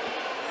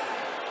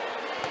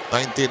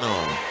 19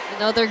 oh.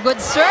 Another good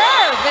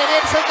serve, and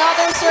it's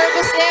another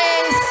service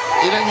ace.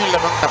 Ilan yung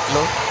lamang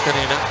tatlo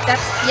kanina?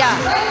 That's, yeah.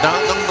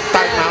 Nung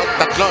timeout,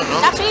 tatlo,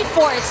 no? Actually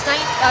 4. It's 9.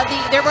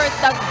 They were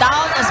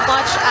down as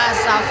much as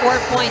 4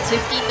 points,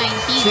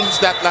 15-19.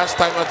 Since that last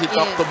time he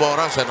talked to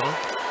Boras, ano?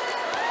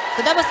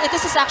 So that was,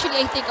 this is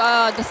actually, I think,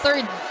 the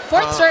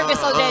fourth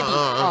service already.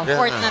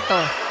 Fourth na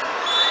to.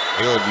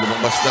 Ayun,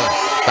 lumabas na.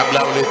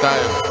 Tabla ulit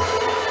tayo.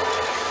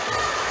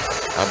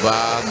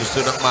 Aba,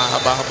 gusto ng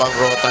mahaba-habang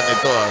rota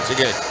nito.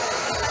 Sige.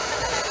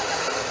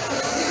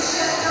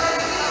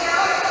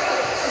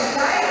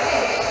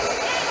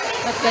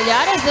 But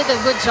Galyares did a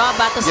good job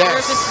at the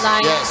service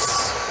line.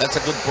 Yes, that's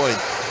a good point.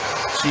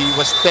 She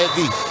was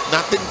steady,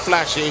 nothing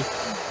flashy.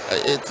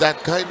 It's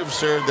that kind of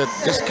serve that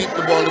just keep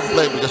the ball in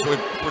play because we're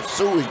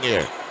pursuing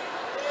here.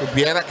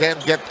 Viera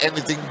can't get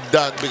anything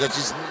done because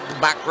she's in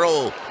the back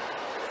row.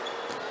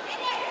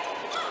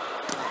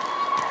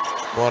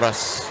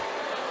 Boras.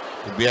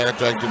 Viera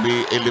trying to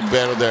be a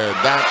libero there.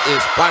 That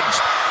is punched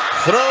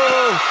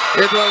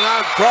through. It will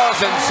not cross,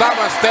 and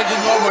Sabas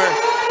taking over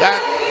that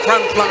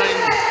front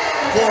line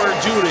for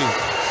Judy.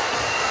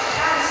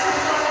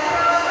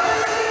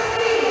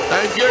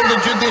 Now, if you're in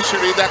the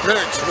judiciary, that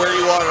hurts where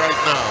you are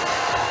right now.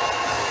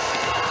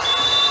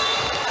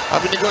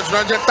 Sabi ni Coach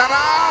Roger,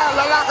 tara!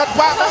 Lalakad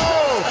pa ako!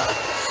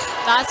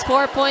 Last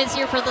 4 points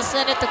here for the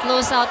Senate to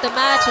close out the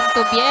match. And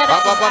Tubiera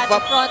is at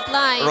the front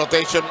line.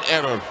 Rotation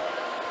error.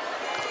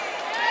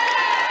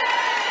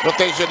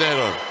 Rotation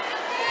error.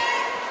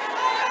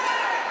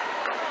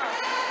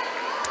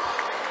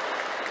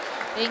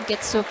 I think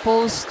it's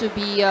supposed to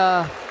be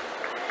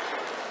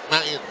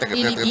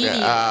Dili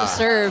to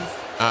serve.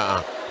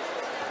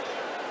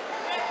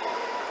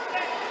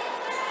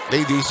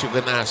 Ladies, you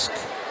can ask.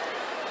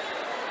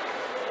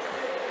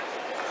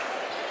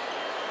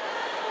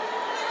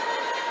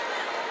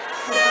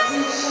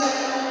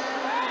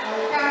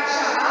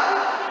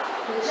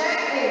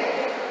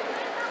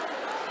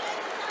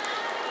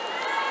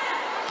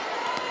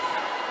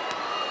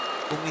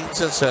 Kung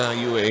minsan sa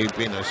UAAP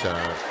na sa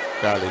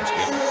college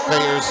game,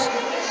 players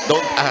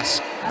don't ask.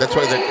 That's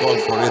why they're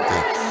called for it.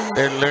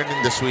 They're learning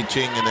the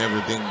switching and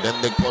everything. Then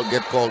they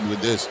get called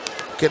with this.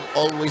 You can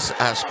always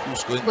ask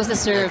who's going to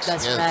serve.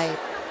 next. That's right.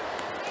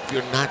 If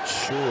you're not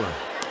sure,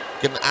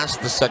 you can ask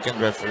the second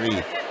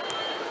referee.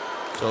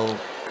 So,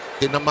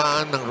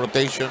 tinamaan ng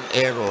rotation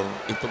error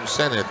itong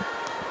Senate.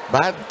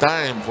 Bad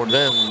time for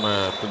them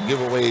to give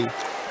away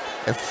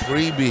a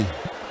freebie.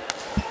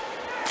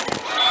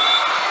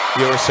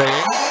 You're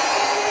saying?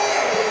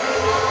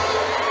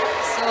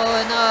 So,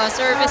 no,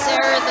 service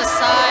error at the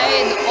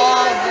side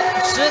of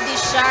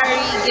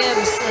Judiciary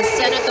gives the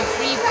Senate a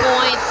free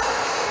point.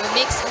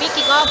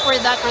 Making up for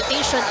that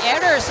rotation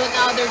error. So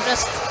now they're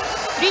just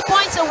 3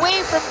 points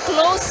away from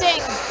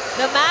closing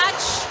the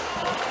match.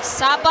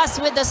 Sabas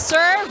with the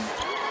serve.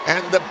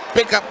 And the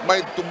pickup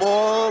by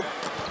Tubog.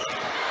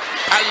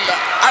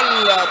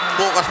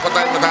 Bukas pa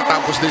tayo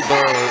matatapos dito.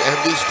 And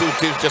these two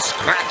teams just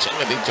scratching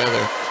at each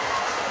other.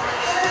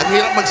 Ang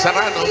hirap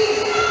magsara, no?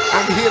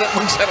 Ang hirap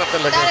magsara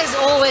talaga. That has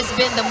always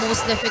been the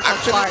most difficult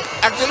part.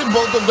 Actually,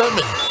 both of them,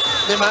 eh.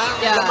 Di ba?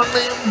 Yeah. Lamang na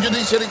yung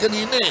judiciary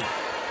kanina, eh.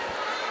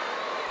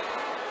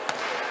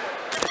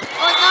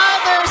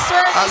 Another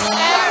service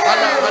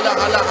error.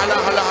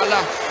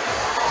 Hala.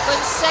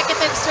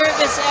 Consecutive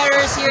service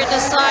errors here on the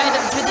side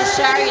of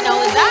Judiciary.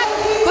 Now that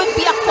could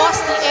be a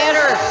costly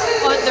error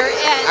on their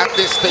end. At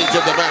this stage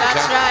of the match.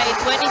 That's right.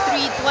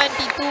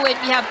 23-22 and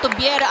we have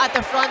Tubiera at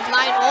the front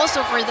line also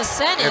for the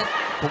Senate.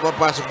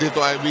 Pumapasok dito,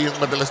 Ivy, yung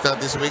madalas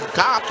natin sabihin,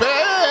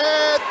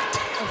 kapit!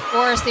 Of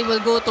course, they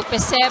will go to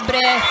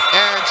Pesebre.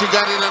 And she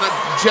got in on a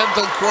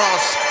gentle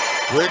cross.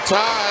 We're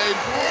tied.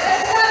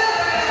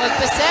 Well,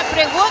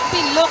 Pesebre won't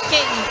be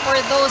looking for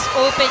those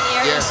open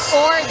areas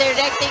or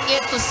directing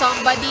it to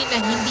somebody na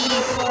hindi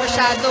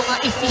masyadong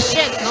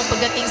efficient, no,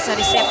 pagdating sa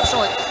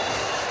reception.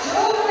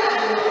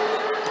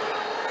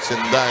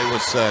 Sendai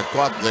was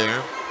caught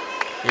there.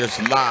 Here's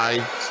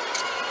Lai.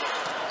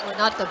 Well,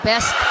 not the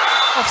best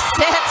of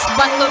sets,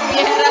 but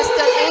Tubiera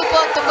still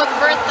able to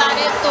convert that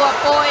into a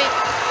point.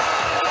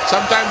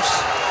 Sometimes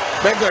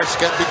beggars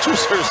can be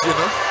choosers, you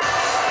know.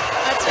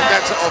 That's and right.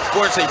 that's, of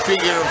course, a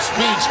figure of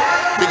speech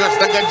because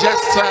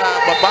nag-adjust sa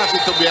baba si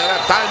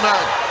Tubiera.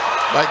 Timeout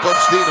by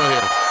Coach Dino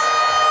here.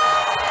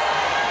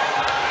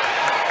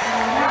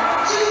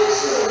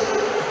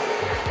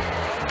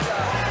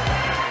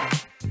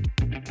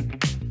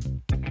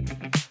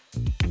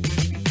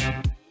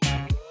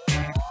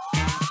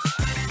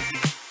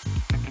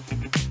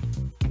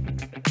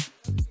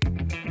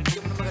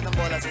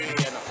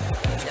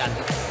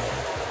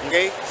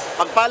 Okay?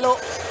 Pagpalo,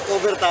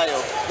 cover tayo.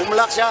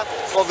 Bumulak siya,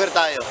 cover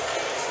tayo.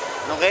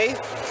 Okay?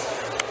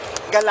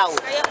 Galaw.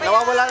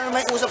 Nawawala na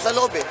naman yung usap sa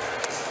loob eh.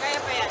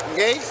 Kaya pa yan.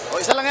 Okay? O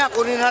isa lang yan,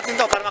 kunin natin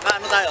to para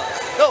makaano tayo.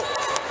 Go!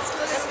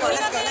 Let's go.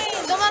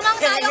 Lumamang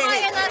tayo,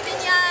 kaya natin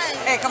yan.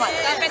 Hey, come on.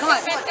 Come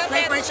on.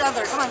 Play for each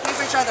other. Come on, play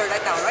for each other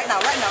right now.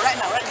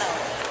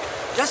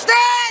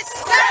 Justice!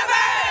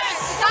 Servers!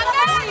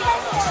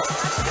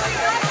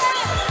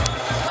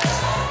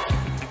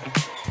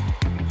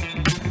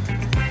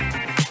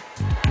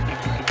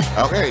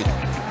 Okay.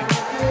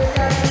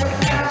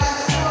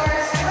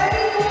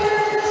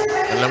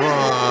 Alam mo,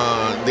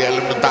 hindi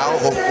alam ng tao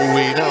kung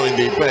uwi na o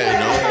hindi pa eh,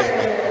 no?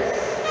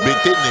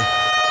 Bitin eh.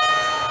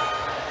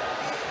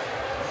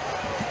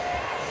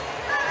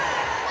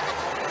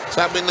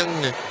 Sabi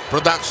ng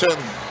production,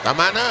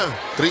 tama na,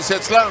 3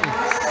 sets lang.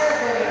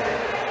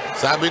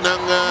 Sabi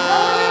ng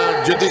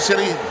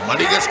judiciary,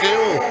 manigas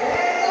kayo.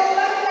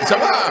 Isa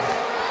pa.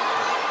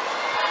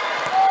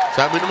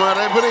 Sabi ng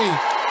mga referee,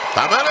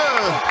 tama na.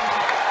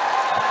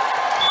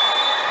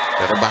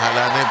 Pero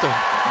bahala na ito.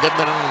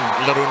 Ganda ng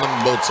laro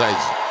ng both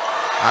sides.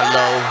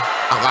 Hello.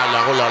 Akala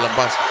ko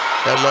lalabas.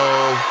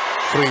 Hello.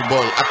 Free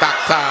ball.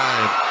 Attack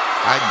time.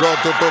 I go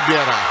to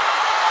Tubiera.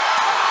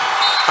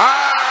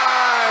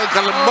 Ay!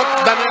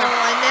 Kalambot na net.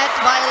 Net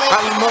violation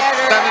Kalambot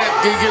na net.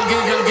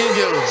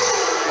 Gigil.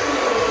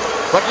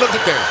 But look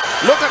at her.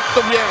 Look at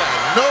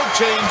Tubiera. No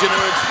change in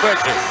her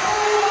expression.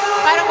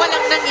 Parang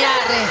walang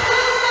nangyari.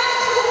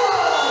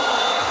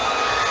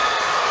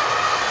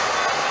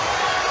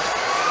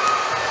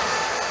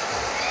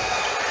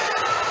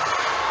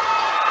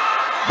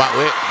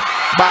 Bawi.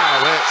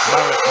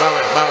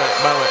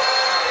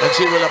 And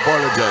she will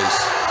apologize.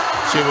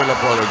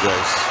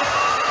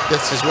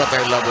 This is what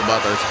I love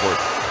about our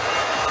sport.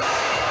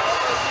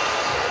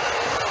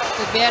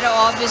 Tubiera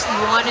obviously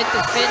wanted to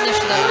finish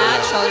the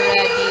match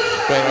already.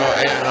 Pero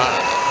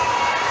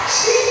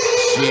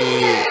she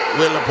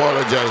will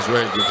apologize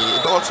very quickly.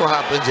 It also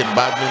happens in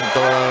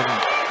badminton.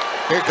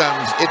 Here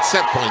comes, it's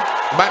set point,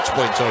 match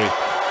point, sorry.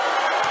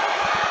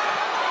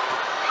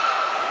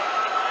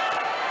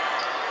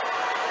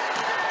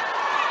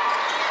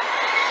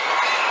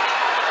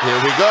 Here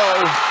we go.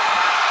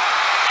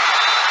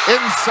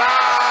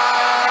 Inside.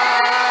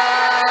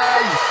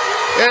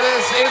 It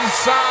is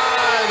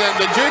inside. And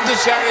the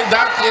Judiciary,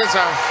 that is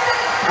a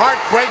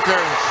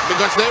heartbreaker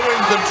because they were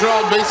in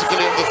control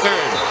basically in the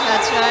third.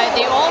 That's right.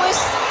 They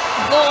always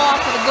go off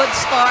with a good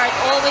start,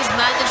 always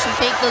manage to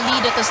take the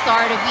lead at the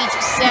start of each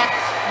set.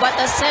 But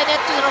the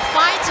Senate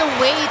finds a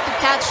way to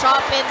catch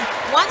up, and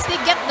once they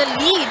get the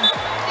lead,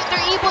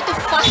 they're able to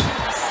fight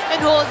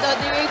and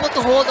they're able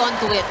to hold on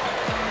to it.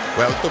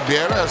 Well,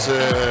 Tubiera has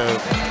a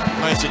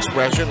nice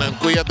expression, and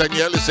Kuya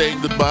Daniel is saying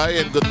goodbye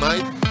and good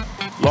night.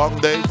 Long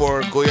day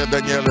for Kuya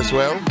Daniel as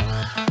well.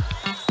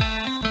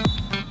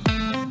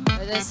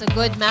 It is a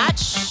good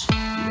match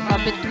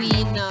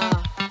between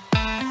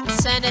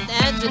Senate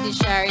and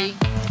Judiciary.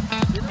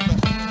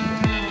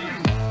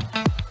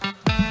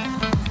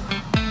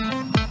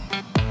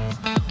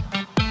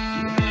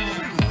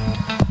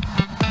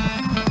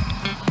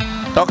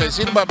 Okay,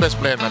 sino ba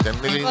best player natin?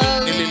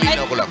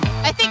 Nililinaw ko lang.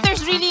 I think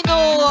there's really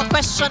no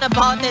question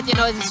about it. You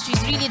know,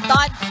 she's really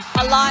done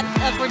a lot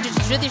for the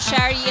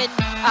Judiciary and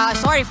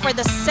for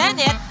the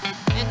Senate.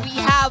 And we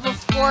have, of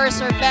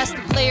course, our best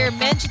player,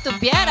 Menchi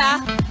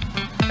Tubiera.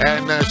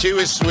 And she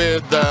was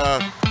with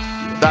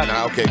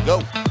Dana. Okay,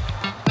 go.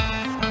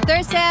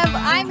 Tersev,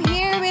 I'm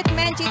here with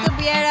Menchi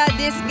Tubiera,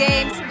 this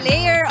game's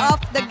player of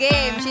the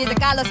game. She's a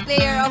Kalos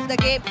player of the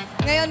game.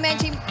 Ngayon,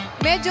 Menchi,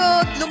 medyo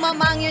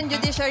lumamang yung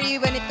Judiciary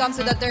when it comes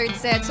to the third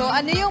set. So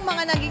ano yung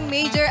mga naging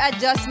major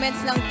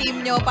adjustments ng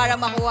team nyo para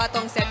makuha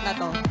tong set na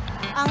to?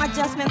 Ang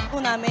adjustments po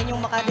namin,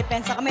 yung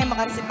makadepensa kami,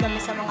 makareceive kami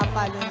sa mga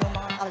palo ng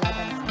mga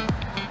kalaban namin.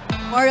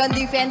 More on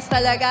defense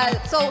talaga.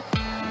 So,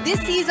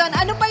 this season,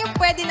 ano pa yung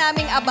pwede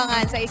naming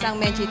abangan sa isang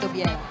Menchi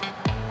Tubiera?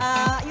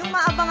 Yung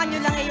maabangan nyo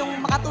lang ay yung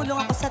makatulong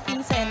ako sa Team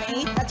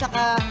Senate at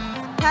saka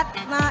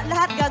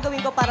lahat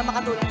gagawin ko para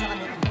makatulong sa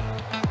kanila.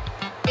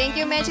 Thank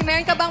you, Menchi.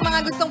 Meron ka bang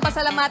mga gustong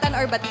pasalamatan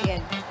or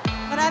batiin?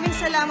 Maraming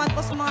salamat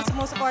po sa mga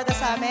sumusuporta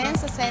sa amin,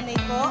 sa Senate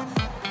po.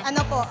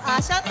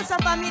 Shout out sa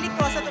family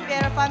ko, sa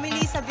Tubiera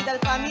family, sa Vidal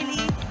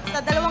family,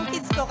 sa dalawang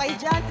kids ko, kay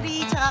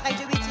Jantri, tsaka kay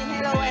Jowichin.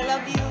 Hello, I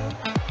love you.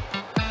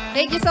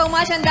 Thank you so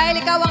much. And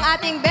dahil ikaw ang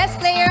ating best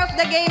player of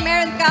the game,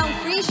 meron kang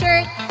free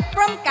shirt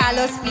from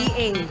Kalos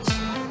PH.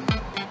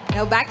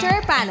 Now back to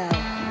our panel.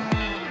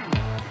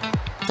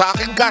 Sa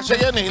akin kasya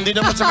yan eh, hindi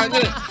naman sa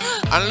kanya eh.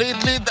 Ang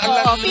liit-liit,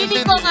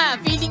 Feeling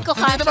ko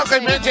Hindi naman kay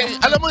Menchi.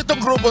 Alam mo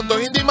itong grupo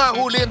to, hindi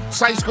mahuli ang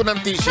size ko ng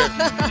t-shirt.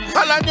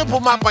 Kala nyo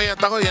pumapayat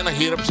ako, yan ang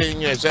hirap sa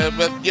inyo.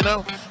 But you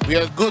know, we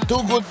have two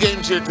good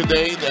games here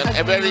today. And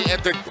a very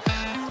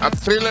a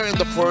thriller in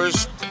the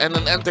first and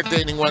an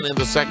entertaining one in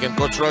the second.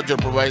 Coach Roger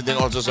providing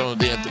also some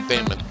of the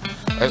entertainment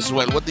as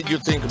well. What did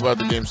you think about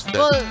the games today?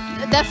 Well,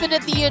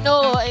 definitely, you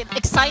know,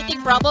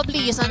 exciting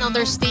probably is an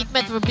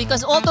understatement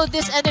because although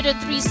this ended in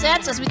 3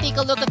 sets, as we take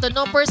a look at the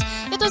numbers,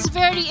 it was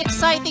very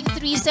exciting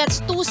 3 sets.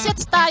 2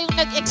 sets tayong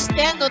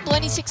nag-extend,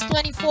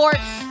 26-24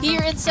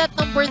 here in set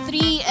number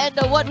 3. And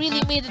what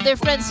really made the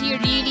difference here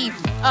really,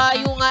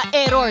 yung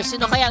errors.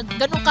 You know, kaya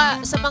ganun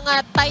ka sa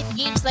mga tight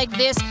games like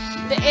this,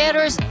 the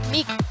errors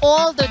make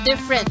all the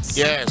difference.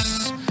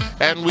 Yes.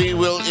 And we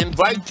will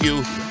invite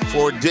you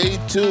for day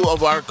 2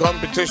 of our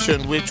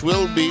competition, which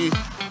will be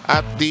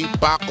at the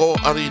Paco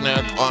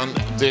Arena on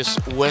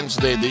this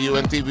Wednesday. The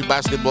UNTV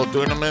basketball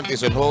tournament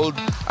is on hold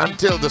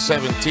until the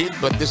 17th,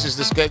 but this is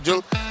the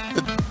schedule.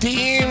 The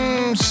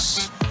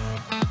teams,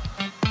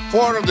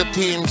 4 of the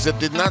teams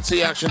that did not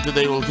see action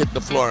today will hit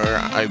the floor,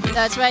 Ivy.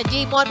 That's right.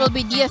 Game 1 will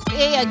be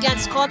DFA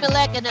against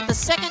Comelec, and at the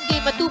second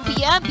game at 2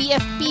 p.m.,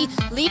 BFP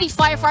Lady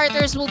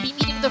Firefighters will be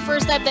meeting the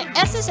first time the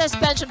SSS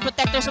Pension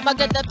Protectors. So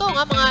maganda to,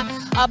 mga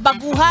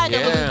baguhan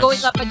that will be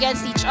going up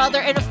against each other.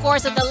 And of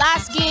course, in the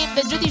last game,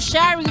 the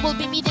Judiciary will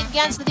be meeting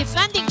against the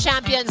defending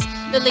champions,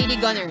 the Lady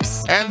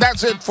Gunners. And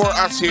that's it for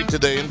us here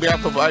today. On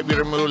behalf of Ivy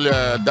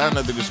Remula,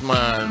 Dana de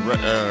Guzman,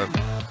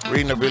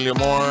 Rina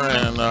Villamor,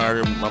 and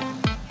our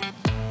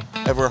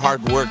ever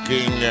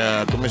hardworking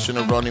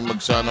Commissioner Ronnie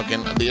Magsanok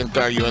and the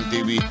entire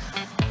UNTV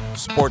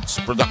Sports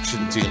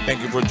production team.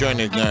 Thank you for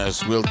joining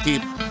us. We'll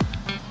keep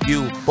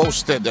you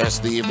posted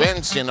as the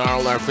events in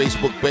all our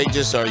Facebook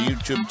pages, our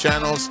YouTube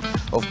channels.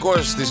 Of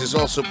course, this is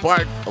also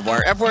part of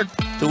our effort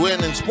to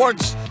win in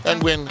sports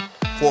and win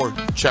for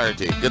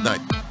charity. Good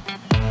night.